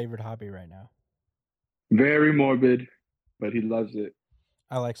 That's his favorite hobby right now. Very morbid, but he loves it.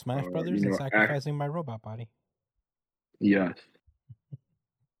 I like Smash Brothers and sacrificing my robot body. Yes.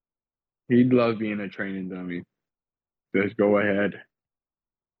 He'd love being a training dummy. Just go ahead.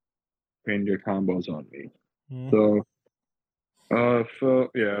 Train your combos on me. So, so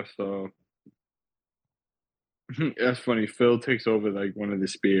that's funny. Phil takes over like one of the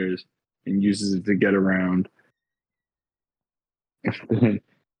spears and uses it to get around. And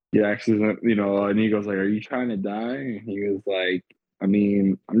he actually, and he goes like, "Are you trying to die?" And he was like, "I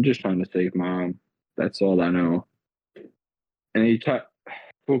mean, I'm just trying to save mom. That's all I know." And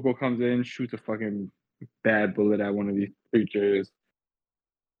Fuko comes in, shoots a fucking bad bullet at one of these creatures.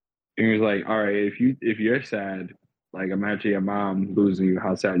 And he was like, "All right, if you're sad, like imagine your mom losing you,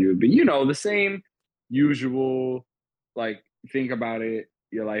 how sad you would be. The same usual, like, think about it,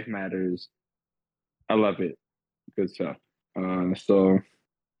 your life matters." I love it. Good stuff. So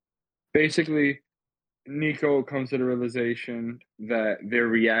basically, Nico comes to the realization that they're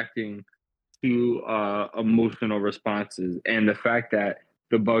reacting to emotional responses, and the fact that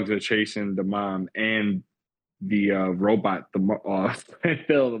the bugs are chasing the mom and the robot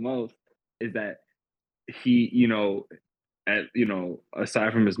Phil the most is that he,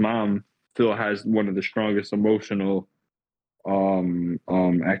 aside from his mom, Phil has one of the strongest emotional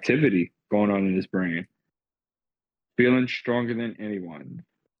activity going on in his brain, feeling stronger than anyone.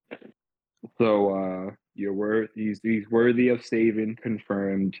 So he's worthy of saving,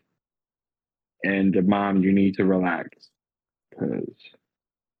 confirmed. And mom, you need to relax because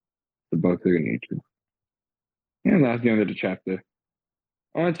the bugs are gonna eat you. And that's the end of the chapter.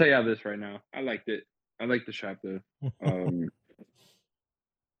 I want to tell y'all this right now. I liked it. I liked the chapter.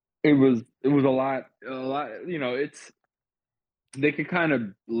 It was a lot. It's they could kind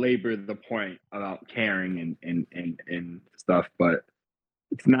of labor the point about caring and stuff, but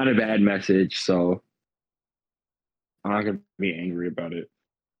it's not a bad message, so I'm not gonna be angry about it.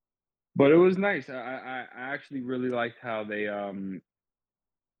 But it was nice. I actually really liked how they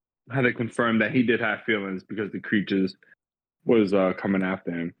confirmed that he did have feelings because the creatures was coming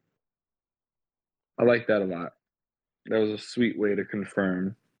after him. I like that a lot. That was a sweet way to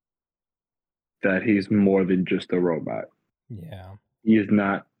confirm that he's more than just a robot. Yeah. He is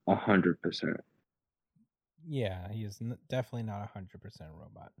not 100%. Yeah, he is definitely not 100%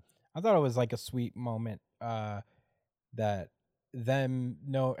 robot. I thought it was like a sweet moment that them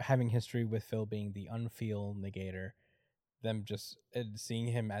having history with Phil being the unfeel negator, them just seeing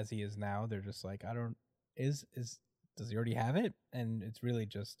him as he is now, they're just like, I don't does he already have it? And it's really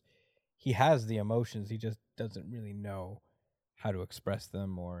just he has the emotions, he just doesn't really know how to express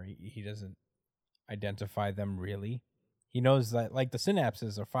them, or he doesn't identify them really. He knows that like the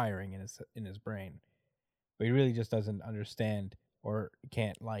synapses are firing in his brain, but he really just doesn't understand or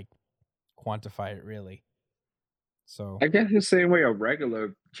can't like quantify it really. So I guess the same way a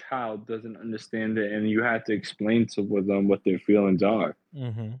regular child doesn't understand it, and you have to explain to them what their feelings are.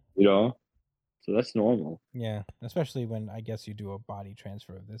 So that's normal. Yeah, especially when I guess you do a body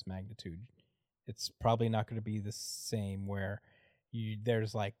transfer of this magnitude, it's probably not going to be the same where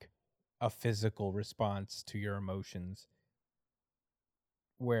there's like a physical response to your emotions,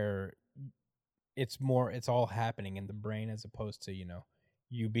 where it's all happening in the brain as opposed to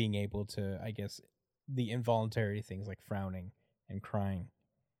you being able to, I guess, the involuntary things like frowning and crying,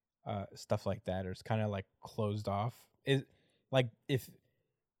 stuff like that, or it's kind of like closed off. It like if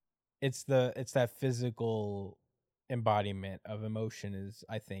it's that physical embodiment of emotion is,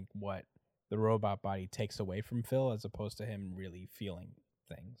 I think, what the robot body takes away from Phil, as opposed to him really feeling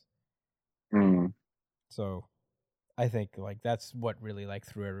things. Mm. So I think like that's what really like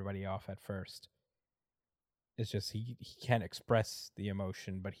threw everybody off at first. It's just he can't express the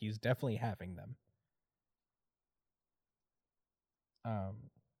emotion, but he's definitely having them.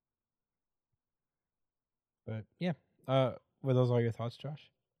 But yeah, were those all your thoughts, Josh?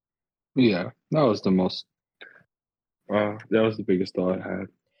 Yeah, that was the most. That was the biggest thought I had.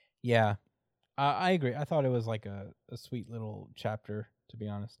 Yeah, I agree. I thought it was like a sweet little chapter, to be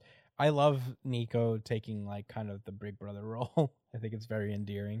honest. I love Nico taking like kind of the big brother role. I think it's very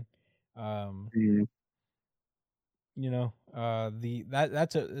endearing. Mm. You know,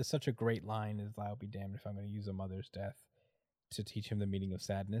 that's such a great line. Is I'll be damned if I'm going to use a mother's death to teach him the meaning of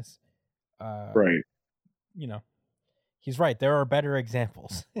sadness. Right. You know, he's right. There are better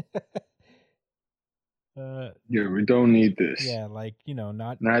examples. Yeah, we don't need this. Yeah, like, you know,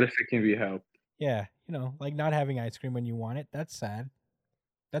 not if it can be helped. Yeah, you know, like not having ice cream when you want it. That's sad.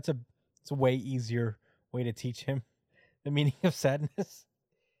 It's a way easier way to teach him the meaning of sadness.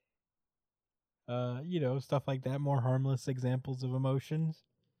 You know, stuff like that, more harmless examples of emotions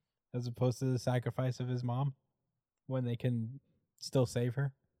as opposed to the sacrifice of his mom when they can still save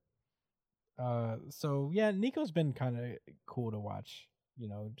her. So yeah, Nico's been kind of cool to watch, you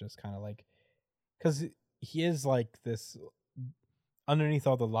know, just kind of like, cuz he is like this underneath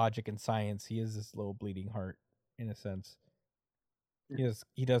all the logic and science, he is this little bleeding heart in a sense.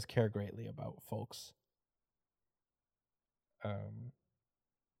 He does care greatly about folks.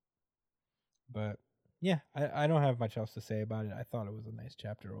 But yeah, I don't have much else to say about it. I thought it was a nice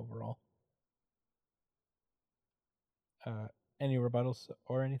chapter overall. Any rebuttals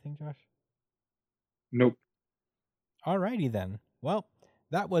or anything, Josh? Nope. Alrighty then. Well,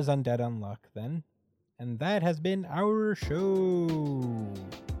 that was Undead Unluck then. And that has been our show.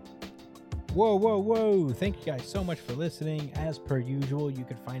 Whoa. Thank you guys so much for listening. As per usual, you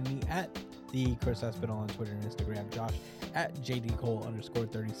can find me at the Chris Espinal on Twitter and Instagram. Josh at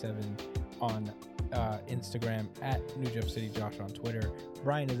JDCole_37 on Instagram, at New Jump City Josh on Twitter.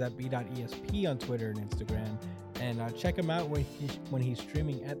 Brian is at b.esp on Twitter and Instagram. And check him out when he's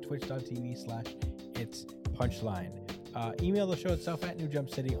streaming at twitch.tv/It's Punchline. Email the show itself at New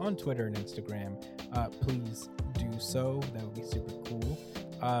Jump City on Twitter and Instagram. Please do so. That would be super cool.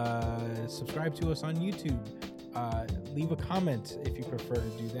 Subscribe to us on YouTube. Leave a comment if you prefer to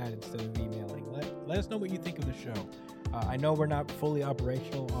do that instead of emailing. Let us know what you think of the show. I know we're not fully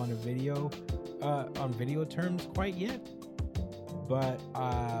operational on video terms quite yet, but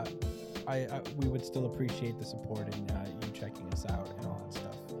we would still appreciate the support and you checking us out and all that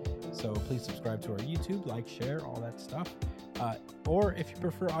stuff. So please subscribe to our YouTube, like, share, all that stuff. Or if you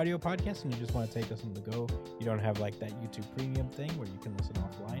prefer audio podcasts and you just want to take us on the go, you don't have like that YouTube premium thing where you can listen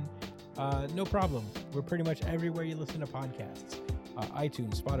offline, no problem. We're pretty much everywhere you listen to podcasts.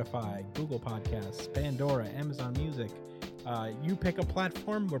 iTunes, Spotify, Google Podcasts, Pandora, Amazon Music. You pick a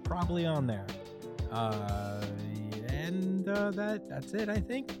platform, we're probably on there. And that's it, I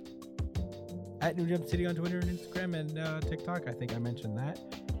think. At New Jump City on Twitter and Instagram and TikTok. I think I mentioned that.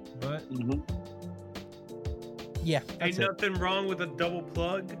 But yeah, ain't nothing wrong with a double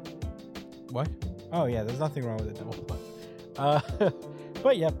plug. What? Oh yeah, there's nothing wrong with a double plug.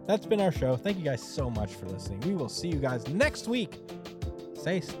 But yeah, that's been our show. Thank you guys so much for listening. We will see you guys next week.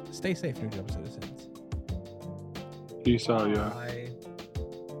 Stay safe, New Jump citizens. Peace out, yeah.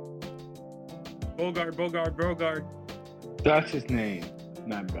 Bogard. That's his name,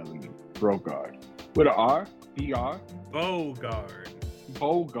 not Bellamy. Bogard. With an R? B-R? Bogard.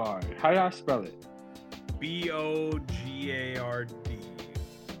 How y'all spell it? Bogard.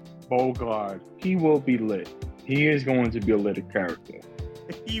 Bogard. He will be lit. He is going to be a lit character.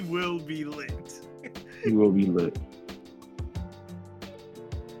 He will be lit. He will be lit.